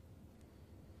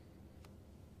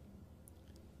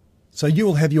 So you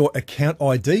will have your account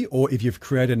ID, or if you've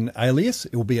created an alias,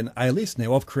 it will be an alias.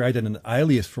 Now I've created an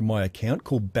alias from my account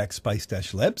called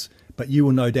backspace-labs, but you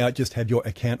will no doubt just have your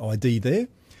account ID there.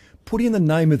 Put in the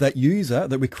name of that user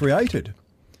that we created.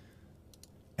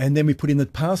 And then we put in the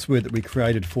password that we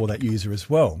created for that user as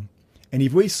well. And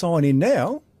if we sign in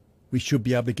now, we should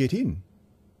be able to get in.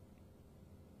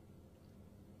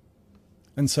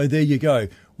 And so there you go.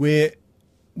 We've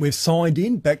signed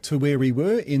in back to where we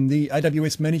were in the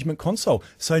AWS Management Console.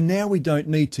 So now we don't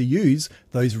need to use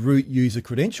those root user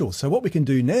credentials. So what we can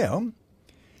do now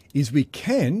is we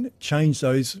can change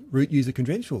those root user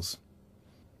credentials.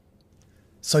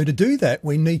 So to do that,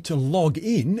 we need to log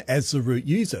in as the root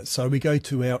user. So we go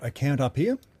to our account up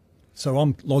here. So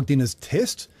I'm logged in as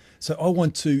test. So I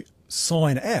want to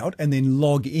sign out and then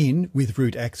log in with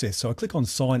root access. So I click on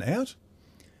sign out,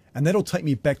 and that'll take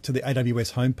me back to the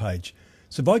AWS homepage.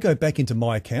 So if I go back into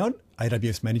my account,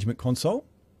 AWS Management Console,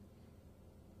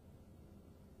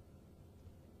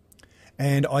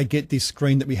 and I get this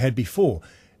screen that we had before.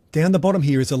 Down the bottom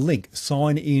here is a link,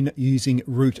 sign in using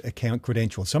root account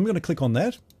credentials. So I'm going to click on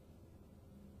that.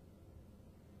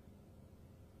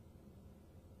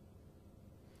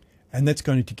 And that's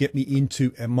going to get me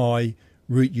into my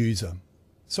root user.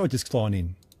 So I just sign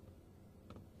in.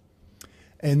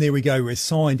 And there we go, we're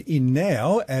signed in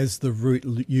now as the root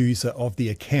user of the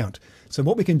account. So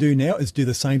what we can do now is do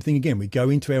the same thing again. We go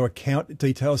into our account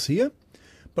details here,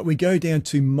 but we go down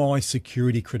to My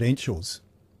Security Credentials.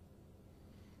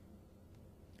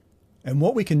 And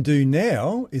what we can do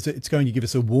now is that it's going to give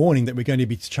us a warning that we're going to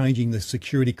be changing the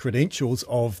security credentials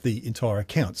of the entire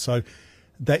account. So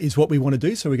that is what we want to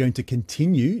do. So we're going to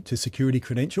continue to security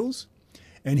credentials.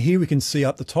 And here we can see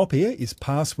up the top here is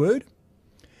password.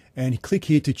 And click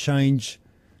here to change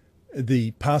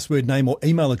the password name or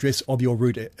email address of your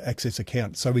root access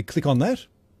account. So we click on that.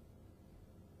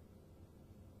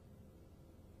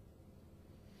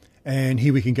 And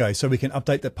here we can go. So we can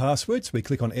update the password. So we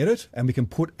click on edit and we can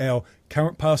put our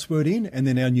current password in and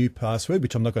then our new password,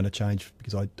 which I'm not going to change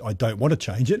because I don't want to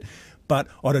change it. But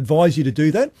I'd advise you to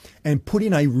do that and put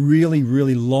in a really,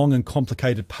 really long and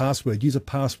complicated password. Use a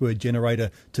password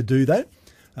generator to do that.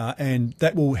 And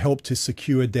that will help to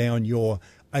secure down your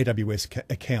AWS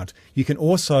account. You can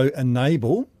also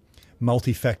enable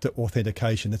multi-factor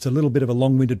authentication. It's a little bit of a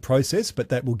long-winded process, but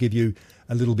that will give you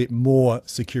a little bit more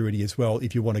security as well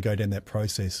if you want to go down that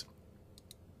process.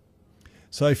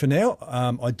 So for now,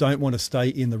 I don't want to stay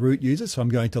in the root user, so I'm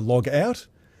going to log out.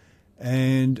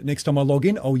 And next time I log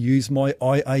in, I'll use my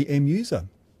IAM user.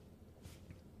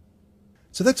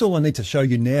 So that's all I need to show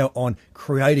you now on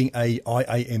creating a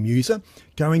IAM user.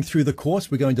 Going through the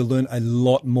course, we're going to learn a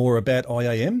lot more about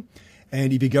IAM.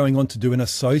 And if you're going on to do an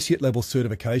associate level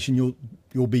certification,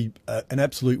 you'll be an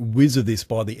absolute whiz of this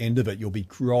by the end of it. You'll be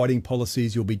writing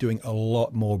policies. You'll be doing a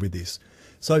lot more with this.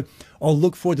 So I'll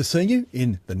look forward to seeing you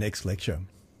in the next lecture.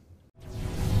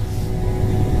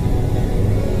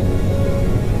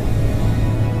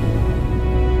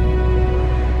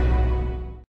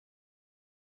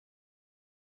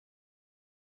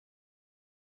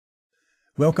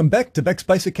 Welcome back to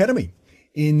Backspace Academy.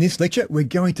 In this lecture, we're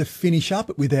going to finish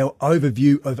up with our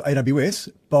overview of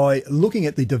AWS by looking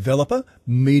at the developer,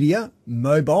 media,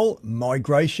 mobile,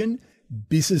 migration,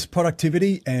 business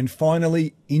productivity, and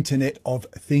finally, Internet of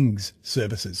Things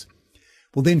services.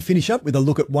 We'll then finish up with a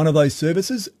look at one of those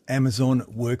services, Amazon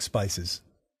Workspaces.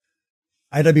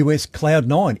 AWS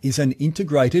Cloud9 is an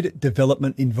integrated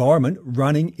development environment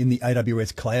running in the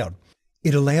AWS cloud.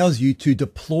 It allows you to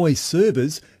deploy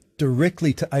servers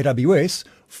directly to AWS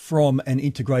from an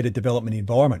integrated development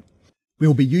environment.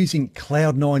 We'll be using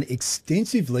Cloud9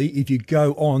 extensively if you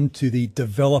go on to the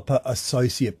Developer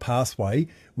Associate pathway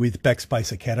with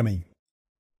Backspace Academy.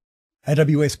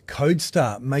 AWS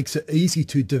CodeStar makes it easy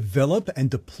to develop and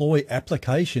deploy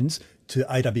applications to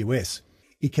AWS.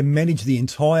 It can manage the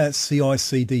entire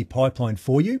CI/CD pipeline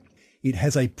for you. It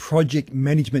has a project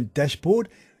management dashboard,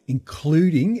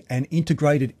 including an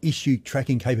integrated issue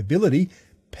tracking capability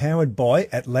powered by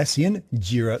Atlassian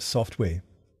Jira software.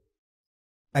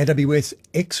 AWS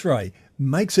X-Ray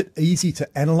makes it easy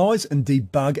to analyze and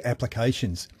debug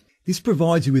applications. This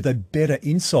provides you with a better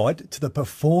insight to the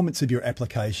performance of your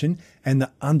application and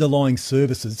the underlying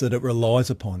services that it relies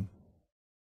upon.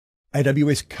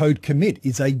 AWS Code Commit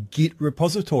is a Git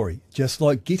repository, just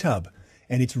like GitHub,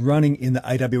 and it's running in the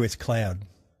AWS cloud.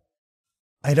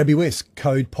 AWS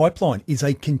Code Pipeline is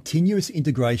a continuous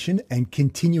integration and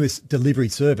continuous delivery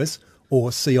service,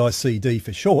 or CI/CD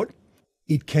for short.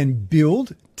 It can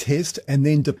build, test, and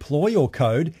then deploy your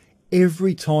code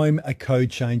every time a code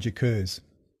change occurs.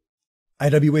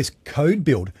 AWS Code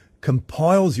Build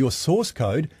compiles your source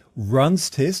code, runs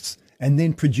tests, and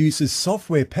then produces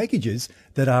software packages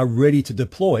that are ready to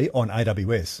deploy on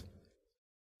AWS.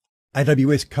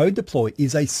 AWS Code Deploy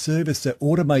is a service that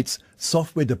automates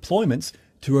software deployments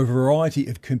to a variety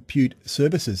of compute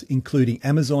services, including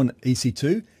Amazon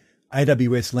EC2,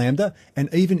 AWS Lambda,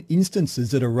 and even instances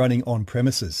that are running on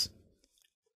premises.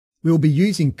 We'll be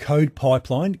using Code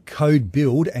Pipeline, Code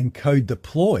Build, and Code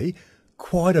Deploy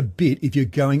quite a bit if you're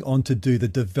going on to do the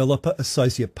Developer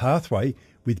Associate pathway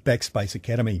with Backspace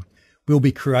Academy. We'll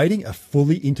be creating a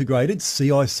fully integrated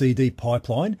CI/CD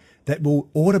pipeline that will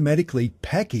automatically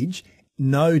package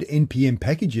Node NPM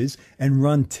packages and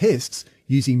run tests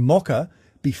using Mocha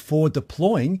before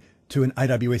deploying to an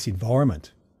AWS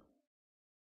environment.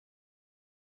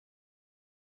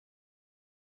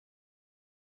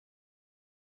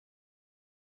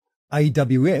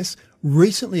 AWS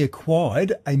recently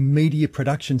acquired a media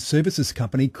production services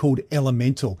company called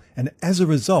Elemental, and as a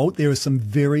result, there are some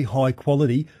very high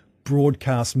quality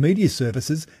broadcast media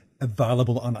services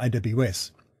available on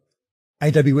AWS.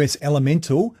 AWS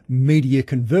Elemental Media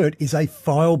Convert is a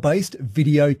file-based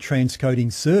video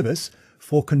transcoding service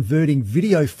for converting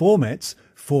video formats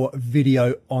for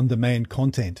video on-demand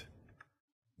content.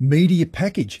 Media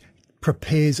Package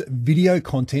prepares video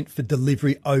content for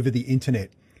delivery over the internet.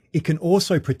 It can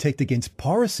also protect against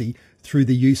piracy through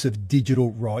the use of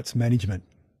digital rights management.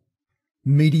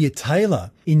 Media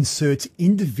Tailor inserts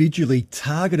individually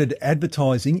targeted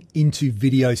advertising into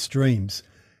video streams.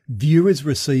 Viewers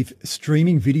receive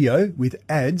streaming video with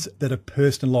ads that are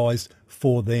personalized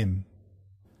for them.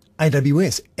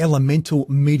 AWS Elemental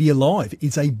Media Live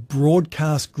is a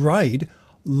broadcast-grade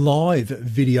live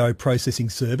video processing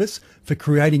service for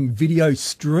creating video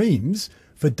streams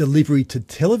for delivery to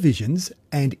televisions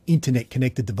and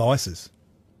internet-connected devices.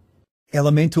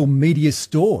 Elemental Media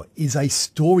Store is a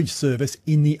storage service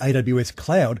in the AWS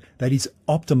cloud that is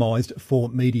optimized for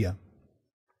media.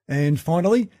 And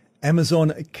finally, Amazon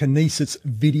Kinesis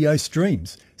Video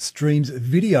streams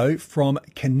video from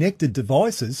connected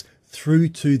devices through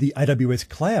to the AWS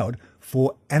cloud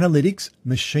for analytics,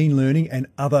 machine learning, and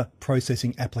other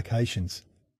processing applications.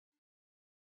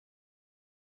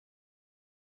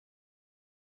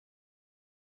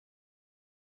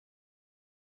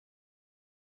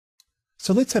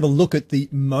 So let's have a look at the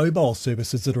mobile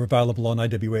services that are available on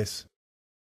AWS.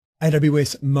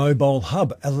 AWS Mobile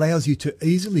Hub allows you to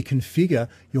easily configure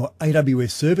your AWS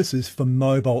services for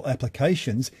mobile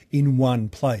applications in one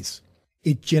place.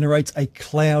 It generates a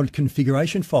cloud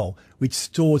configuration file which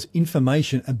stores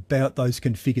information about those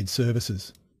configured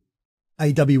services.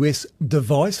 AWS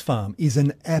Device Farm is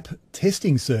an app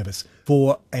testing service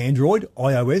for Android,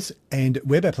 iOS, and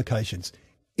web applications.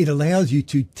 It allows you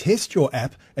to test your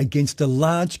app against a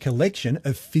large collection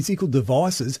of physical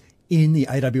devices in the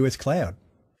AWS cloud.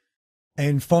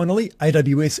 And finally,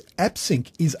 AWS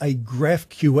AppSync is a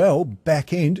GraphQL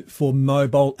backend for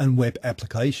mobile and web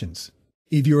applications.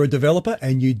 If you're a developer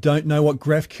and you don't know what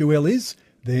GraphQL is,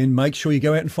 then make sure you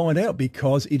go out and find out,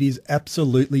 because it is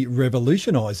absolutely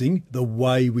revolutionizing the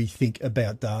way we think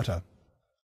about data.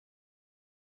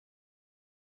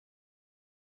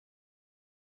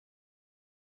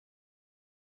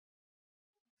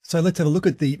 So let's have a look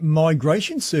at the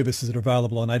migration services that are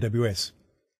available on AWS.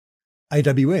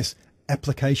 AWS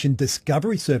Application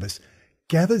Discovery Service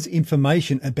gathers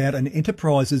information about an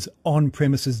enterprise's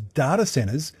on-premises data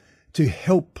centers to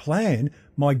help plan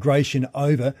migration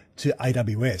over to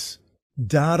AWS.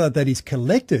 Data that is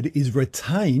collected is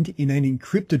retained in an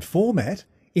encrypted format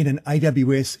in an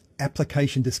AWS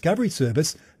Application Discovery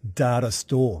Service data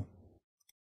store.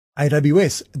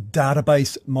 AWS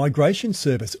Database Migration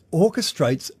Service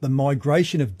orchestrates the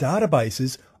migration of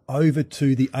databases over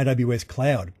to the AWS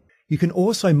cloud. You can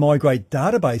also migrate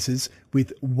databases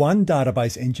with one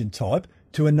database engine type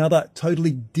to another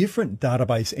totally different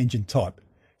database engine type.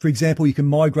 For example, you can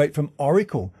migrate from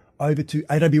Oracle over to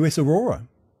AWS Aurora.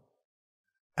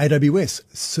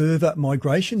 AWS Server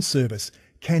Migration Service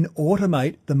can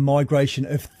automate the migration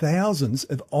of thousands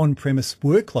of on-premise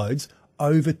workloads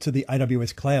over to the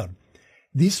AWS cloud.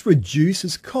 This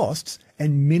reduces costs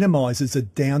and minimizes the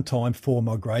downtime for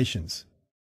migrations.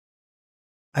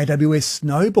 AWS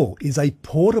Snowball is a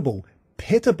portable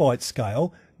petabyte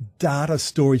scale data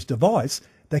storage device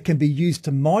that can be used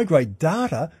to migrate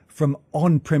data from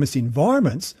on-premise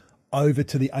environments over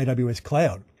to the AWS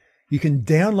cloud. You can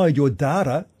download your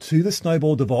data to the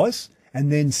Snowball device and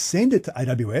then send it to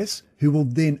AWS, who will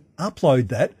then upload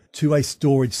that to a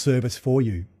storage service for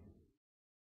you.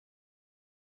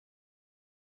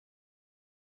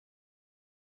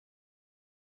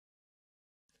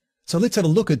 So let's have a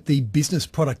look at the business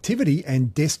productivity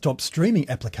and desktop streaming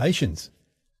applications.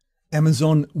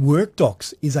 Amazon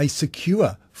WorkDocs is a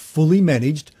secure, fully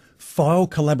managed file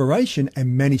collaboration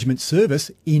and management service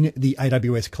in the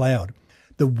AWS cloud.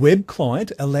 The web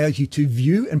client allows you to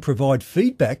view and provide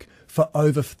feedback for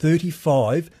over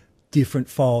 35 different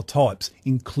file types,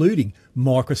 including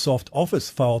Microsoft Office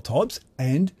file types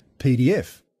and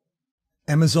PDF.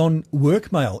 Amazon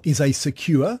Workmail is a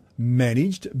secure,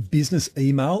 managed business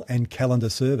email and calendar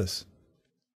service.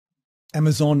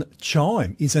 Amazon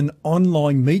Chime is an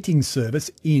online meeting service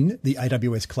in the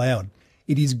AWS cloud.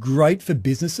 It is great for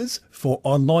businesses for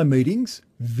online meetings,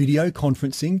 video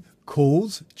conferencing,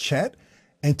 calls, chat,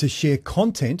 and to share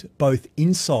content both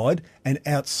inside and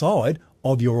outside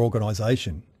of your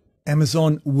organization.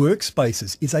 Amazon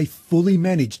Workspaces is a fully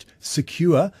managed,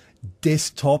 secure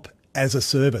desktop as a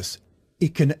service.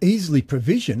 It can easily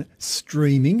provision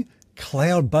streaming,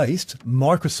 cloud-based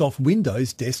Microsoft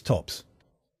Windows desktops.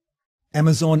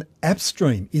 Amazon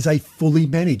AppStream is a fully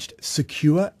managed,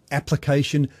 secure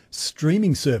application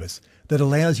streaming service that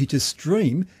allows you to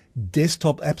stream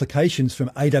desktop applications from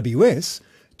AWS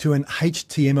to an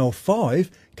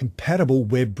HTML5 compatible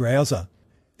web browser.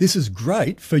 This is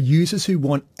great for users who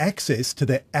want access to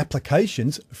their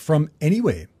applications from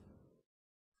anywhere.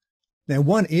 Now,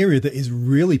 one area that is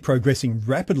really progressing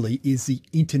rapidly is the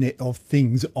Internet of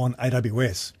Things on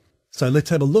AWS. So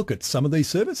let's have a look at some of these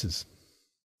services.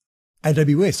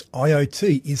 AWS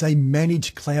IoT is a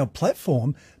managed cloud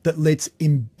platform that lets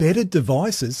embedded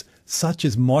devices such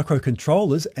as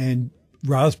microcontrollers and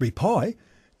Raspberry Pi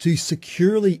to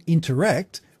securely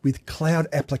interact with cloud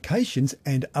applications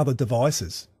and other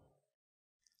devices.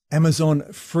 Amazon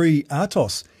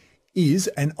FreeRTOS is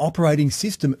an operating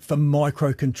system for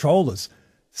microcontrollers,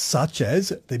 such as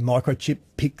the microchip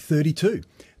PIC32,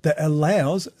 that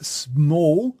allows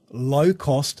small,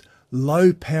 low-cost,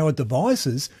 low-power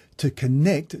devices to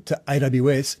connect to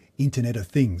AWS Internet of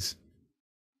Things.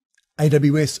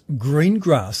 AWS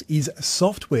Greengrass is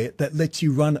software that lets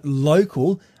you run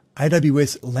local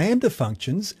AWS Lambda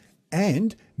functions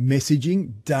and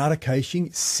messaging, data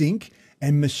caching, sync,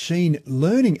 and machine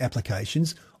learning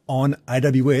applications on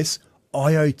AWS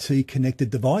IoT connected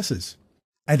devices.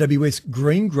 AWS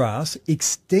Greengrass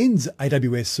extends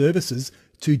AWS services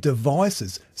to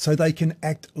devices so they can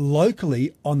act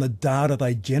locally on the data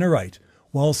they generate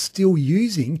while still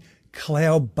using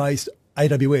cloud-based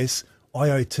AWS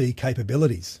IoT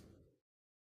capabilities.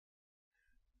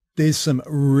 There's some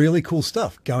really cool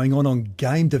stuff going on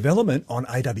game development on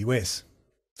AWS.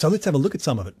 So let's have a look at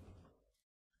some of it.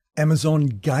 Amazon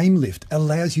GameLift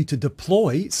allows you to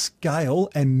deploy, scale,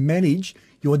 and manage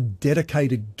your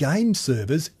dedicated game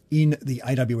servers in the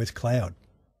AWS cloud.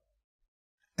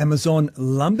 Amazon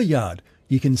Lumberyard,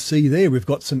 you can see there we've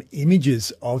got some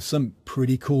images of some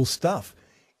pretty cool stuff.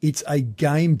 It's a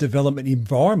game development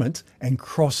environment and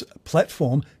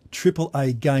cross-platform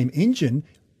AAA game engine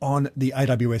on the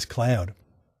AWS cloud.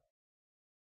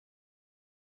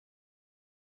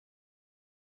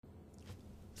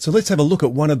 So let's have a look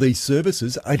at one of these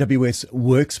services, AWS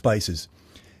Workspaces.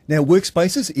 Now,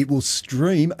 Workspaces, it will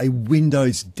stream a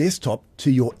Windows desktop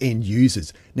to your end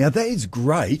users. Now, that is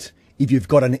great if you've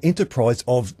got an enterprise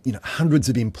of hundreds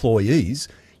of employees.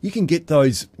 You can get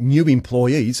those new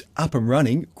employees up and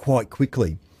running quite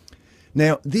quickly.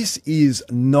 Now, this is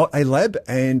not a lab,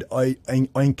 and I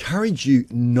encourage you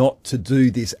not to do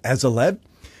this as a lab.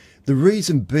 The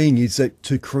reason being is that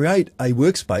to create a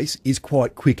workspace is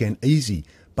quite quick and easy,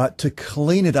 but to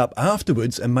clean it up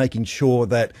afterwards and making sure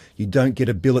that you don't get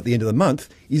a bill at the end of the month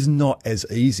is not as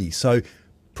easy. So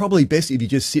probably best if you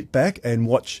just sit back and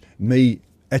watch me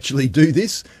actually do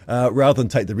this rather than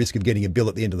take the risk of getting a bill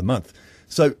at the end of the month.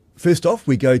 So first off,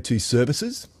 we go to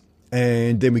Services,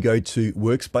 and then we go to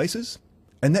Workspaces,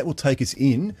 and that will take us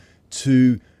in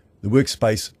to the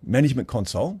Workspace Management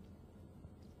Console.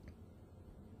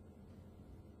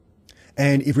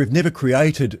 And if we've never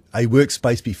created a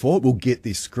workspace before, we'll get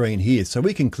this screen here. So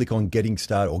we can click on Getting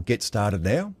Started or Get Started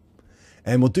Now,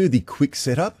 and we'll do the quick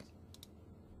setup.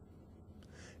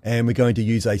 And we're going to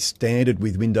use a standard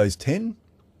with Windows 10.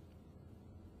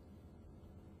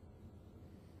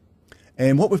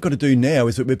 And what we've got to do now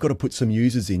is that we've got to put some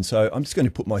users in. So I'm just going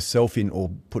to put myself in, or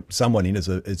put someone in as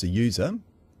a user.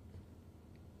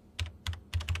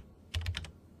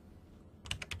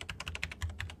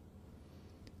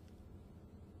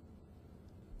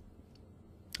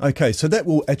 Okay, so that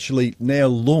will actually now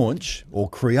launch or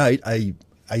create a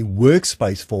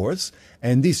workspace for us.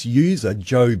 And this user,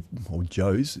 Joe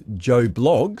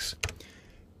Blogs,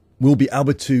 will be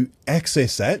able to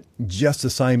access that just the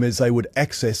same as they would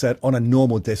access that on a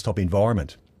normal desktop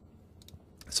environment.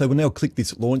 So we'll now click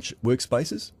this Launch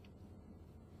Workspaces.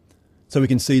 So we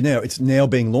can see now it's now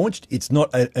being launched. It's not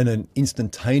an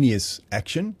instantaneous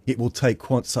action. It will take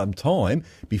quite some time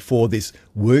before this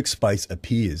workspace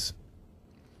appears.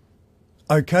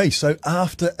 Okay, so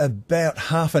after about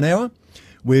half an hour,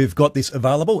 we've got this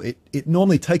available. It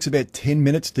normally takes about 10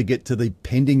 minutes to get to the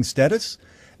pending status,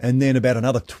 and then about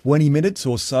another 20 minutes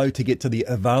or so to get to the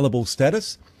available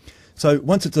status. So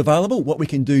once it's available, what we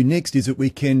can do next is that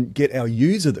we can get our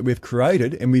user that we've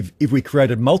created, and if we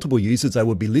created multiple users, they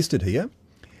would be listed here,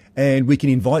 and we can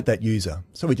invite that user.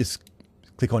 So we just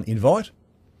click on Invite,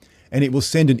 and it will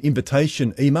send an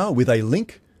invitation email with a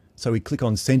link. So we click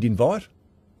on Send Invite,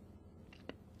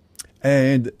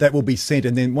 and that will be sent.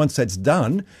 And then once that's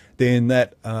done, then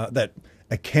that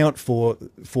account for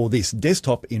this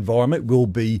desktop environment will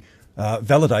be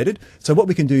validated. So what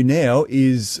we can do now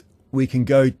is we can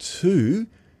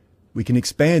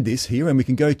expand this here, and we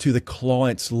can go to the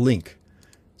client's link.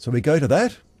 So we go to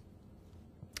that,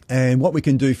 and what we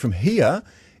can do from here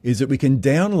is that we can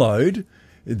download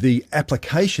the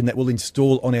application that will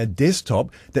install on our desktop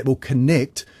that will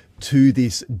connect to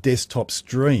this desktop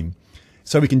stream.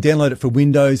 So we can download it for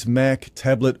Windows, Mac,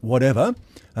 tablet, whatever.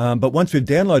 But once we've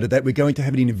downloaded that, we're going to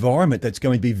have an environment that's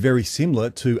going to be very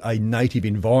similar to a native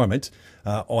environment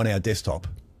on our desktop.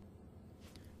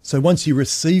 So once you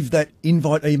receive that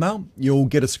invite email, you'll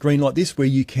get a screen like this where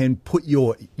you can put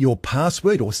your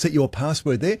password or set your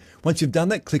password there. Once you've done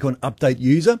that, click on Update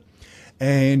User.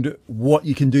 And what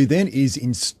you can do then is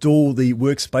install the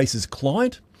Workspaces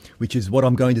client, which is what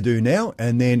I'm going to do now.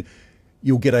 And then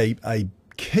you'll get a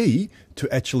key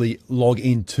to actually log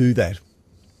into that.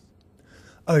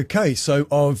 Okay, so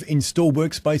I've installed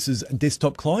Workspaces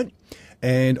desktop client,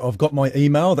 and I've got my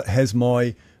email that has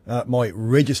my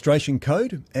registration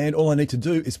code, and all I need to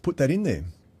do is put that in there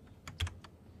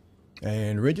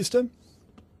and register.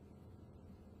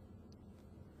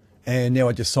 And now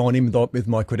I just sign in with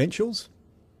my credentials.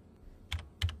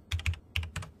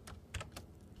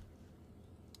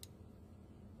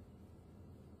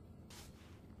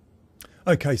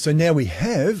 Okay, so now we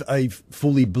have a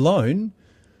fully blown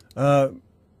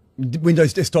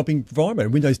Windows desktop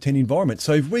environment, Windows 10 environment.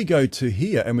 So if we go to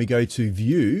here and we go to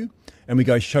View and we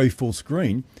go Show Full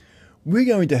Screen, we're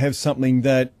going to have something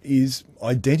that is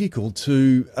identical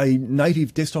to a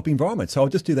native desktop environment. So I'll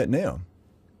just do that now.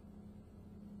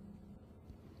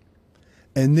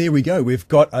 And there we go. We've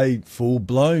got a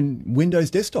full-blown Windows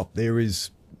desktop. There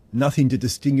is nothing to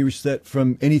distinguish that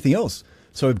from anything else.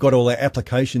 So we've got all our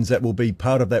applications that will be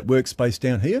part of that workspace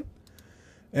down here.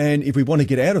 And if we want to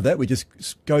get out of that, we just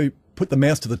go put the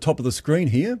mouse to the top of the screen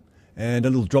here and a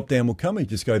little drop down will come. You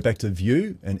just go back to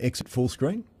View and Exit Full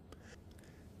Screen.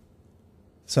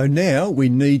 So now we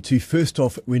need to, first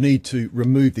off, we need to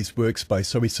remove this workspace.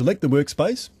 So we select the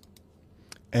workspace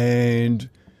and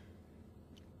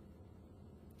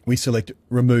we select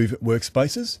Remove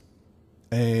Workspaces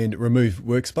and Remove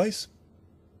Workspace.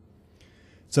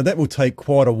 So that will take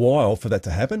quite a while for that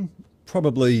to happen,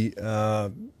 probably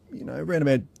around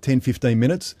about 10-15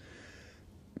 minutes.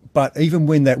 But even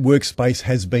when that workspace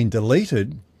has been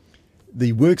deleted,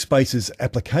 the Workspaces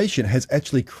application has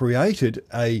actually created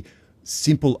a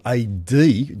simple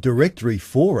AD directory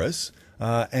for us.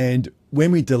 And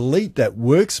when we delete that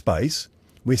workspace,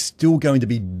 we're still going to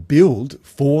be billed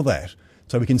for that.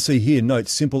 So we can see here, note,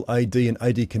 Simple AD and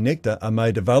AD Connector are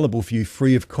made available for you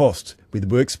free of cost with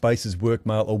Workspaces,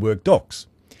 Workmail or Workdocs.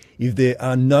 If there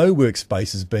are no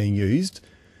workspaces being used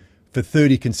for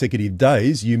 30 consecutive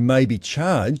days, you may be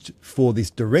charged for this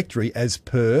directory as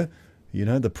per,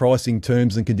 the pricing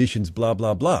terms and conditions, blah,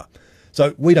 blah, blah.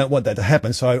 So we don't want that to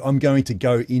happen. So I'm going to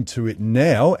go into it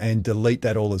now and delete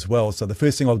that all as well. So the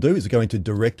first thing I'll do is go into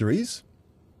Directories.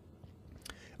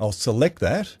 I'll select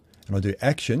that and I'll do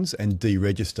Actions and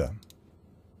Deregister.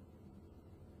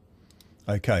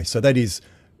 Okay, so that is,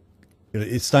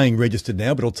 it's staying registered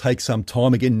now, but it'll take some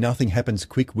time. Again, nothing happens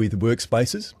quick with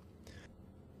Workspaces.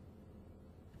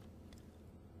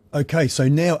 Okay, so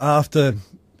now after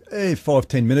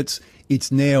 5-10 minutes,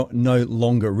 it's now no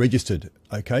longer registered.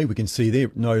 Okay, we can see there,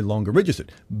 no longer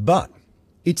registered, but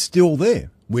it's still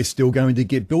there. We're still going to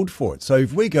get billed for it. So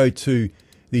if we go to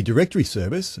the directory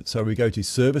service, so we go to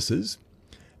Services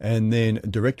and then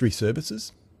Directory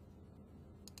Services,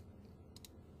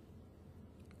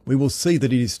 we will see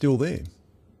that it is still there.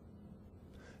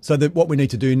 So that what we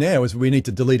need to do now is we need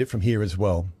to delete it from here as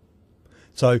well.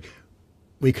 So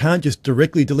we can't just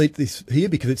directly delete this here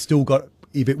because it's still got,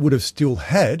 if it would have still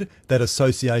had that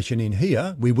association in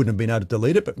here, we wouldn't have been able to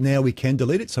delete it, but now we can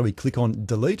delete it. So we click on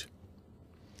Delete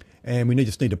and we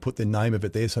just need to put the name of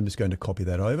it there. So I'm just going to copy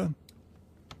that over.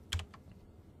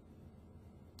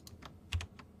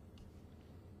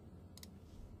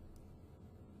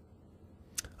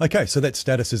 Okay, so that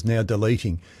status is now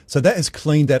deleting. So that has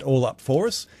cleaned that all up for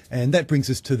us. And that brings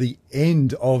us to the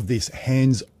end of this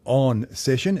hands-on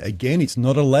session. Again, it's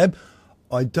not a lab.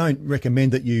 I don't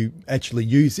recommend that you actually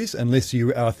use this unless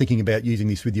you are thinking about using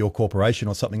this with your corporation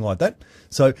or something like that.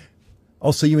 So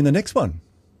I'll see you in the next one.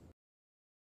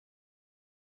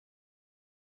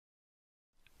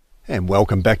 And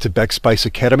welcome back to Backspace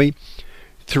Academy.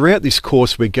 Throughout this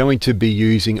course, we're going to be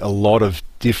using a lot of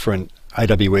different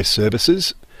AWS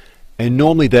services, and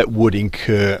normally that would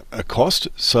incur a cost.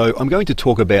 So I'm going to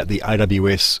talk about the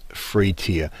AWS free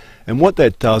tier. And what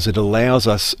that does, it allows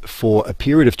us for a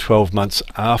period of 12 months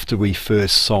after we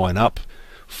first sign up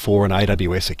for an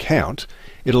AWS account,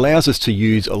 it allows us to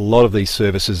use a lot of these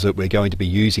services that we're going to be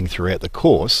using throughout the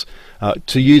course,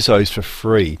 to use those for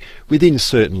free within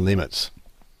certain limits.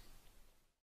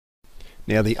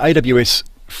 Now the AWS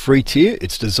free tier,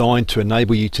 it's designed to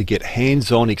enable you to get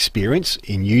hands-on experience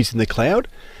in using the cloud,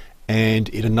 and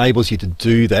it enables you to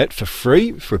do that for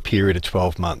free for a period of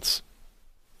 12 months.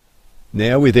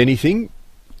 Now with anything,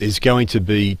 there's going to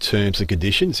be terms and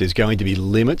conditions, there's going to be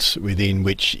limits within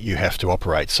which you have to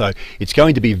operate. So it's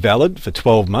going to be valid for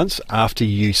 12 months after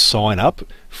you sign up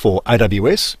for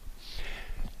AWS.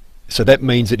 So that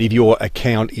means that if your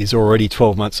account is already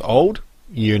 12 months old,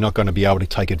 you're not going to be able to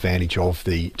take advantage of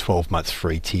the 12 months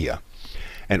free tier.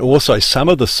 And also some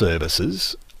of the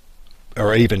services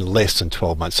are even less than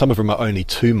 12 months. Some of them are only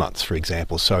 2 months, for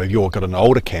example. So if you've got an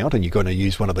old account and you're going to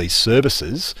use one of these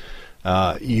services,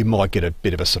 you might get a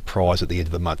bit of a surprise at the end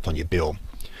of the month on your bill.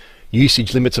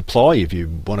 Usage limits apply. If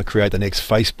you want to create the next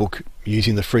Facebook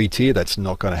using the free tier, that's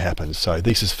not going to happen. So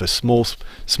this is for small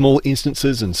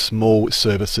instances and small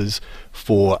services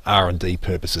for R&D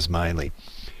purposes mainly.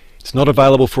 It's not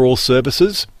available for all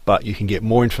services, but you can get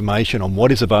more information on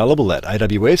what is available at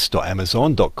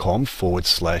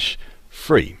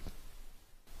aws.amazon.com/free.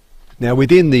 Now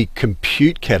within the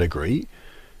compute category,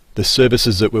 The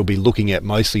services that we'll be looking at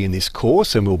mostly in this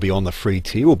course and will be on the free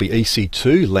tier will be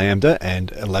EC2, Lambda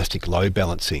and Elastic Load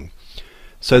Balancing.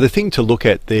 So the thing to look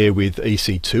at there with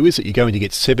EC2 is that you're going to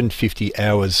get 750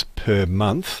 hours per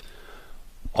month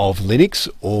of Linux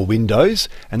or Windows,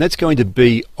 and that's going to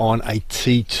be on a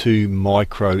T2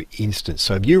 micro instance.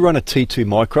 So if you run a T2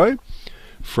 micro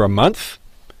for a month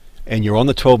and you're on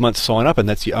the 12-month sign up and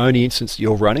that's the only instance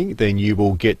you're running, then you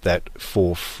will get that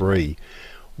for free.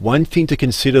 One thing to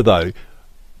consider though,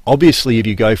 obviously if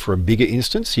you go for a bigger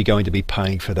instance, you're going to be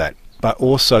paying for that. But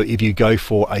also if you go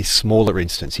for a smaller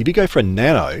instance, if you go for a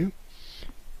nano,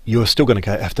 you're still going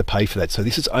to have to pay for that. So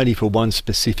this is only for one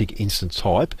specific instance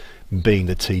type, being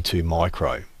the T2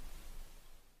 micro.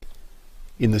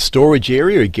 In the storage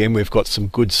area, again, we've got some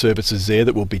good services there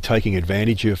that we'll be taking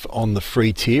advantage of on the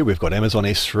free tier. We've got Amazon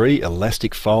S3,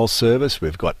 Elastic File Service,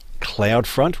 we've got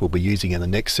CloudFront we'll be using in the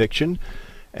next section,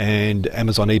 and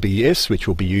Amazon EBS, which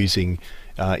we'll be using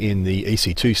in the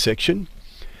EC2 section.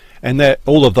 And that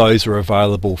all of those are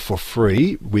available for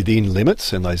free within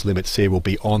limits, and those limits there will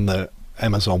be on the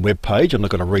Amazon web page. I'm not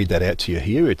going to read that out to you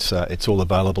here. It's all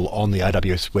available on the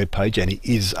AWS web page, and it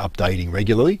is updating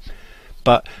regularly.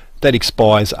 But that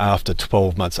expires after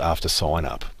 12 months after sign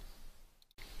up.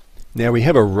 Now we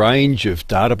have a range of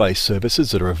database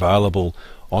services that are available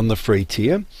on the free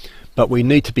tier, but we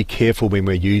need to be careful when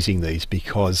we're using these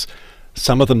because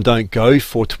some of them don't go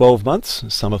for 12 months,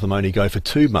 some of them only go for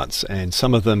 2 months, and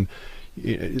some of them,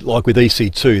 like with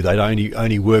EC2, they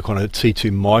only work on a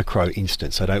T2 micro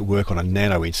instance, they don't work on a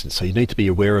nano instance, so you need to be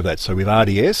aware of that. So with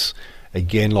RDS,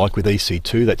 again like with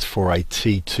EC2, that's for a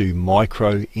T2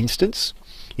 micro instance,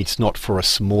 it's not for a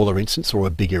smaller instance or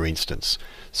a bigger instance.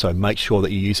 So make sure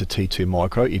that you use a T2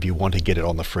 micro if you want to get it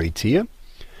on the free tier.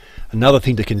 Another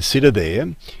thing to consider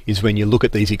there is when you look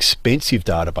at these expensive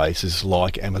databases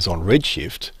like Amazon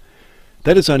Redshift,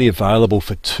 that is only available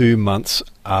for 2 months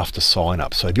after sign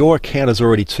up. So if your account is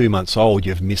already 2 months old,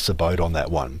 you've missed the boat on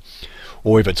that one.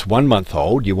 Or if it's 1 month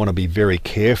old, you want to be very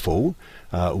careful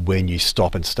when you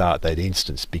stop and start that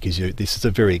instance, because this is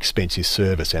a very expensive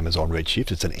service, Amazon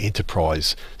Redshift. It's an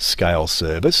enterprise scale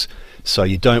service, so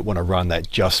you don't want to run that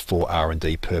just for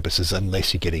R&D purposes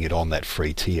unless you're getting it on that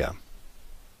free tier.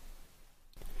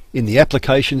 In the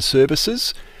application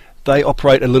services, they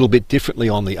operate a little bit differently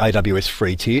on the AWS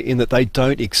free tier in that they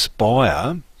don't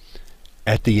expire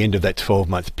at the end of that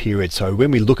 12-month period. So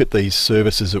when we look at these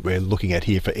services that we're looking at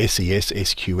here for SES,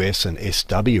 SQS and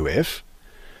SWF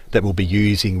that we'll be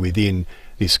using within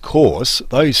this course,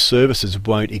 those services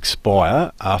won't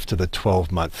expire after the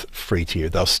 12-month free tier.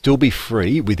 They'll still be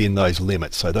free within those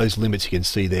limits. So those limits you can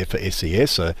see there for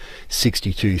SES are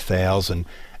 62,000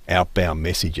 outbound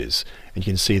messages, and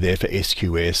you can see there for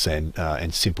SQS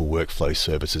and simple workflow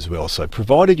service as well. So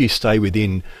provided you stay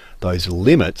within those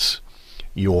limits,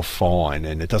 you're fine,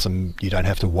 and you don't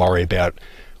have to worry about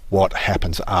what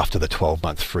happens after the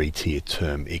 12-month free tier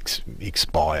term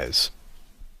expires.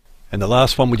 And the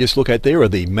last one we just look at there are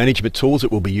the management tools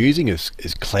that we'll be using is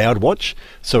CloudWatch.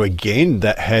 So again,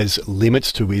 that has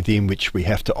limits to within which we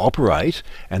have to operate,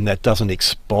 and that doesn't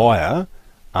expire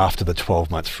after the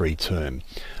 12-month free term.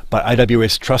 But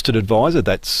AWS Trusted Advisor,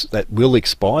 that will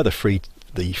expire,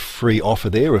 the free offer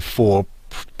there of 4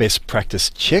 best practice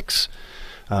checks,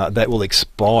 that will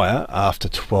expire after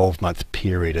 12-month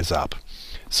period is up.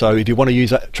 So if you want to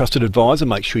use a Trusted Advisor,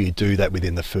 make sure you do that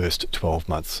within the first 12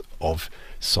 months of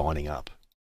signing up.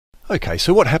 Okay,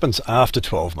 so what happens after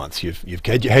 12 months? You've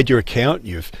had your account,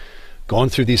 you've gone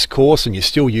through this course and you're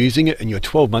still using it, and your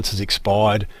 12 months has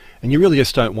expired, and you really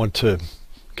just don't want to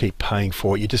keep paying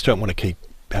for it. You just don't want to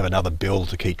have another bill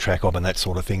to keep track of and that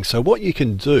sort of thing. So what you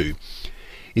can do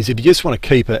is, if you just want to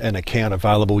keep an account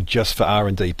available just for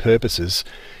R&D purposes,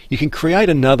 you can create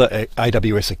another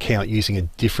AWS account using a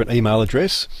different email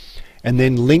address and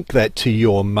then link that to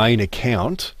your main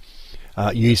account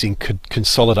using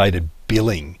consolidated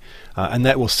billing. And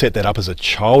that will set that up as a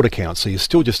child account. So you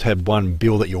still just have one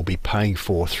bill that you'll be paying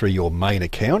for through your main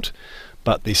account,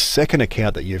 but this second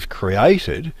account that you've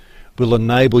created will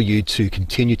enable you to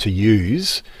continue to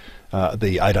use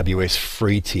the AWS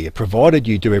free tier, provided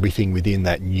you do everything within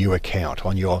that new account.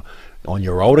 On your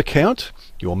old account,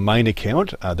 your main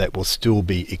account, that will still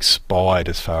be expired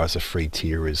as far as the free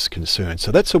tier is concerned.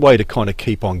 So that's a way to kind of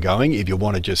keep on going if you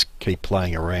want to just keep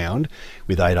playing around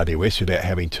with AWS without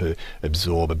having to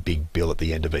absorb a big bill at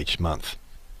the end of each month.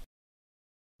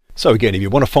 So again, if you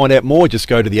want to find out more, just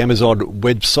go to the Amazon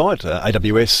website,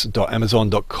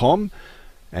 aws.amazon.com,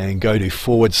 and go to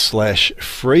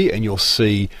 /free, and you'll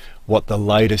see what the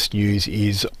latest news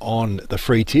is on the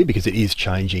free tier, because it is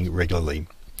changing regularly.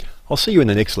 I'll see you in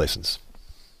the next lessons.